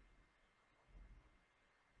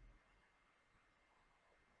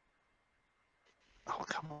 Oh,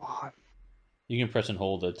 come on. You can press and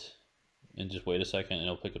hold it, and just wait a second, and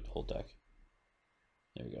it'll pick up the whole deck.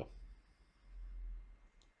 There we go.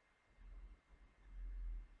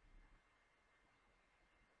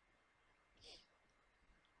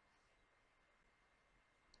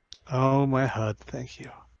 Oh, my HUD, thank you.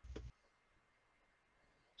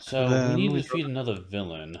 So we Then need to we defeat another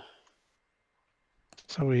villain.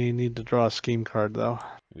 so we need to draw a scheme card though.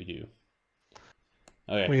 We do.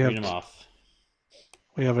 Okay, We read have them off.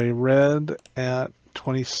 we have a red at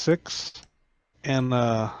 26 and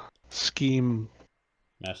a scheme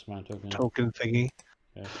Mastermind token. token thingy.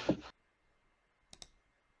 Okay.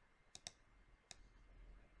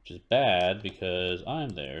 Which is bad because I'm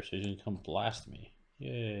there, so he's gonna come blast me.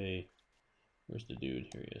 Yay. Where's the dude?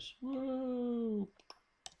 Here he is. Whoa.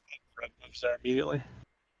 Red moves there immediately.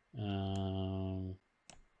 Um,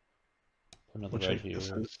 put another Which red I guess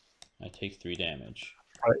here. is I take 3 damage.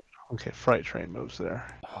 fright. Okay, Fright Train moves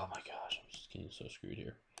there. Oh my gosh, I'm just getting so screwed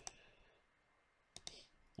here.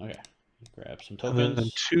 Okay, grab some And then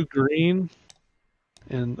tokens. 2 green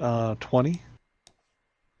in 20.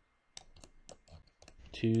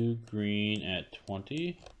 2 green at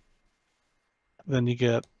 20. Then you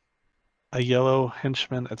get a yellow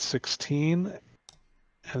henchman at 16,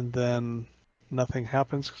 and then nothing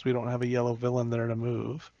happens because we don't have a yellow villain there to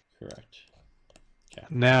move. Correct. Okay.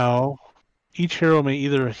 Now, each hero may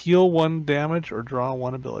either heal 1 damage or draw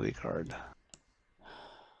 1 ability card.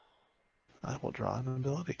 I will draw an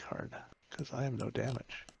ability card because I have no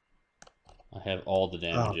damage. I have all the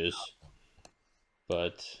damages,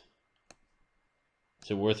 but is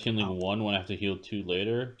it worth healing 1 when I have to heal 2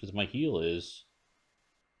 later? Because my heal is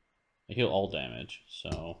I heal all damage,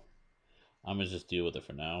 so I'm gonna just deal with it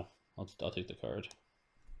for now. I'll take the card.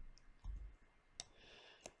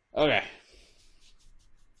 Okay.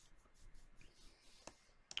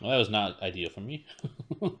 Well, that was not ideal for me.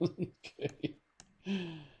 Okay.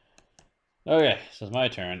 Okay, so it's my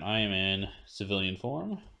turn. I am in civilian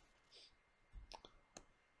form. Let's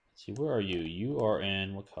see, where are you? You are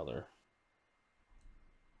in what color?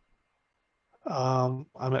 I'm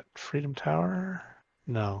at Freedom Tower.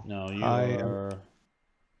 No, No, you I are.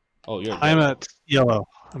 Oh, you're I'm yellow. at yellow.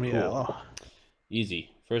 I'm Cool. yellow. Easy.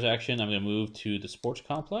 First action, I'm gonna move to the sports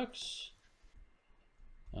complex.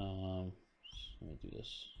 Let me do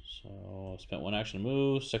this. So I spent 1 action to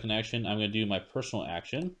move. Second action, I'm gonna do my personal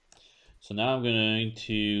action. So now I'm going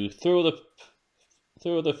to throw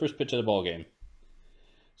the first pitch of the ball game.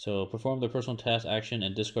 So perform the personal task action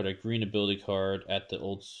and discard a green ability card at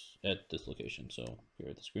this location. So get rid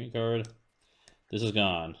of this green card. This is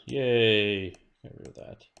gone. Yay! Get rid of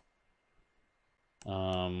that.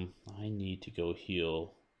 I need to go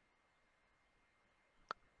heal.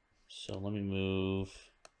 So let me move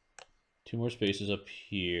 2 more spaces up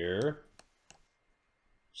here.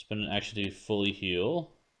 Spend an action to fully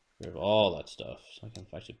heal. Get rid of all that stuff. So I can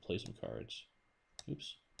actually play some cards.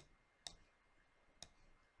 Oops.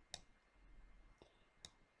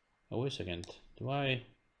 Oh, wait a second. Do I...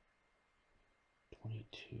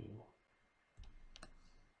 22.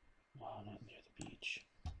 Oh, not near the beach.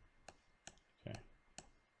 Okay.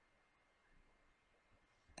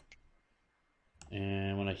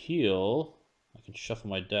 And when I heal, I can shuffle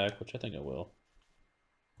my deck, which I think I will.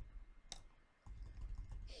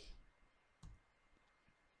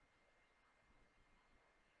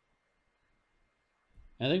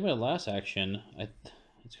 And I think my last action,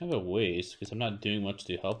 it's kind of a waste because I'm not doing much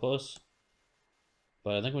to help us.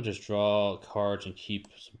 But I think we'll just draw cards and keep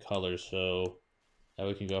some colors so that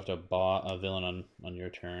we can go after a villain on your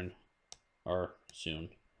turn. Or soon.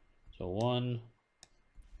 So 1,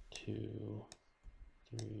 2,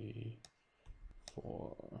 3,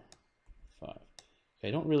 4, 5. Okay,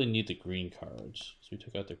 I don't really need the green cards because we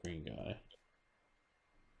took out the green guy.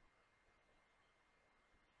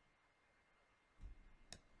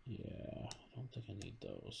 Yeah, I don't think I need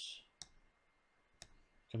those.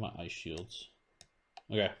 Get my ice shields.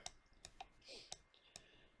 Okay.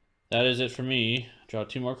 That is it for me. Draw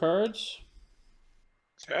 2 more cards.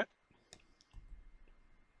 Okay.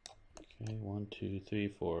 Okay, 1, 2, 3,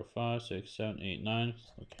 4, 5, 6, 7, 8, 9.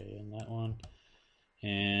 Okay, and that one.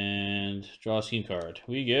 And draw a scheme card.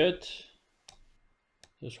 We get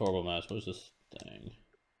this horrible mess. What is this thing?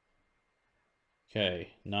 Okay,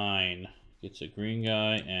 9 gets a green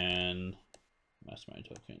guy and mastermind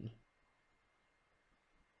token.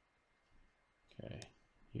 Okay,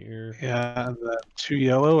 here. Yeah, and then 2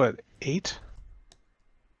 yellow at 8.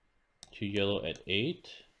 2 yellow at 8.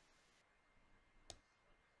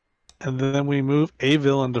 And then we move a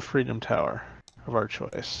villain to Freedom Tower of our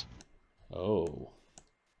choice. Oh.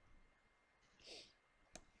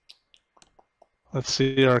 Let's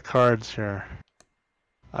see our cards here.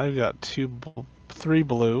 I've got 3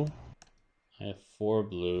 blue. I have 4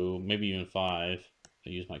 blue, maybe even 5. I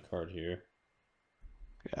use my card here.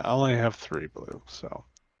 Yeah, I only have 3 blue, so.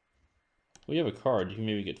 Well, you have a card. You can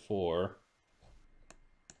maybe get 4.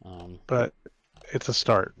 But it's a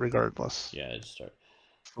start regardless. Yeah, it's start.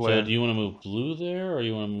 The So way do you want to move blue there, or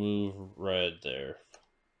you want to move red there?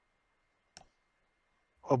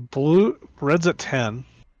 red's at 10,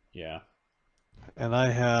 Yeah. and I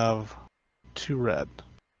have 2 red.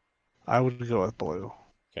 I would go with blue.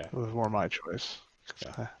 Okay. It was more my choice.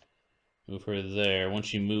 Okay. Move her there. Once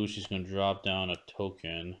she moves, she's going to drop down a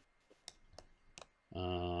token.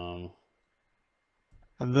 And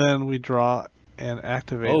then we draw and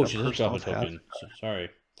activate Oh, a she does drop personal a task. token. Sorry.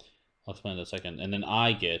 I'll explain that in a second. And then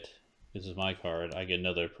I get, this is my card, I get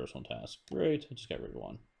another personal task. Great. I just got rid of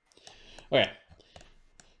one. Okay.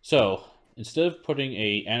 So, instead of putting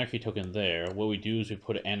a anarchy token there, what we do is we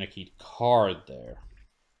put an anarchy card there.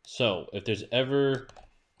 So, if there's ever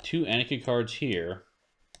 2 anarchy cards here,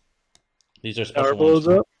 these are special ones. Blows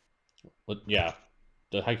up? Yeah,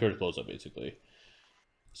 the high card blows up basically.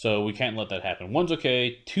 So we can't let that happen. 1's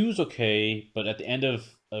okay, 2's okay, but at the end of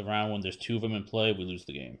a round when there's 2 of them in play, we lose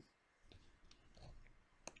the game.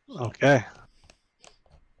 So. Okay.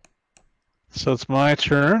 So it's my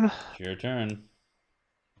turn. It's your turn.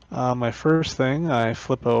 My first thing, I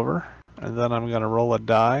flip over, and then I'm going to roll a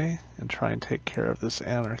die and try and take care of this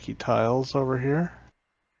anarchy tiles over here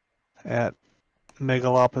at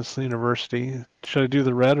Megalopolis University. Should I do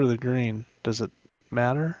the red or the green? Does it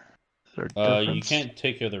matter? Is there a difference? You can't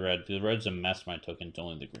take care of the red. The red's a mastermind token. It's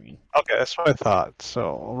only the green. Okay, that's what I thought. So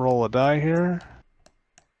I'll roll a die here.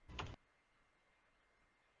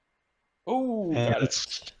 Oh, and got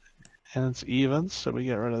it. And it's even, so we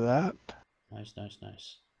get rid of that. Nice, nice,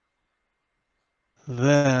 nice.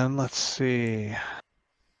 Then, let's see.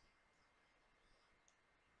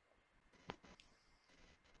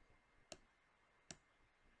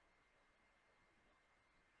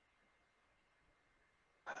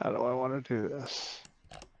 How do I want to do this?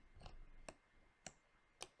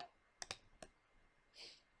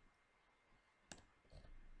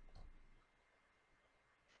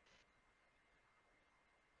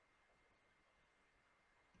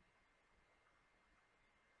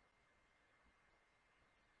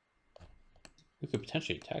 We could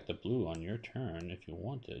potentially attack the blue on your turn if you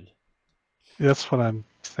wanted. That's what I'm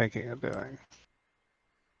thinking of doing.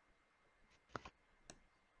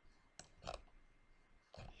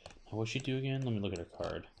 Now, what'd she do again? Let me look at her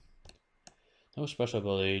card. No special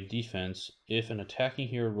ability, defense. If an attacking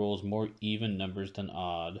hero rolls more even numbers than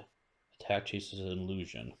odd, attack chases an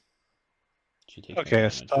illusion. She takes Okay,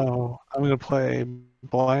 so I'm going to play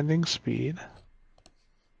Blinding Speed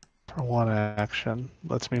for 1 action.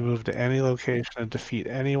 Lets me move to any location and defeat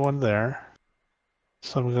anyone there.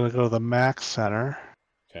 So I'm going to go to the max center.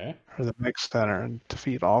 Okay. Or the mix center and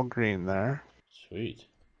defeat all green there. Sweet.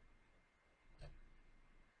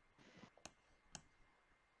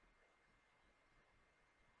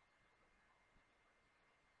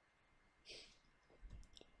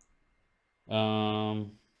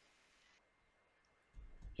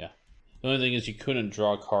 Yeah. The only thing is you couldn't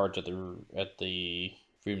draw cards at the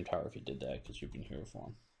Freedom Tower if you did that because you've been hero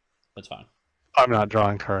form. That's fine. I'm not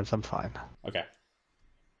drawing cards. I'm fine. Okay.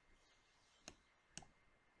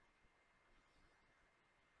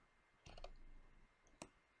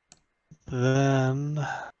 Then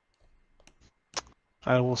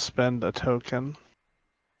I will spend a token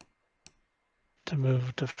to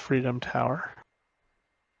move to Freedom Tower.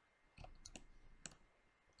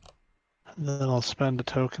 Then I'll spend a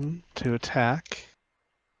token to attack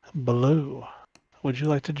blue. Would you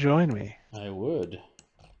like to join me? I would.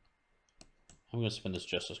 I'm going to spend this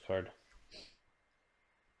Justice card.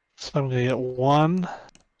 So I'm going to get 1,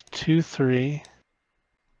 2, 3,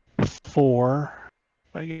 4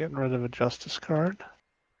 by getting rid of a Justice card.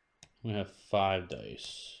 We have 5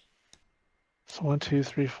 dice. So 1, 2,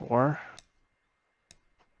 3, 4.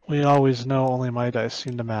 We always know only my dice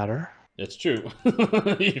seem to matter. That's true.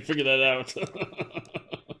 You figured that out.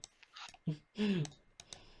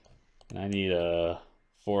 And I need a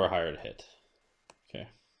 4 or higher to hit. Okay.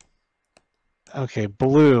 Okay,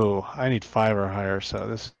 blue. I need 5 or higher, so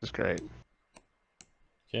this is great.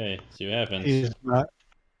 Okay, see what happens. He's not.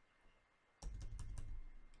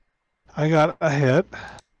 I got a hit.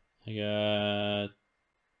 I got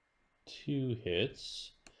 2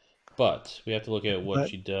 hits. But we have to look at what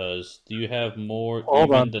she does. Do you have more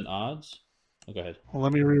even than odds? Oh, go ahead. Well,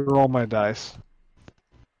 let me re-roll my dice.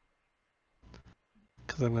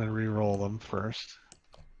 Because I'm going to re-roll them first.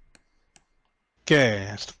 Okay,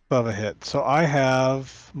 I still have a hit. So I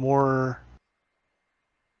have more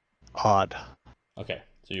odd. Okay,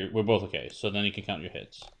 so we're both okay. So then you can count your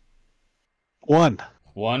hits. 1.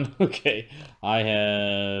 1? Okay. I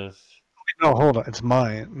have... No, hold on. It's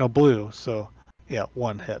mine. No, blue. So Yeah,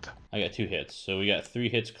 1 hit. I got 2 hits, so we got 3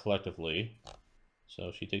 hits collectively.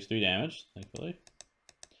 So she takes 3 damage, thankfully.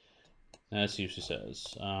 Let's see what she says.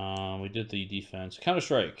 We did the defense.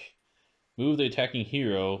 Counter-Strike. Move the attacking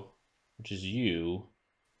hero, which is you,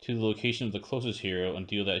 to the location of the closest hero and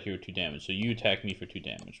deal that hero 2 damage. So you attack me for 2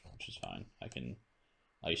 damage, which is fine. I can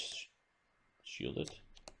ice shield it.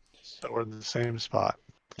 So we're in the same spot.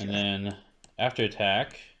 And then after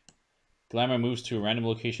attack, Glamour moves to a random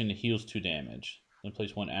location and heals 2 damage. Then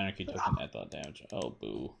place 1 anarchy token at that damage. Oh,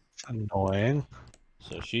 boo. It's annoying.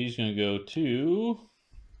 So she's going to go to...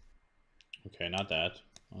 Okay, not that.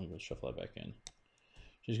 I'm going to shuffle that back in.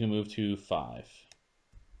 She's going to move to 5.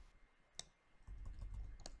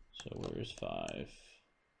 So where's 5?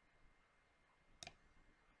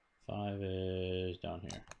 5 is down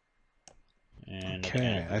here. And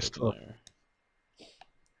okay, I still... there.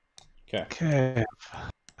 Okay. Okay,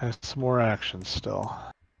 I have some more actions still.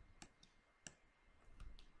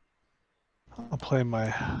 I'll play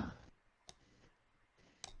my...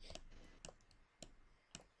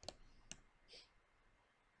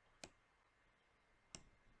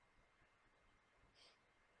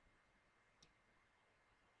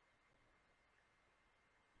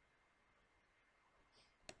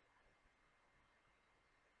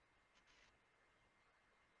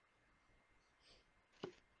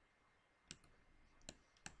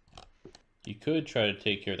 You could try to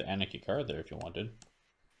take care of the Anarchy card there if you wanted.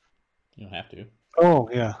 You don't have to. Oh,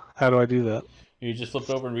 yeah. How do I do that? You just flip it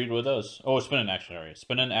over and read what it does. Oh, spin an action area.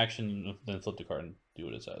 Spin an action, then flip the card and do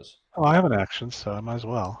what it says. Oh, I have an action, so I might as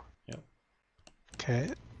well. Yep.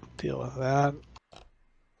 Okay, deal with that.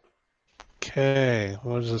 Okay,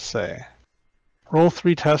 what does it say? Roll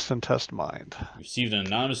 3 tests and test mind. Received an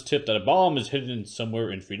anonymous tip that a bomb is hidden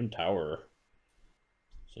somewhere in Freedom Tower.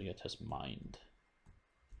 So you gotta test mind.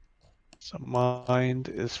 So mind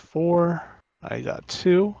is 4. I got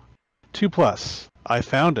 2. 2 plus. I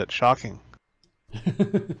found it. Shocking.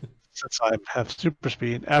 Since I have super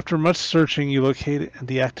speed. After much searching, you locate it and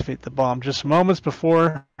deactivate the bomb just moments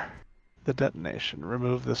before the detonation.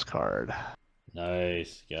 Remove this card.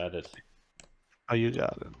 Nice. Got it. Oh, you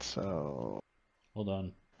got it. So... Hold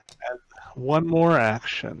on. And 1 more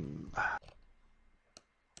action. I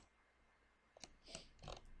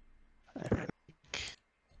think.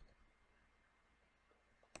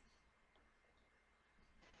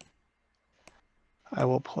 I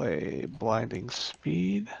will play Blinding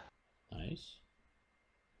Speed. Nice.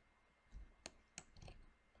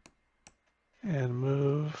 And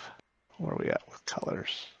move. Where are we at with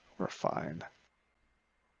colors? We're fine.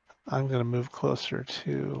 I'm going to move closer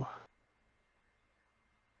to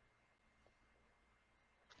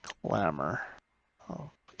Glamour.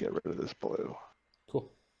 I'll get rid of this blue. Cool.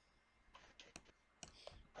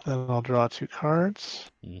 Then I'll draw 2 cards.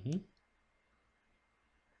 Mm-hmm.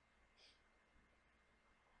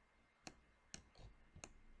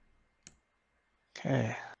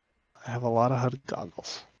 Okay. I have a lot of HUD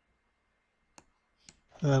goggles.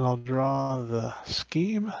 Then I'll draw the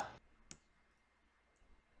scheme.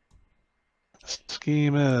 The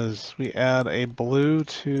scheme is we add a blue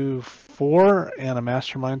to 4 and a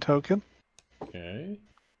mastermind token. Okay.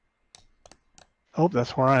 Oh,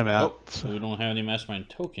 that's where I'm at. Oh, so we don't have any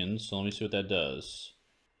mastermind tokens, so let me see what that does.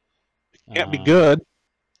 Can't be good.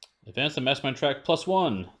 Advance the mastermind track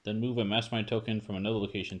 +1, then move a mastermind token from another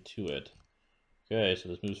location to it. Okay, so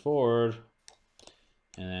this moves forward.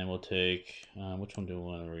 And then we'll take, which one do we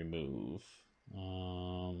want to remove?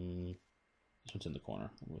 This one's in the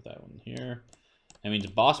corner. We'll move that one here. That means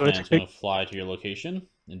Boss Man's going to fly to your location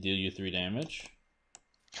and deal you 3 damage.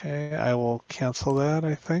 Okay, I will cancel that,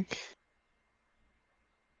 I think.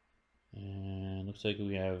 And looks like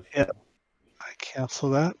we have... Yeah, I cancel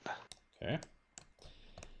that. Okay.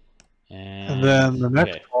 And then the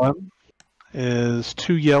next one is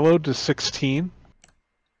 2 yellow to 16.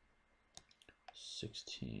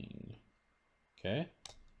 16. Okay.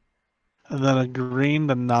 And then a green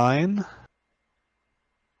to 9.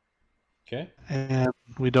 Okay. And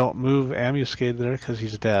we don't move Ambuscade there because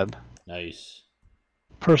he's dead. Nice.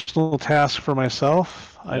 Personal task for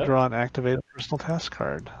myself. Yep. I draw and activate a personal task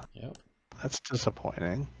card. Yep. That's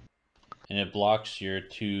disappointing. And it blocks your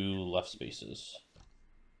 2 left spaces.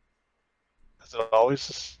 Is it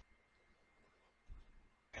always...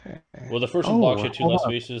 Okay. Well, the first one blocks your 2 left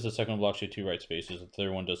spaces, the second one blocks your 2 right spaces, the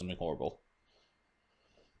third one does something horrible.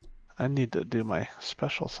 I need to do my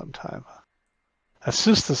special sometime.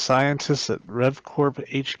 Assist the scientists at RevCorp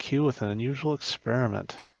HQ with an unusual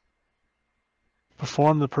experiment.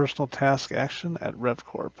 Perform the personal task action at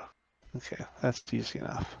RevCorp. Okay, that's easy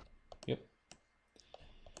enough. Yep.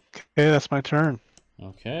 Okay, that's my turn.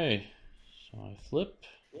 Okay. So I flip.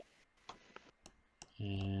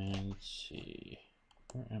 And let's see.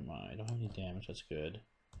 Where am I? I don't have any damage. That's good.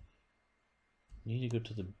 Need to go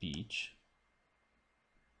to the beach.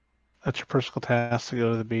 That's your personal task to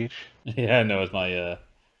go to the beach. Yeah, no, it's my oh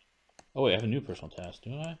wait, I have a new personal task,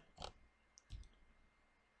 do I?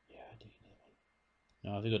 Yeah, I do need one.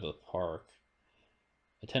 No, I have to go to the park.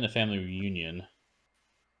 Attend a family reunion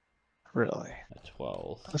Really? at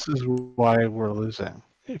 12. This is why we're losing.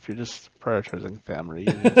 If you're just prioritizing family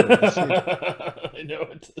reunions over the I know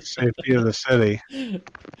it. safety of the city.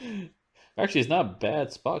 Actually, it's not a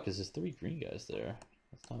bad spot because there's 3 green guys there.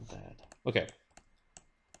 That's not bad. Okay.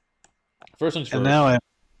 First things first. And now I have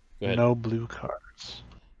Go ahead. no blue cards.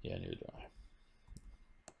 Yeah, neither do I.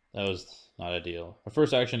 That was not ideal. My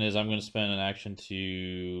first action is I'm going to spend an action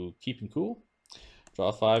to keep him cool.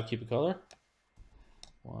 Draw 5, keep a color.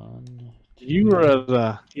 1, 2. You're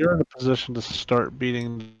in a position to start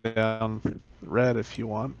beating down red if you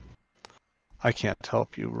want. I can't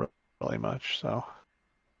help you really much, so.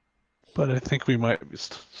 But I think we might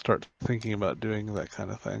start thinking about doing that kind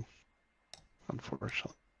of thing.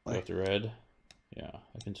 Unfortunately. Go after red. Yeah,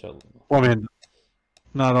 I can tell. Well, I mean,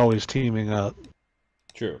 not always teaming up.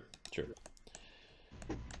 True. Did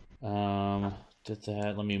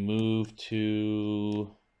that. Let me move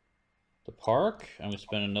to the park. I'm gonna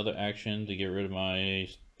spend another action to get rid of my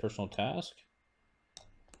personal task.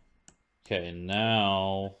 Okay,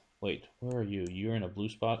 now wait, where are you? You're in a blue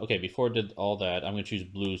spot. Okay, before I did all that, I'm gonna choose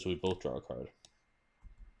blue so we both draw a card.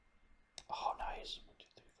 Oh, nice. 1, 2,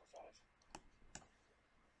 3, 4,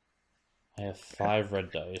 5. I have 5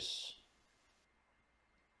 red dice.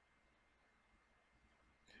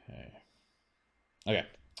 Okay,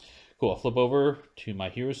 cool. I'll flip over to my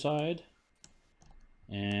hero side.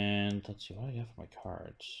 And let's see, what do I got for my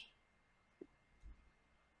cards?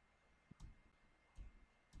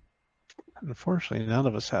 Unfortunately, none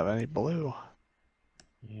of us have any blue.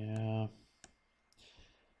 Yeah.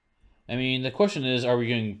 I mean, the question is, are we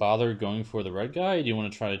going to bother going for the red guy? Or do you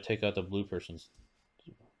want to try to take out the blue person's?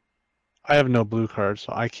 I have no blue cards,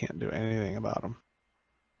 so I can't do anything about them.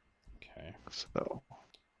 Okay. So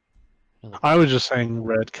I was just saying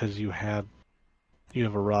red because you have a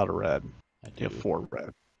rod of red. I do. You have 4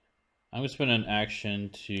 red. I'm going to spend an action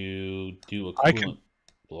to do a I coolant can-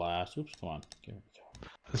 blast. Oops, come on. Here we go.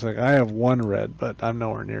 It's like I have 1 red, but I'm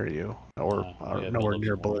nowhere near you, or Yeah, nowhere build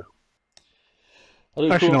near up some more. blue. I'll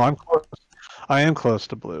do Actually, cool. no, I'm close. I am close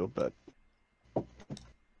to blue, but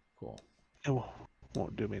Cool. it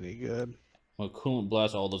won't do me any good. I'm going to coolant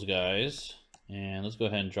blast all those guys. And let's go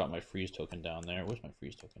ahead and drop my freeze token down there. Where's my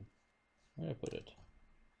freeze token? Where did I put it?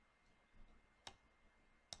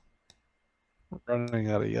 We're running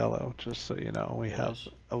out of yellow, just so you know. There it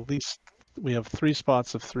is. We have 3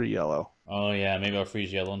 spots of 3 yellow. Oh yeah, maybe I'll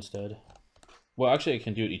freeze yellow instead. Well, actually, I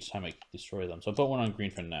can do it each time I destroy them. So I'll put one on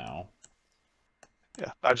green for now.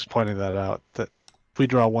 Yeah, I'm just pointing that out. That if we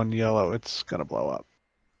draw 1 yellow, it's gonna blow up,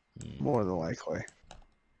 more than likely.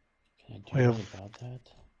 Can I do We have anything about that?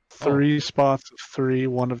 3 spots of 3,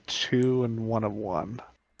 1 of 2, and 1 of 1.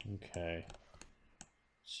 Okay.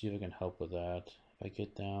 Let's see if I can help with that. If I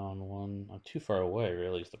get down 1, I'm too far away.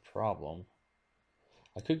 Really, is the problem.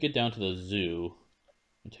 I could get down to the zoo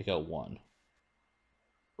and take out 1.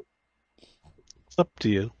 It's up to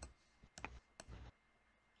you.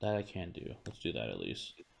 That I can do. Let's do that at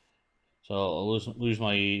least. So I'll lose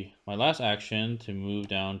my last action to move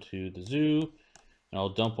down to the zoo, and I'll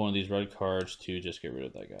dump one of these red cards to just get rid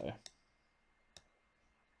of that guy.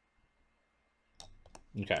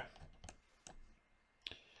 Okay.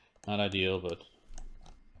 Not ideal, but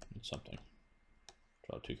it's something.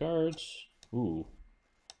 Draw 2 cards. Ooh.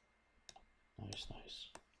 Nice.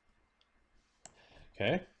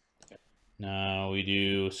 Okay. Now we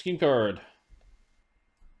do scheme card.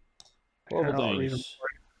 Horrible I'll read them things.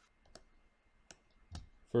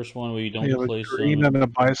 First one, we We don't have a place green them. and a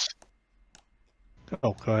bystander.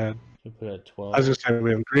 Oh, go ahead. We put it at 12. I was just saying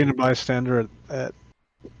we have a green and bystander at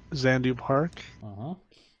Zandu Park. Uh-huh.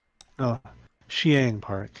 No, Xiang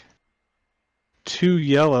Park. 2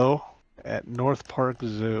 yellow at North Park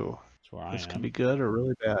Zoo. That's where I This am. could be good or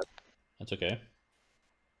really bad. That's okay. And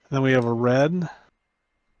then we have a red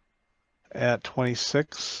at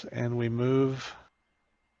 26, and we move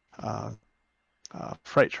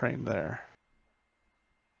freight train there.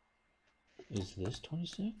 Is this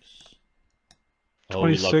 26? Oh,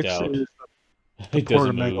 we 26 lucked out. is It Port doesn't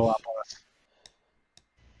of move. Megalopolis.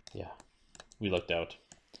 Yeah, we lucked out.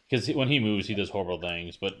 Because when he moves, he does horrible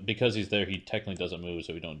things. But because he's there, he technically doesn't move,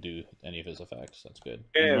 so we don't do any of his effects. That's good.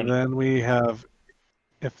 And then we have,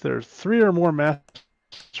 if there's 3 or more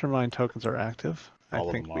mastermind tokens are active, I All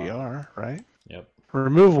of think them we are. are, right? Yep.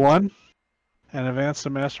 Remove one and advance the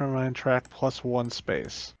mastermind track plus 1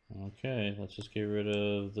 space. Okay, let's just get rid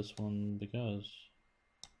of this one because.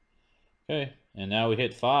 Okay, and now we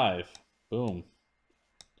hit 5. Boom.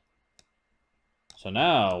 So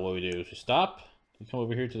now what we do is we stop. We come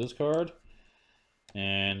over here to this card.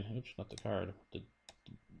 And, oops, not the card. The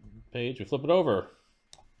page. We flip it over.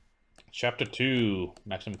 Chapter 2,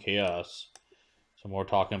 Maximum Chaos. So more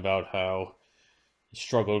talking about how he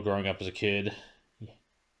struggled growing up as a kid.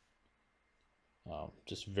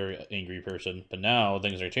 Just a very angry person. But now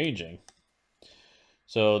things are changing.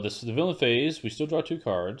 So this is the villain phase. We still draw 2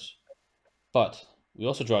 cards. But we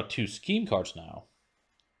also draw 2 scheme cards now.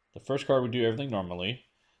 The first card we do everything normally.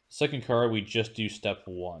 The second card we just do step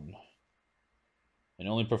 1. And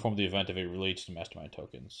only perform the event if it relates to mastermind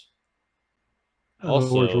tokens. In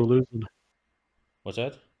other words, we're losing. What's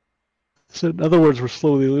that? So in other words, we're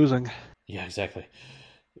slowly losing. Yeah, exactly.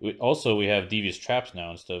 We have Devious Traps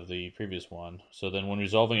now instead of the previous one. So then when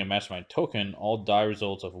resolving a mastermind token, all die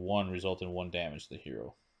results of 1 result in 1 damage to the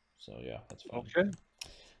hero. So yeah, that's fine. Okay.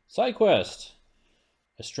 Side quest.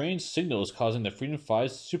 A strange signal is causing the Freedom 5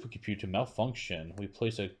 supercompute to malfunction. We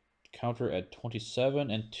place a counter at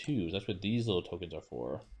 27 and 2. That's what these little tokens are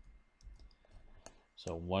for.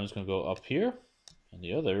 So one is going to go up here, and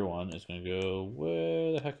the other one is going to go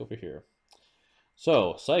where the heck over here.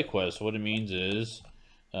 So, side quest, what it means is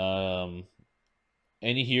any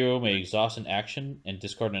hero may exhaust an action and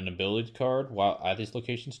discard an ability card while at these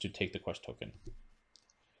locations to take the quest token.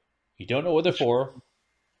 You don't know what they're for.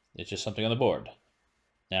 It's just something on the board.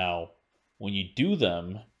 Now, when you do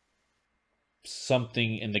them,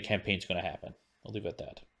 something in the campaign is going to happen. I'll leave it at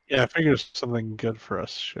that. Yeah, I figure something good for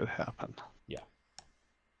us should happen. Yeah.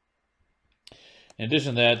 In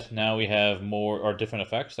addition to that, now we have more or different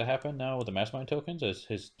effects that happen now with the mastermind tokens as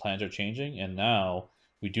his plans are changing, and now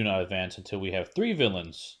we do not advance until we have 3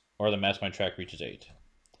 villains or the mastermind track reaches 8.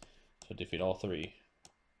 So defeat all 3.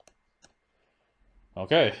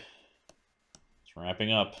 Okay. It's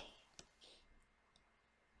wrapping up.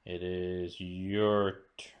 It is your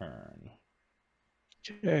turn.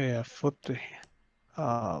 Okay, I flipped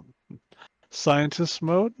the scientist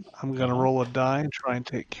mode. I'm going to roll a die and try and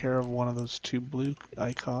take care of one of those 2 blue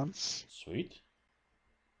icons. Sweet.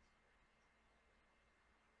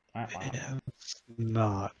 And it's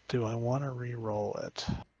not. Do I want to re-roll it?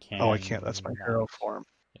 Oh, I can't. That's my hero form.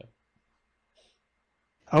 Yep.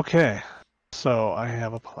 Okay, so I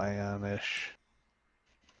have a plan-ish.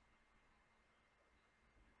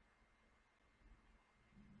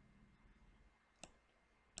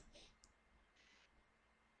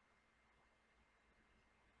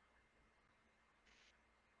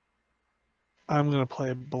 I'm going to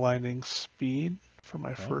play Blinding Speed for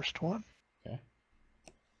my first one. Okay.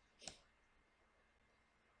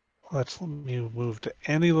 Let me move to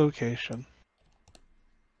any location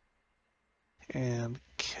and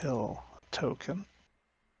kill a token.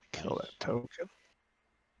 Kill that token.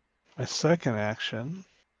 My second action,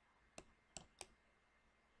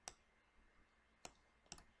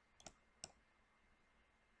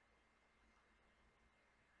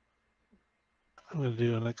 I'm going to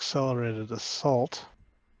do an accelerated assault.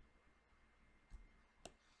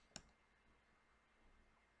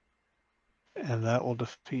 And that will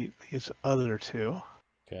defeat these other 2.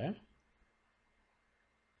 Okay.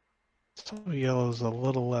 So yellow's a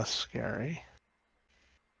little less scary.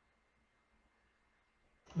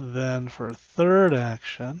 Then for third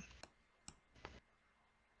action,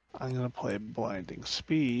 I'm going to play Blinding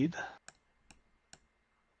Speed.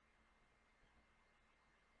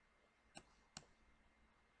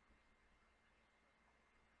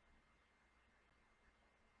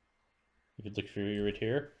 You could look through right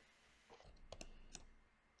here.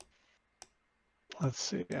 Let's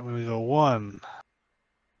see, I'm going to go 1.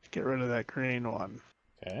 Get rid of that green one.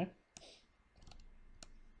 Okay.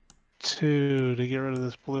 2 to get rid of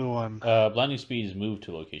this blue one. Blinding Speed is move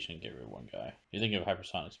to location and get rid of 1 guy. You're thinking of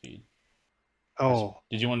Hypersonic Speed. Oh.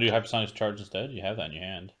 Did you want to do Hypersonic Charge instead? You have that in your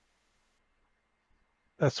hand.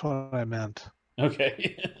 That's what I meant.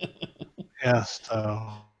 Okay. Yeah, so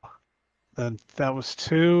then that was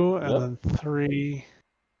 2, and then 3.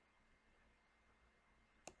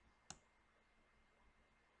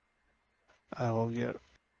 I will get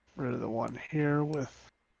rid of the one here with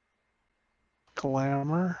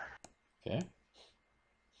Glamour. Okay.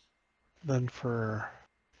 Then for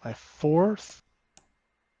my 4th,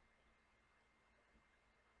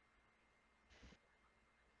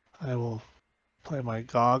 I will play my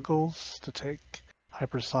Goggles to take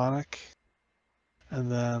Hypersonic.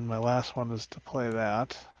 And then my last one is to play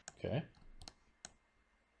that. Okay.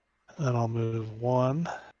 And Then I'll move 1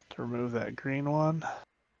 to remove that green one.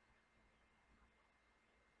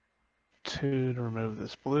 2 to remove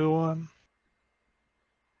this blue one.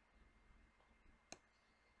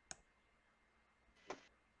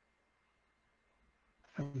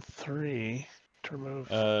 And 3 to remove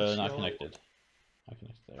this Not yellow. connected. Not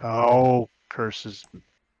connected there. Oh, curses.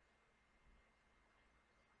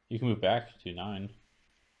 You can move back to 9.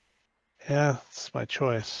 Yeah, it's my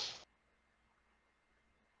choice.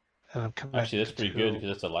 And I'm connected. Actually, that's pretty good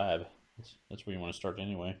because it's a lab. That's where you want to start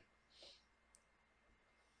anyway.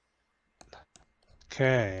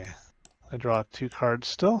 Okay. I draw 2 cards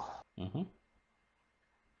still. Mm-hmm.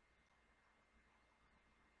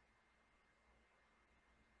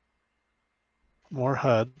 More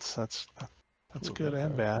HUDs. That's Ooh, good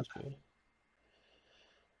and card. bad. That's good.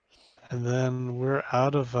 And then we're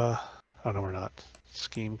out of oh no, we're not.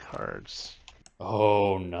 Scheme cards.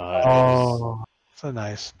 Oh, nice. Oh, it's a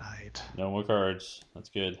nice night. No more cards. That's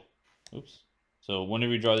good. Oops. So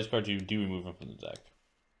whenever you draw these cards, you do remove them from the deck.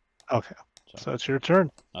 Okay, so it's your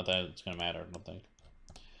turn. Not that it's gonna matter, I don't think.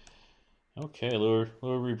 Okay, lower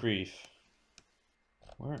reprieve.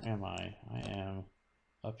 Where am I? I am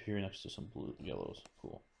up here next to some blue yellows.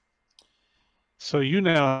 Cool. So you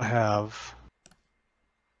now have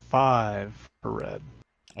 5 for red.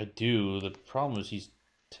 I do. The problem is he's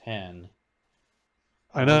 10.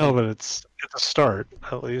 I know, but it's a start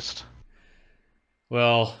at least.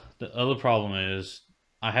 Well, the other problem is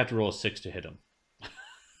I have to roll a 6 to hit him.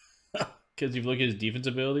 Because if you look at his defense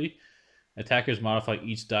ability, attackers modify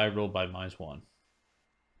each die rolled by -1.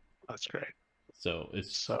 That's great. So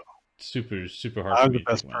it's So super hard for I'm me the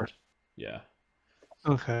to best take one. person. Yeah.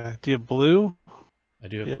 Okay. Do you have blue? I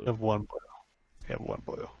do have You blue. have 1 blue. You have 1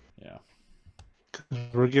 blue. Yeah.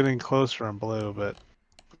 We're getting closer on blue, but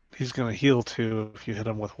he's going to heal 2 if you hit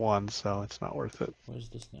him with 1, so it's not worth it. What is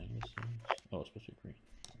this thing? Oh, it's supposed to be green.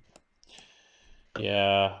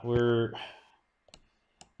 Yeah,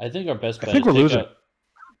 I think our best bet is we're take losing. out.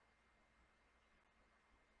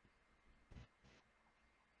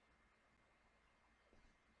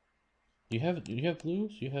 Do you have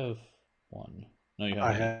blues? You have 1. No, you have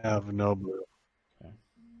I any. have no blue. Okay.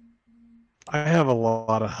 I have a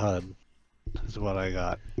lot of HUD, is what I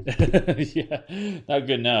got. Yeah, not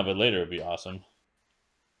good now, but later it'd be awesome.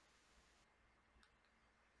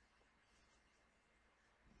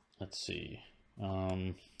 Let's see.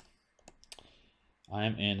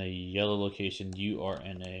 I'm in a yellow location. You are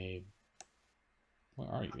in a. Where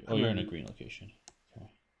are you? Oh, you're in a green location. Okay.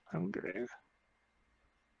 I'm green.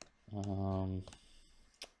 Can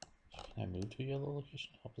I move to a yellow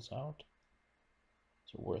location to help us out?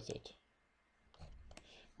 Is it worth it?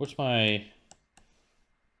 What's my...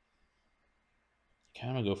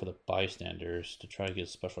 Kind of go for the bystanders to try to get a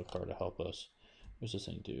special card to help us. What's this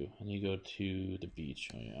thing do? I need to go to the beach.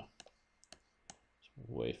 Oh yeah. It's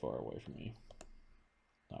way far away from me.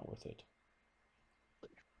 Not worth it.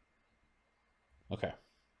 Okay.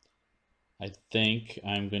 I think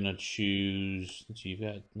I'm gonna choose. Let's see, you've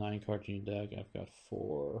got 9 cards in your deck. I've got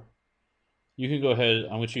 4. You can go ahead.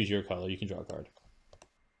 I'm gonna choose your color. You can draw a card.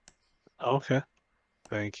 Okay.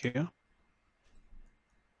 Thank you.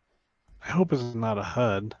 I hope it's not a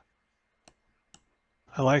HUD.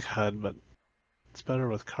 I like HUD, but it's better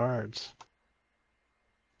with cards.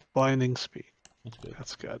 Blinding speed. That's good.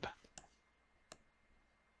 That's good.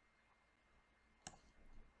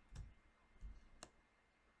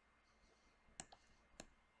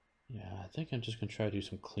 Yeah, I think I'm just gonna try to do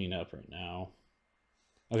some cleanup right now.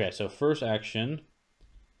 Okay, so first action.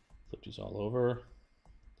 Flip these all over.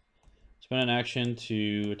 Spend an action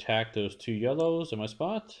to attack those 2 yellows in my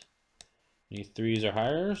spot. Any 3s or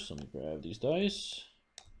higher, so let me grab these dice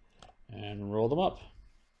and roll them up.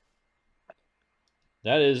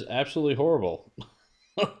 That is absolutely horrible.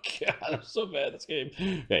 Oh god, I'm so bad at this game.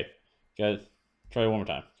 Okay, gotta try it one more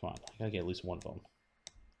time. Come on, I gotta get at least one of them.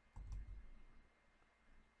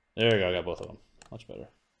 There we go, I got both of them. Much better.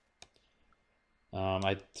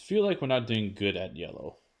 I feel like we're not doing good at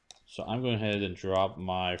yellow. So I'm going ahead and drop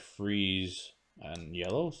my freeze and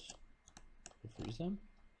yellows. Freeze them.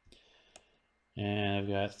 And I've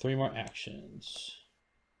got 3 more actions.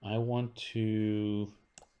 I want to...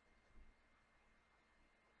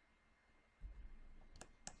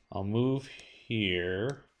 I'll move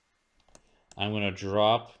here. I'm going to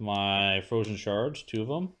drop my frozen shards, 2 of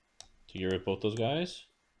them, to get rid of both those guys.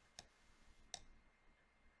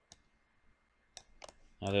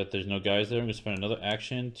 Now that there's no guys there, I'm going to spend another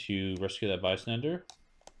action to rescue that bystander.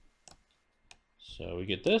 So we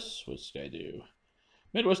get this. What's this guy do?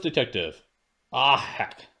 Midwest Detective. Ah,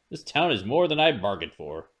 heck. This town is more than I bargained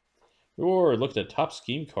for. Or look at the top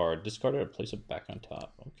scheme card. Discard it or place it back on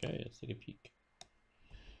top. Okay, let's take a peek.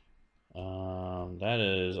 That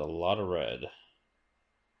is a lot of red.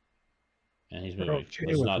 And he's moving. Okay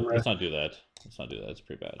Let's with not red. let's not do that. Let's not do that. It's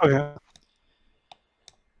pretty bad. Okay.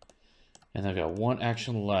 And I've got one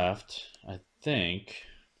action left. I think.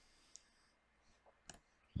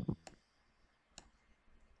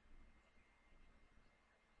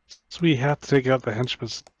 So we have to take out the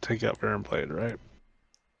henchman's take out Baron Blade, right?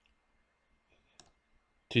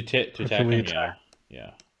 To attack can we him, attack?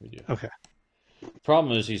 yeah, we do. Okay.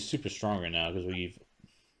 Problem is he's super strong right now because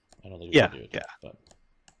I don't think we can do it. But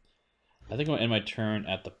I think I'm gonna end my turn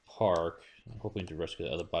at the park. I'm hoping to rescue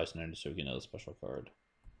the other bison so we get another special card.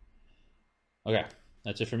 Okay,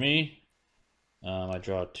 that's it for me. I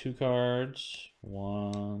draw 2 cards.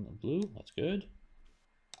 1 blue, that's good.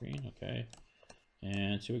 Green, okay.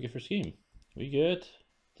 And see what we get for scheme. We get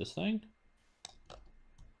this thing.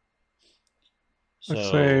 So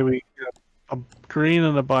Let's say we get a green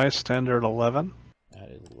and a bystander at 11.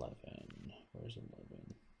 at 11. Where's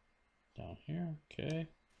 11? Down here, okay.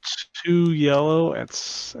 2 yellow at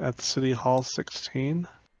City Hall 16.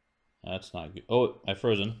 That's not good. Oh, I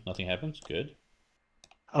frozen. Nothing happens. Good.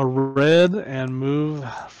 A red and move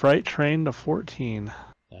Fright Train to 14.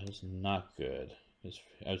 That is not good.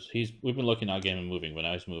 We've been looking at game and moving, but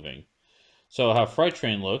now he's moving. So how Fright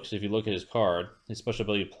Train looks, if you look at his card, his special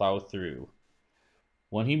ability Plow Through.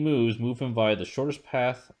 When he moves, move him via the shortest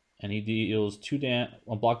path, and he deals 2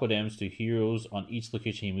 unblockable damage to heroes on each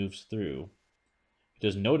location he moves through. If he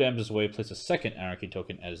does no damage this way, place a second Anarchy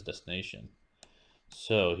token at his destination.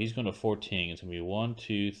 So he's going to 14. It's going to be 1,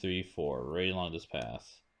 2, 3, 4, right along this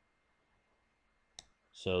path.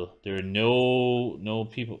 So there are no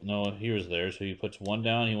heroes there. So he puts 1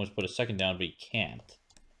 down. He wants to put a second down, but he can't.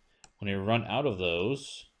 When he run out of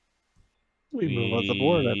those, We move up the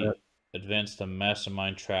board, I bet. Advance the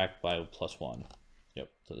Mastermind track by +1.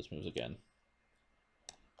 Yep. So this moves again.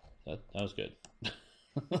 That was good.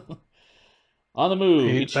 On the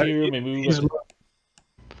move, each hero may move.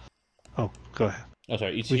 Oh, go ahead. Oh,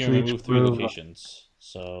 sorry. Each hero may move 3 locations.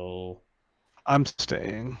 So I'm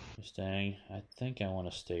staying. I'm staying. I think I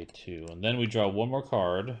want to stay too. And then we draw 1 more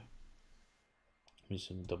card. Let me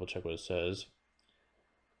just double check what it says.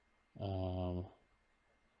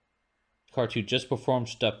 Card 2 just perform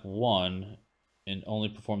step 1 and only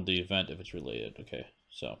perform the event if it's related. Okay,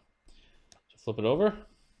 so flip it over.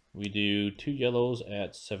 We do 2 yellows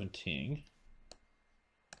at 17.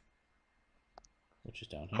 Which is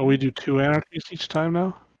down here. Oh, we do 2 anarchies each time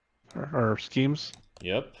now? Or schemes?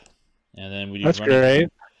 Yep. And then we do That's great.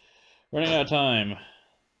 Running out of time.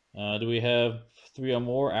 Do we have 3 or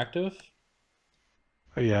more active?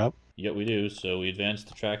 Yep. Yep, we do. So we advance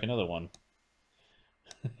to track another one.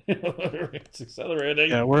 It's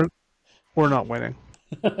accelerating. Yeah, we're not winning.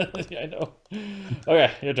 Yeah, I know.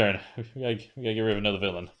 Okay, your turn. We gotta get rid of another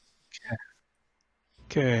villain.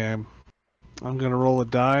 Okay, I'm gonna roll a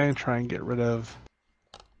die and try and get rid of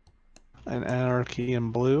an anarchy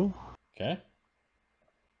in blue. Okay.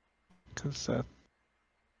 Because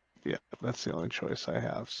that's the only choice I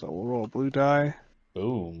have. So we'll roll a blue die.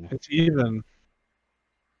 Boom. It's even.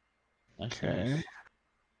 Nice, Okay. nice.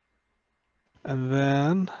 And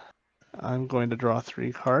then I'm going to draw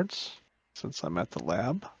 3 cards since I'm at the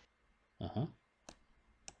lab. Uh-huh.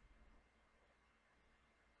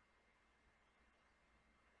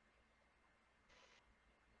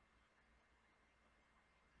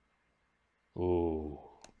 Ooh.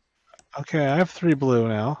 Okay, I have 3 blue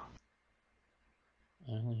now.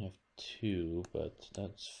 I only have 2, but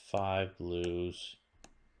that's 5 blues.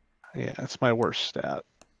 Yeah, it's my worst stat.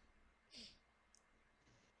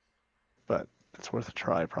 But it's worth a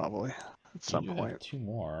try probably at some You point. have 2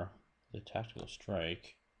 more. The tactical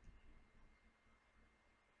strike.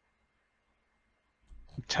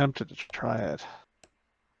 I'm tempted to try it.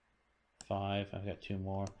 5. I've got 2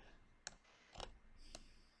 more.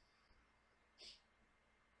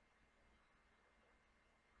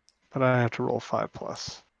 But I have to roll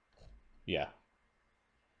 5+. Yeah.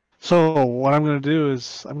 So what I'm going to do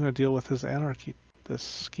is I'm going to deal with his anarchy, this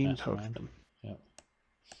scheme Mastermind. token. Yep.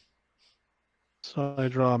 So I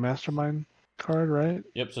draw a mastermind card, right?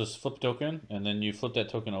 Yep, so flip token, and then you flip that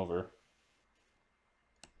token over.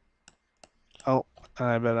 Oh, and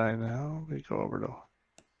I bet I know. We go over to...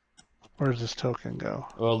 Where does this token go?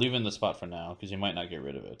 Well, leave it in the spot for now, because you might not get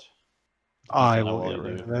rid of it. I will get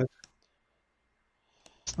rid of it.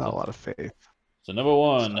 It's not a lot of faith. So number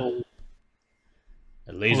 1. So,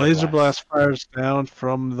 a laser blast fires down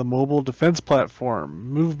from the mobile defense platform.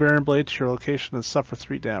 Move Baron Blade to your location and suffer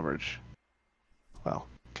 3 damage. Well,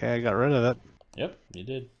 okay, I got rid of it. Yep, you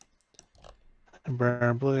did. And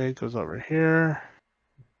Baron Blade goes over here.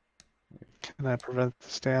 Can I prevent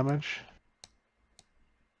this damage?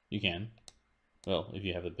 You can. Well, if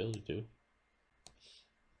you have the ability to.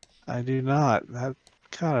 I do not. That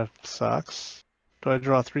kind of sucks. Do I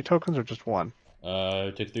draw 3 tokens or just 1?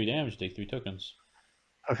 Took 3 damage, take 3 tokens.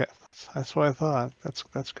 Okay, that's what I thought.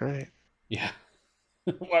 That's great. Yeah.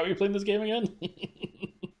 Why are we playing this game again?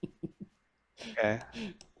 Okay.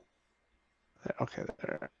 Okay,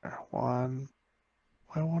 there. 1.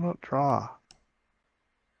 Why won't it draw?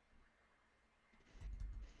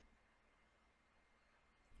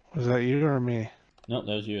 Was that you or me? Nope,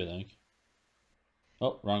 that was you, I think.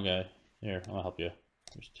 Oh, wrong guy. Here, I'm gonna help you.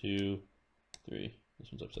 There's 2, 3.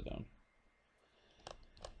 This one's upside down.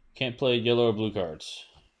 Can't play yellow or blue cards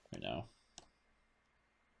right now.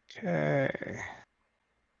 Okay.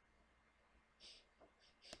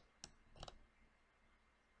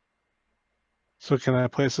 So can I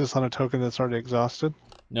place this on a token that's already exhausted?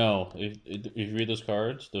 No, if you read those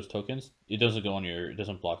cards, those tokens, it doesn't go on your. It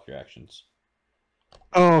doesn't block your actions.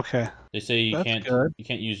 Oh, okay. They say you That's can't. good. You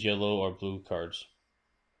can't use yellow or blue cards.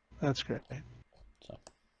 That's great. So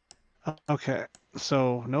Okay,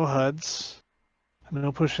 so no HUDs,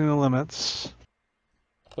 no pushing the limits.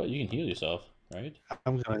 but you can heal yourself, right?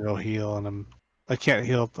 I'm gonna go heal, and I can't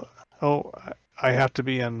heal. Oh, I have to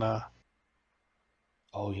be in.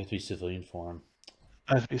 Oh, you have to be civilian form.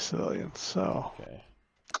 I have to be civilian. So, Okay.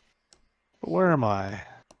 but where am I?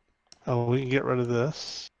 Oh, we can get rid of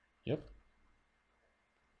this. Yep.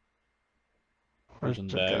 Where's In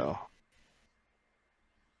it the bag. go?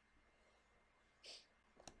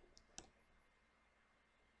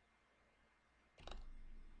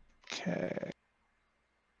 Okay.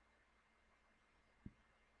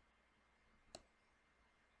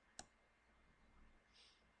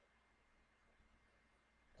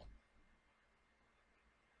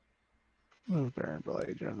 Move Baron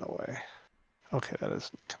Blade, you're in the way. Okay, that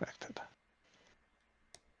isn't connected.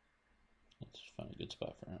 Let's find a good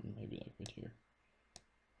spot for him. Maybe like right here.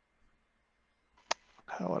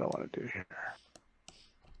 What do I want to do here?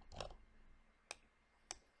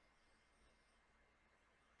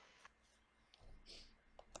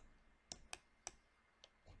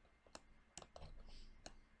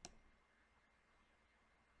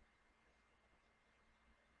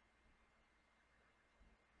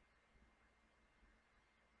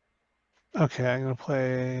 Okay, I'm gonna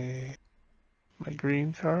play my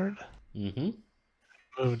green card. Mm-hmm.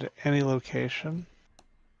 Move to any location.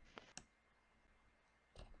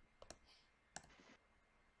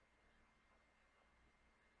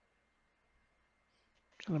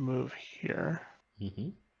 Gonna move here. Mm-hmm.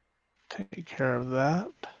 Take care of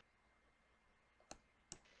that.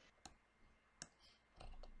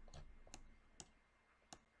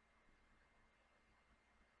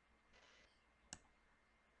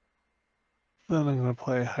 Then I'm gonna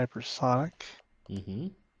play hypersonic. Mm-hmm.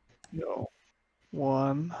 Go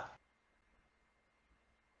 1.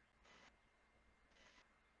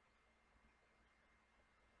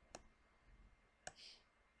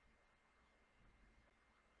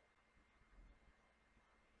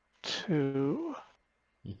 Two.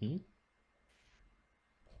 Mm-hmm.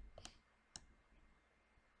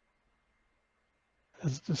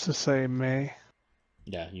 Is this to say May?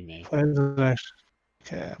 Yeah, you may. Play the next.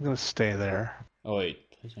 Okay, I'm gonna stay there. Oh wait,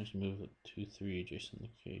 please actually move it 2, 3 adjacent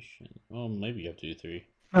location. Oh, maybe you have to do 3.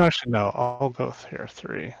 No, actually, no. I'll go here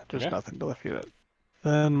 3. There's Okay. nothing to defeat it.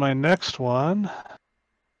 Then my next one,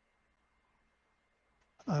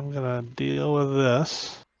 I'm gonna deal with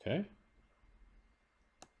this. Okay.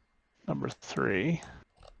 Number 3.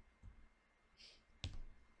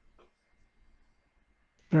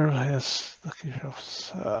 Yes,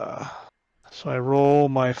 so I roll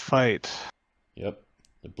my fight. Yep.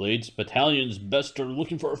 The Blades Battalion's best are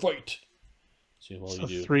looking for a fight. See what So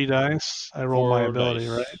you do. 3 dice. I roll 4 my ability,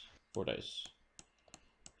 dice. right? 4 dice.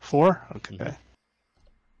 4? Okay. Mhm.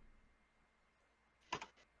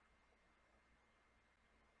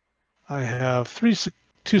 I have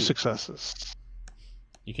 2 successes.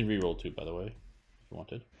 You can re-roll 2, by the way, if you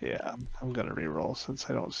wanted. Yeah, I'm gonna re-roll since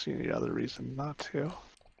I don't see any other reason not to.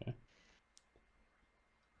 Okay.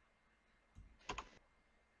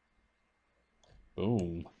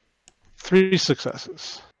 Boom. 3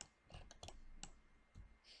 successes.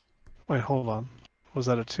 Wait, hold on. Was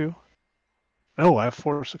that a 2? No, I have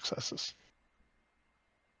 4 successes.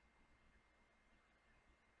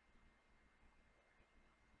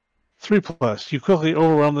 Three plus. You quickly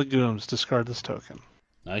overwhelm the goons. Discard this token.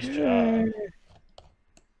 Nice Yay. job.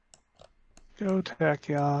 Go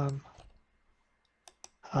Tachyon.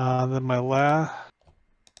 Then my last.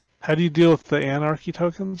 How do you deal with the anarchy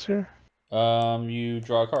tokens here? You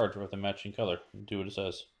draw a card with a matching color. Do what it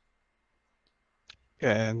says.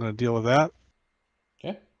 Okay, I'm going to deal with that.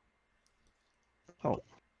 Okay. Oh.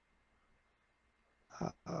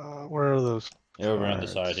 Where are those Yeah, over on the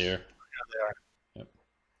cards? side here. There Yep.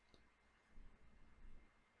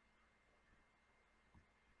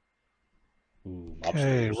 Ooh, they are.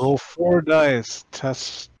 Okay, mobsters. roll 4 dice.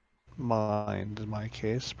 Test mind in my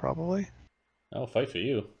case, probably. I'll fight for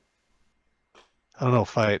you. I don't know,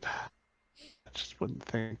 fight. I just wouldn't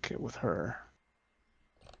think it with her.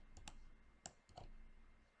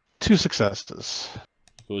 2 successes.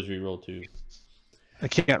 Goes reroll 2. I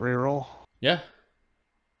can't reroll. Yeah.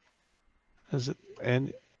 Is it?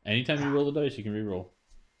 And Anytime you roll the dice, you can reroll.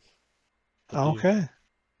 Up to you. okay.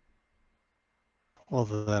 Well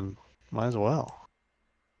then, might as well.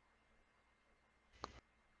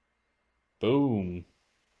 Boom.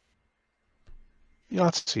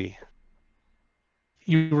 Yahtzee.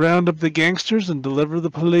 You round up the gangsters and deliver the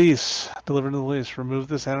police. Deliver to the police. Remove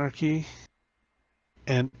this anarchy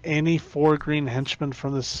and any 4 green henchmen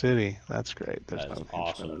from the city. That's great. There's That's no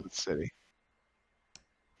henchmen in awesome. the city.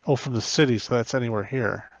 Oh, from the city, so that's anywhere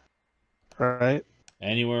here. Right?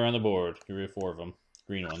 Anywhere on the board. Give me 4 of them.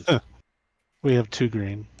 Green ones. We have 2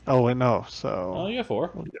 green. Oh, wait, no. Oh, So, you got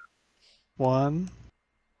 4. 1.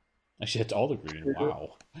 Actually, that's all the green.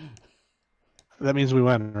 Wow. That means we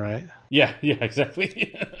win, right? Yeah,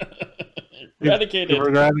 exactly. We've Eradicated.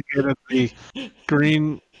 eradicated the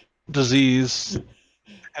green disease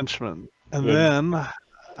henchman. And Good. then I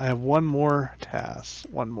have one more task.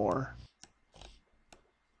 One more.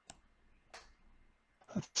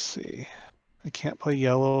 Let's see. I can't play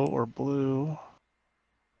yellow or blue.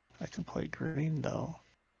 I can play green though.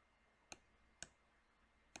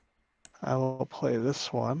 I will play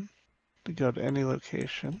this one to go to any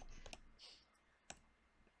location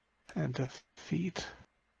and defeat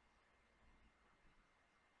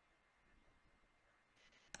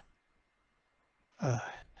a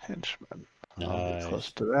henchman. I'll get close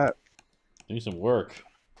Nice. to that Doing some work.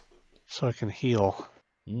 so I can heal.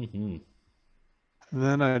 Mm-hmm. And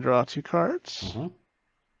then I draw 2 cards. Uh-huh.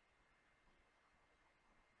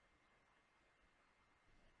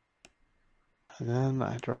 And then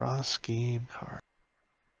I draw a scheme card.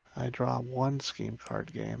 I draw 1 scheme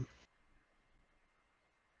card game.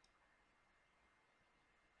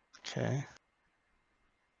 Okay.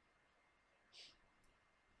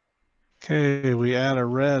 Okay, we add a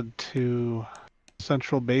red to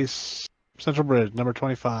Central Bridge, number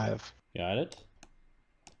 25. Got it.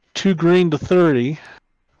 2 green to 30.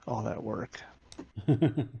 All that work.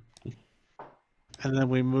 And then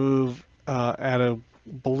we move, add a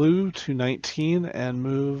blue to 19 and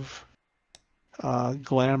move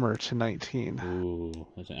glamour to 19. Ooh,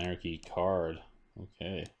 that's an anarchy card.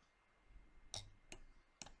 Okay.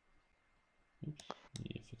 Oops.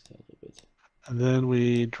 Need to fix that a little bit. And then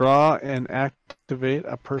we draw and activate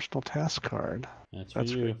a personal task card. That's for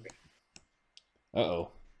That's you.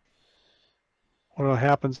 Uh-oh. What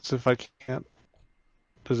happens if I can't?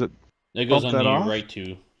 Does it It goes bump on that your off? right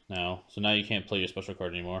 2 now. So now you can't play your special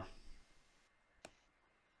card anymore.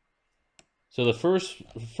 So the first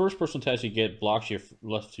personal task you get blocks your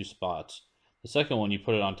left 2 spots. The second one, you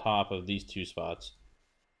put it on top of these 2 spots.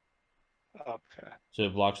 Okay. So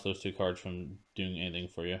it blocks those 2 cards from doing anything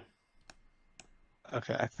for you.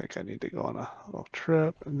 Okay, I think I need to go on a little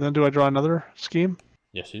trip. And then do I draw another scheme?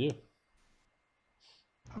 Yes, you do.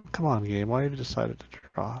 Oh, come on, game. Why have you decided to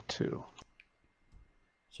draw 2?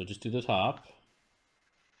 So just do the top.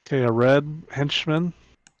 Okay, a red henchman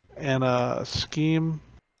and a scheme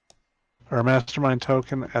or a mastermind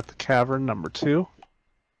token at the cavern, number 2.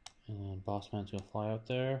 And then Bossman's going to fly out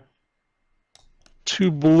there. 2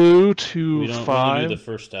 blue, We 2 don't 5. do the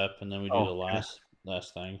first step, and then we do the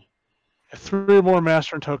last thing. 3 more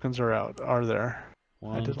master tokens are out. Are there?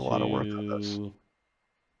 1, I did a lot of work on this. 2,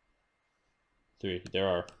 3. There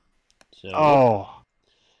are. So, Oh.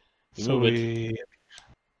 We So move it.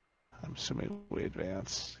 I'm assuming we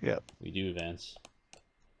advance. Yep. we do advance.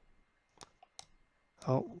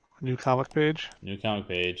 Oh, new comic page. New comic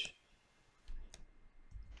page.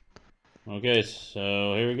 Okay,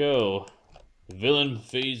 so here we go. Villain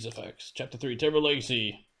phase effects. Chapter 3, Terrible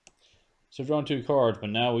Legacy. So drawing 2 cards, but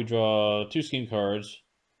now we draw 2 scheme cards.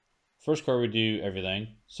 First card we do everything.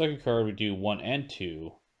 Second card we do 1 and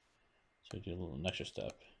 2. So we do a little extra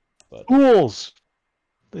step. But Fools!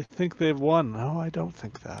 They think they've won. No, I don't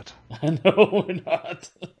think that. no, we're not.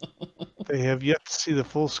 They have yet to see the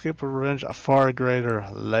full scope of revenge, a far greater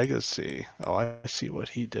legacy. Oh, I see what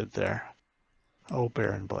he did there. Oh,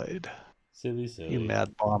 Baron Blade. Silly. You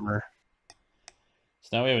mad bomber.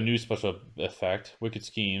 So now we have a new special effect, Wicked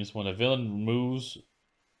Schemes. When a villain moves,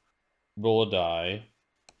 roll a die.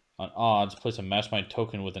 On odds, place a Mastermind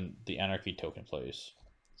token within the Anarchy token place.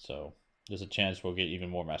 So there's a chance we'll get even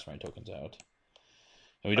more Mastermind tokens out.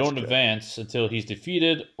 And we That's don't good. advance until he's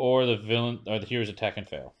defeated or the villain or the hero's attack and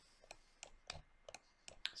fail.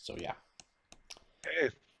 So yeah. Hey,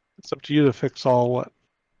 it's up to you to fix all what.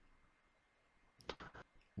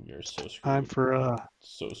 You're so screwed. Time for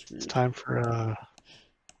So screwed. it's time for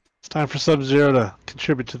Sub-Zero to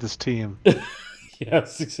contribute to this team.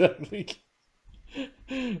 Yes, exactly. What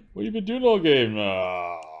have you been doing all game?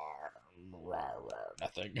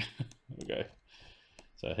 Nothing. Okay.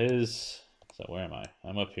 So where am I?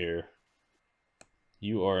 I'm up here.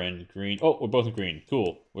 You are in green. Oh, we're both in green.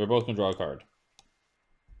 Cool. We're both gonna draw a card.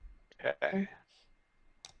 Okay.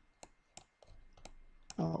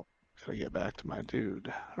 Oh, gotta get back to my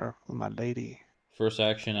dude or my lady. First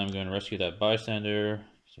action, I'm going to rescue that bystander.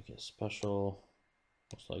 So get special,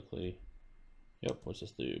 most likely. Yep. What's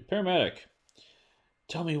this do? Paramedic.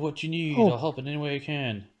 Tell me what you need. Oh. I'll help in any way I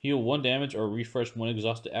can. Heal 1 damage or refresh 1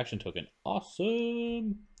 exhausted action token.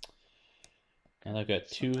 Awesome. And I've got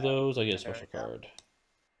 2 of those. I get a special card.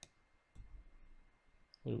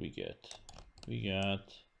 What do we get? We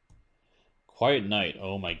got Quiet Night.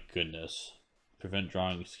 Oh my goodness. Prevent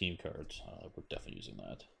drawing scheme cards. We're definitely using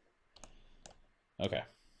that. Okay.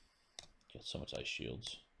 Get so much ice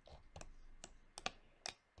shields.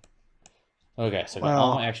 Okay, so I got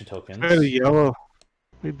all my action tokens. If I had a yellow,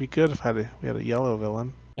 we'd be good if we had a yellow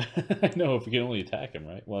villain. I know, if we can only attack him,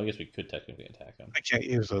 right? Well, I guess we could technically attack him. I can't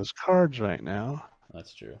use those cards right now.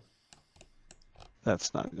 That's true.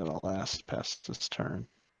 That's not gonna last past this turn.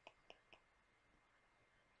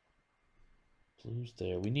 Blue's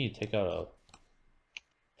there. We need to take out a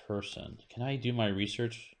person. Can I do my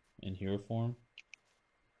research in hero form?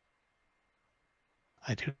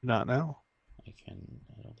 I do not know. I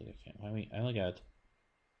don't think I can. I only got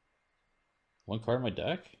 1 card in my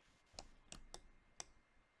deck?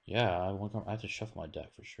 Yeah, I have 1 card. I have to shuffle my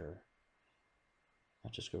deck for sure.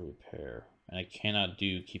 Not just go repair. And I cannot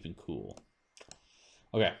do keeping cool.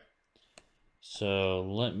 Okay. So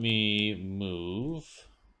let me move.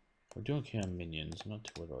 We're doing okay on minions. I'm not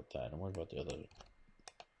too worried about that. I'm worried about the other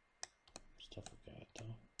stuff we got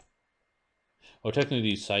though. Oh, technically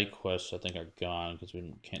these side quests I think are gone because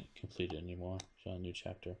we can't complete it anymore. So a new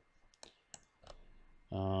chapter.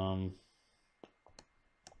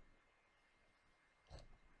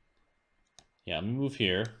 Yeah, I'm gonna move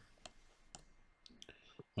here.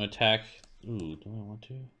 I'm gonna attack. Ooh, do I want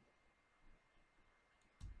to?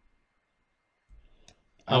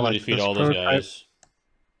 I'm gonna defeat all those guys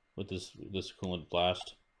with this coolant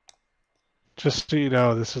blast. Just so you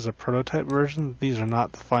know, this is a prototype version. These are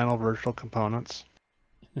not the final virtual components.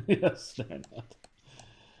 Yes, they're not.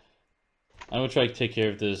 I'm gonna try to take care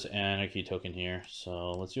of this anarchy token here.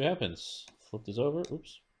 So let's see what happens. Flip this over.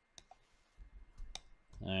 Oops.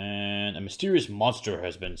 And a mysterious monster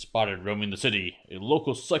has been spotted roaming the city. A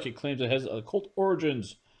local psychic claims it has occult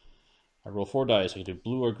origins. I roll 4 dice. I can do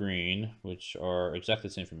blue or green, which are exactly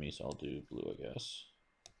the same for me, so I'll do blue, I guess.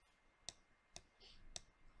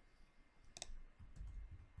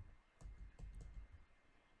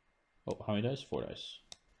 Oh, how many dice? 4 dice.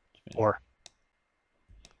 4.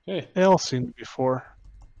 Okay. They all seem to be 4.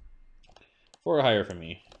 4 or higher for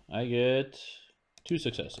me. I get 2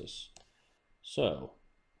 successes. So,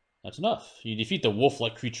 that's enough. You defeat the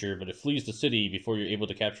wolf-like creature, but it flees the city before you're able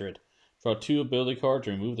to capture it. Draw 2 ability cards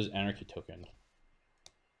to remove this anarchy token.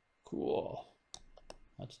 Cool.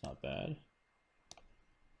 That's not bad.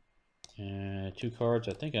 And 2 cards.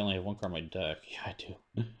 I think I only have 1 card in my deck. Yeah, I do.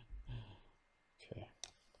 Okay.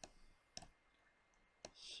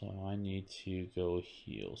 So I need to go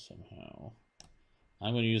heal somehow.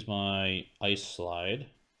 I'm going to use my ice slide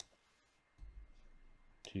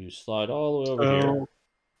to slide all the way over here.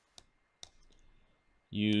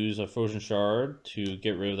 Use a frozen shard to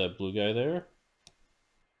get rid of that blue guy there.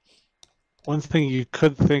 One thing you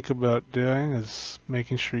could think about doing is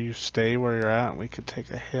making sure you stay where you're at, and we could take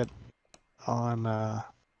a hit on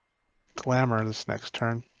Glamour this next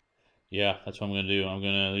turn. Yeah, that's what I'm going to do. I'm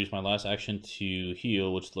going to use my last action to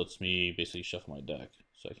heal, which lets me basically shuffle my deck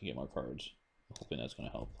so I can get more cards. I'm hoping that's going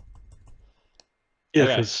to help. Yeah,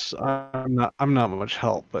 because I'm not much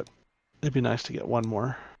help, but it'd be nice to get 1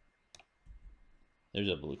 more. There's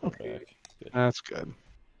a blue card back. Good. That's good.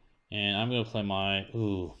 And I'm going to play my...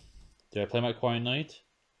 Ooh. Did I play my Quiet Night?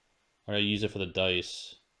 Or did I use it for the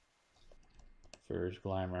dice? For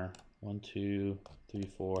Glamour. 1, 2, 3,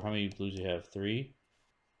 4. How many blues do you have? 3?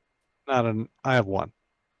 I have 1.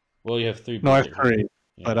 Well, you have 3 blues. No, I have 3,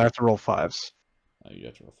 yeah. but I have to roll 5s. Oh, you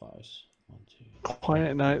have to roll fives. 1, 2.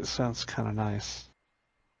 Quiet Night sounds kind of nice.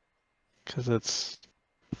 Because it's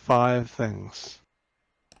 5 things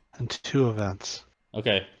and 2 events.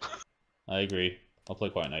 Okay, I agree. I'll play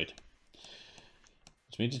Quiet Night.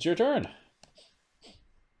 Which means it's your turn.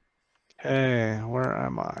 Okay, where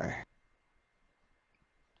am I?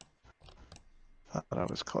 Thought I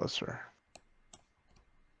was closer.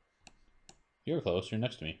 You're close. You're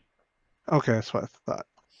next to me. Okay, that's what I thought.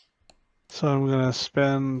 So I'm going to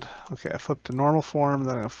spend... Okay, I flipped to normal form,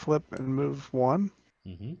 then I'm going to flip and move 1.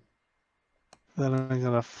 Mm-hmm. Then I'm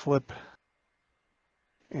going to flip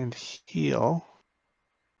and heal.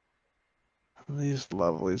 And these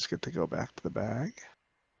lovelies get to go back to the bag.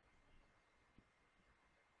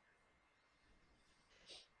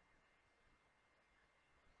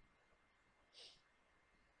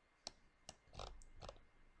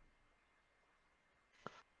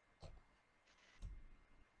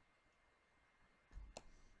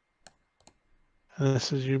 And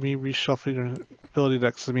this is you me reshuffling your ability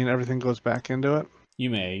deck. Does it mean everything goes back into it?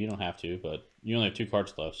 You may. You don't have to, but you only have 2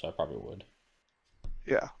 cards left, so I probably would.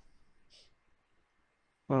 Yeah.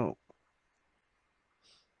 Oh.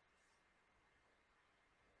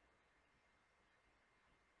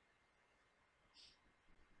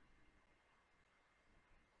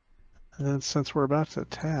 And then since we're about to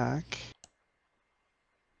attack,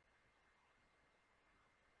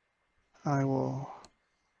 I will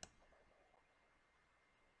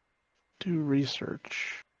do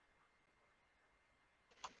research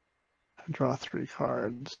and draw 3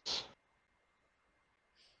 cards.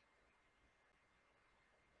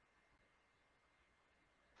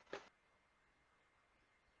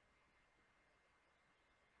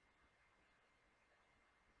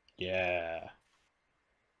 Yeah.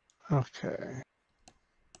 Okay.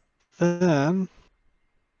 Then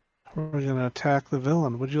we're going to attack the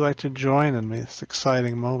villain. Would you like to join in this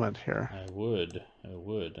exciting moment here? I would. I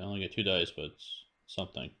would. I only get 2 dice, but it's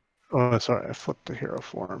something. Oh, sorry, I flipped the hero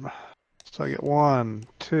form. So I get 1,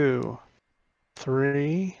 2,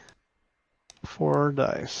 3, 4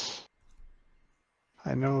 dice.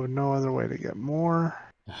 I know no other way to get more.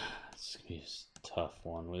 It's gonna be a tough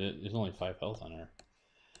one. There's only 5 health on her.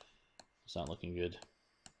 It's not looking good.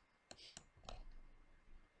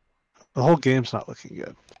 The whole game's not looking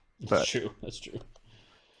good. That's true. That's true.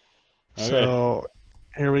 Okay. So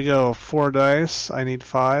here we go. 4 dice. I need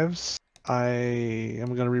 5s. I am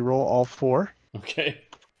going to re-roll all 4. Okay.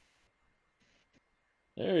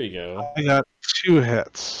 There you go. I got 2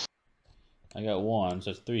 hits. I got 1,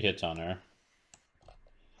 so it's 3 hits on her.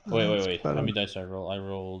 Wait. How many dice did I roll? I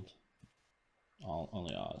rolled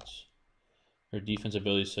only odds. Her defense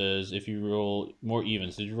ability says if you roll more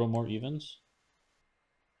evens. Did you roll more evens?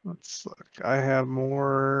 Let's look. I have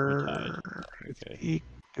more. Okay.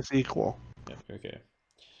 It's equal. Yep. Okay.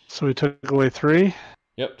 So we took away 3.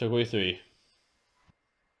 Yep. Took away 3.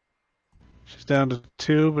 She's down to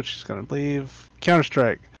 2, but she's going to leave.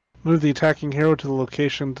 Counter-strike. Move the attacking hero to the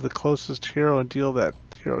location to the closest hero and deal that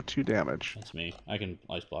hero 2 damage. That's me. I can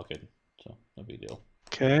ice block it, so no big deal.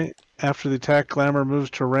 Okay. After the attack, Glamour moves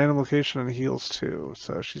to a random location and heals 2.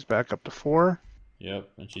 So she's back up to 4. Yep,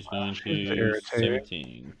 and she's going She's to irritating.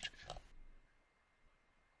 17.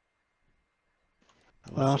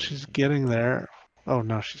 Well, she's getting there. Oh,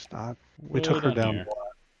 no, she's not. We took her Way down here. 1.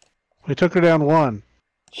 We took her down 1.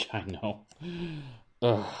 Yeah, I know.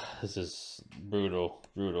 Ugh, this is brutal.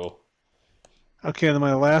 Brutal. Okay, then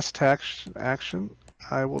my last action,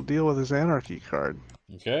 I will deal with his Anarchy card.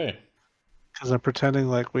 Okay. Because I'm pretending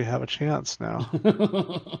like we have a chance now.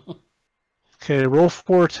 Okay, roll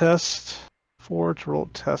 4 test. 4 to roll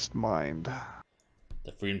test mind.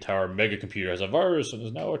 The Freedom Tower mega computer has a virus and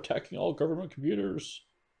is now attacking all government computers.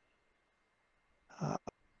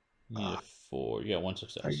 Need a 4. You got 1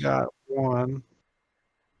 success. I got 1.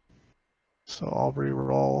 So I'll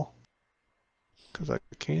re-roll. Because I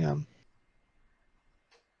can.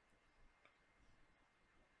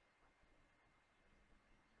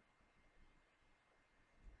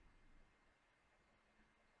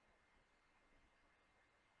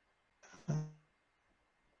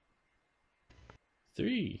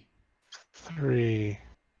 Three. 3.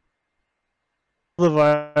 The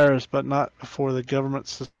virus, but not before the government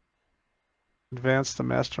system. Advance the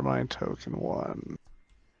mastermind token 1.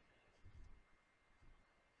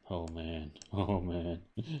 Oh man. Oh man.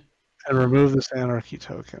 And remove this anarchy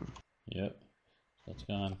token. Yep. That's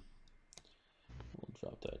gone. We'll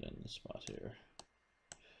drop that in the spot here.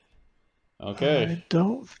 Okay. I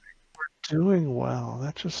don't think we're doing well.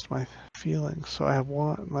 That's just my feeling. So I have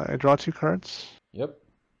 1. I draw 2 cards. Yep.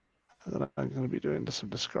 And then I'm going to be doing some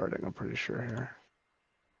discarding, I'm pretty sure here.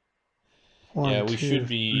 Yeah, One, two,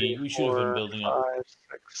 three, we should have been four, building up. 5,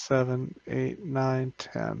 6, 7, 8, 9,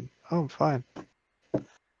 10. Oh, I'm fine.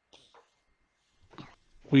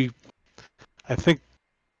 I think,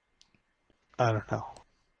 I don't know.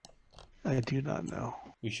 I do not know.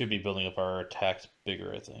 We should be building up our attacks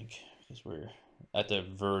bigger, I think, because we're at the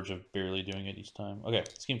verge of barely doing it each time. Okay,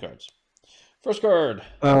 scheme cards. First card.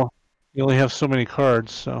 Well, you only have so many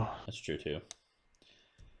cards, so That's true too.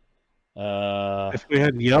 if we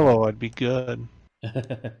had yellow, I'd be good.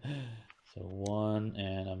 So 1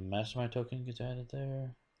 and a mastermind token gets added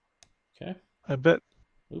there. Okay. I bet.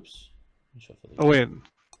 Oops. Shuffle these. Oh wait,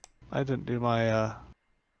 I didn't do my. I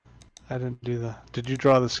didn't do the. Did you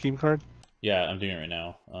draw the scheme card? Yeah, I'm doing it right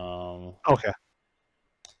now. Okay.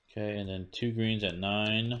 Okay, and then 2 greens at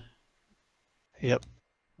 9. Yep.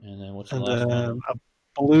 And then what's the And last then one? a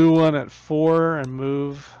blue one at 4, and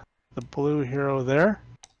move the blue hero there.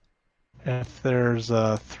 If there's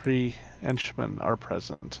 3 henchmen are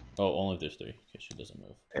present. Oh, only if there's 3. Okay, she doesn't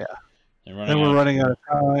move. Yeah. And running Then we're out. running out of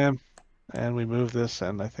time, and we move this,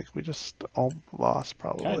 and I think we just all lost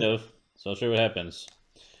probably. Kind of. So I'll show you what happens.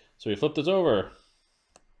 So we flip this over.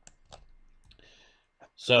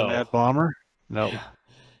 So The Mad Bomber? No. Yeah.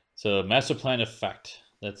 So master plan effect.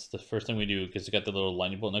 That's the first thing we do because it's got the little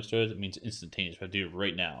lightning bolt next to it. It means instantaneous. We have to do it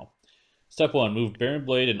right now. Step 1, move Baron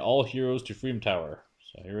Blade and all heroes to Freedom Tower.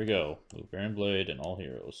 So here we go. Move Baron Blade and all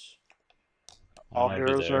heroes. All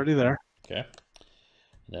heroes are already there. Okay.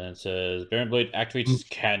 And then it says Baron Blade activates his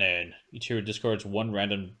cannon. Each hero discards 1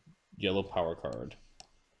 random yellow power card.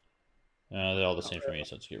 They're all the same for me,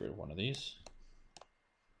 so let's get rid of one of these.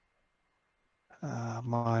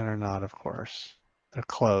 Mine are not, of course. They're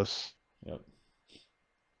close. Yep.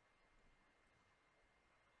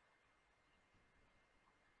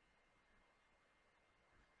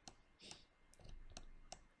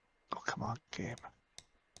 Oh, come on, game.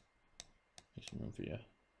 Make some room for you.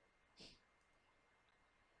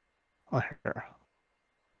 Oh, here.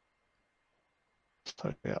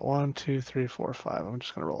 So I got 1, 2, 3, 4, 5. I'm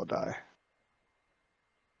just going to roll a die.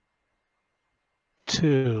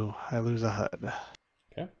 2. I lose a HUD.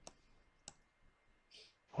 Okay.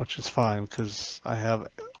 Which is fine because I have a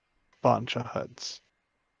bunch of HUDs.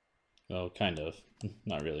 Well, kind of.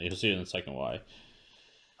 Not really. You'll see it in the second why.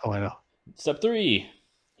 Oh, I know. Step 3.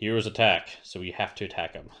 Heroes attack. So we have to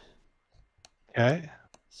attack him. Okay.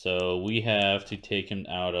 So we have to take him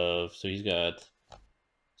out of... So he's got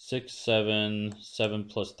 6, 7, 7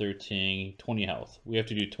 plus 13, 20 health. We have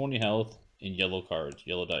to do 20 health in yellow cards,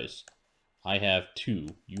 yellow dice. I have 2.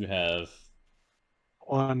 You have...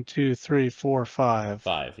 1, 2, 3, 4, 5.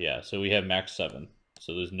 5, yeah. So we have max 7.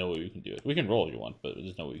 So there's no way we can do it. We can roll if you want, but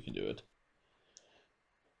there's no way we can do it.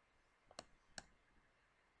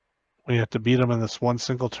 We have to beat them in this one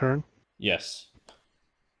single turn. Yes.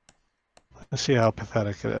 Let's see how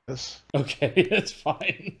pathetic it is. Okay, that's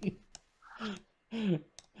fine.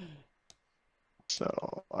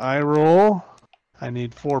 So I roll. I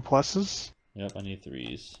need 4 pluses. Yep, I need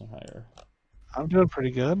 3s or higher. I'm doing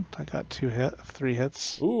pretty good. I got 3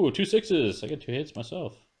 hits. Ooh, 2 6s. I got 2 hits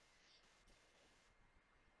myself.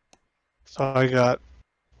 So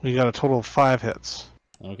we got a total of 5 hits.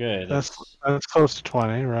 Okay, That's close to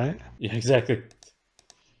 20, right? Yeah, exactly.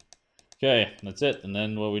 Okay, that's it. And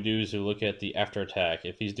then what we do is we look at the after attack.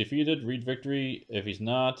 If he's defeated, read victory. If he's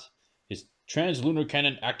not, his translunar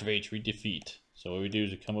cannon activates, read defeat. So what we do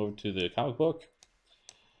is we come over to the comic book,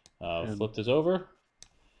 flip this over,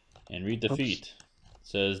 and read defeat. It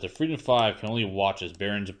says the Freedom 5 can only watch as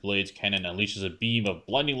Baron's Blade's cannon unleashes a beam of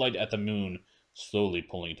blinding light at the moon, slowly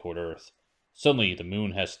pulling toward Earth. Suddenly, the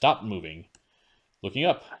moon has stopped moving. Looking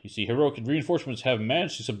up, you see heroic reinforcements have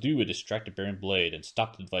managed to subdue a distracted Baron Blade and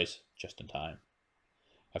stop the device just in time.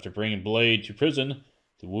 After bringing Blade to prison,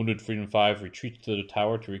 the wounded Freedom 5 retreats to the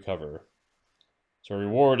tower to recover. So our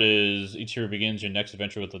reward is each hero begins your next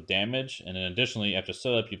adventure with a damage, and then additionally, after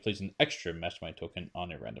setup, you place an extra Mastermind token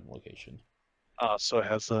on a random location. So it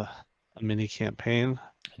has a mini campaign.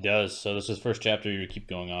 It does. So this is the first chapter. You keep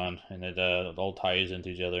going on, and it all ties into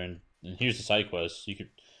each other. And here's the side quest. You could,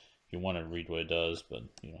 if you want to read what it does, but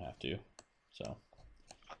you don't have to. So.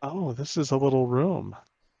 Oh, this is a little room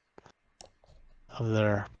of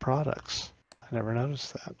their products. I never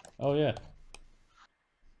noticed that. Oh yeah.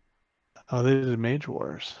 Oh, they did Mage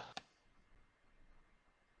Wars.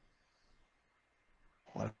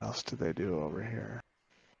 What else did they do over here?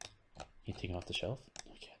 Anything off the shelf?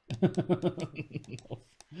 Okay. No.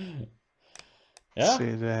 Yeah. Let's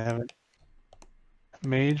see, do I have it?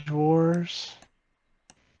 Mage Wars.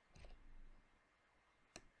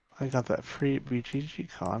 I got that free BGG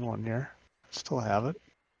Con one year. Still have it.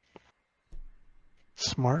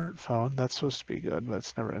 Smartphone. That's supposed to be good, but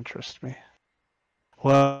it's never interested me.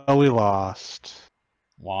 Well, we lost.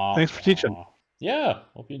 Wow. Thanks for teaching. Yeah,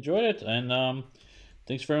 hope you enjoyed it, and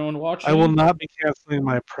thanks for everyone watching. I will not be canceling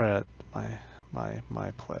my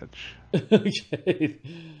my pledge. Okay,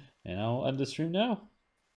 and I'll end the stream now.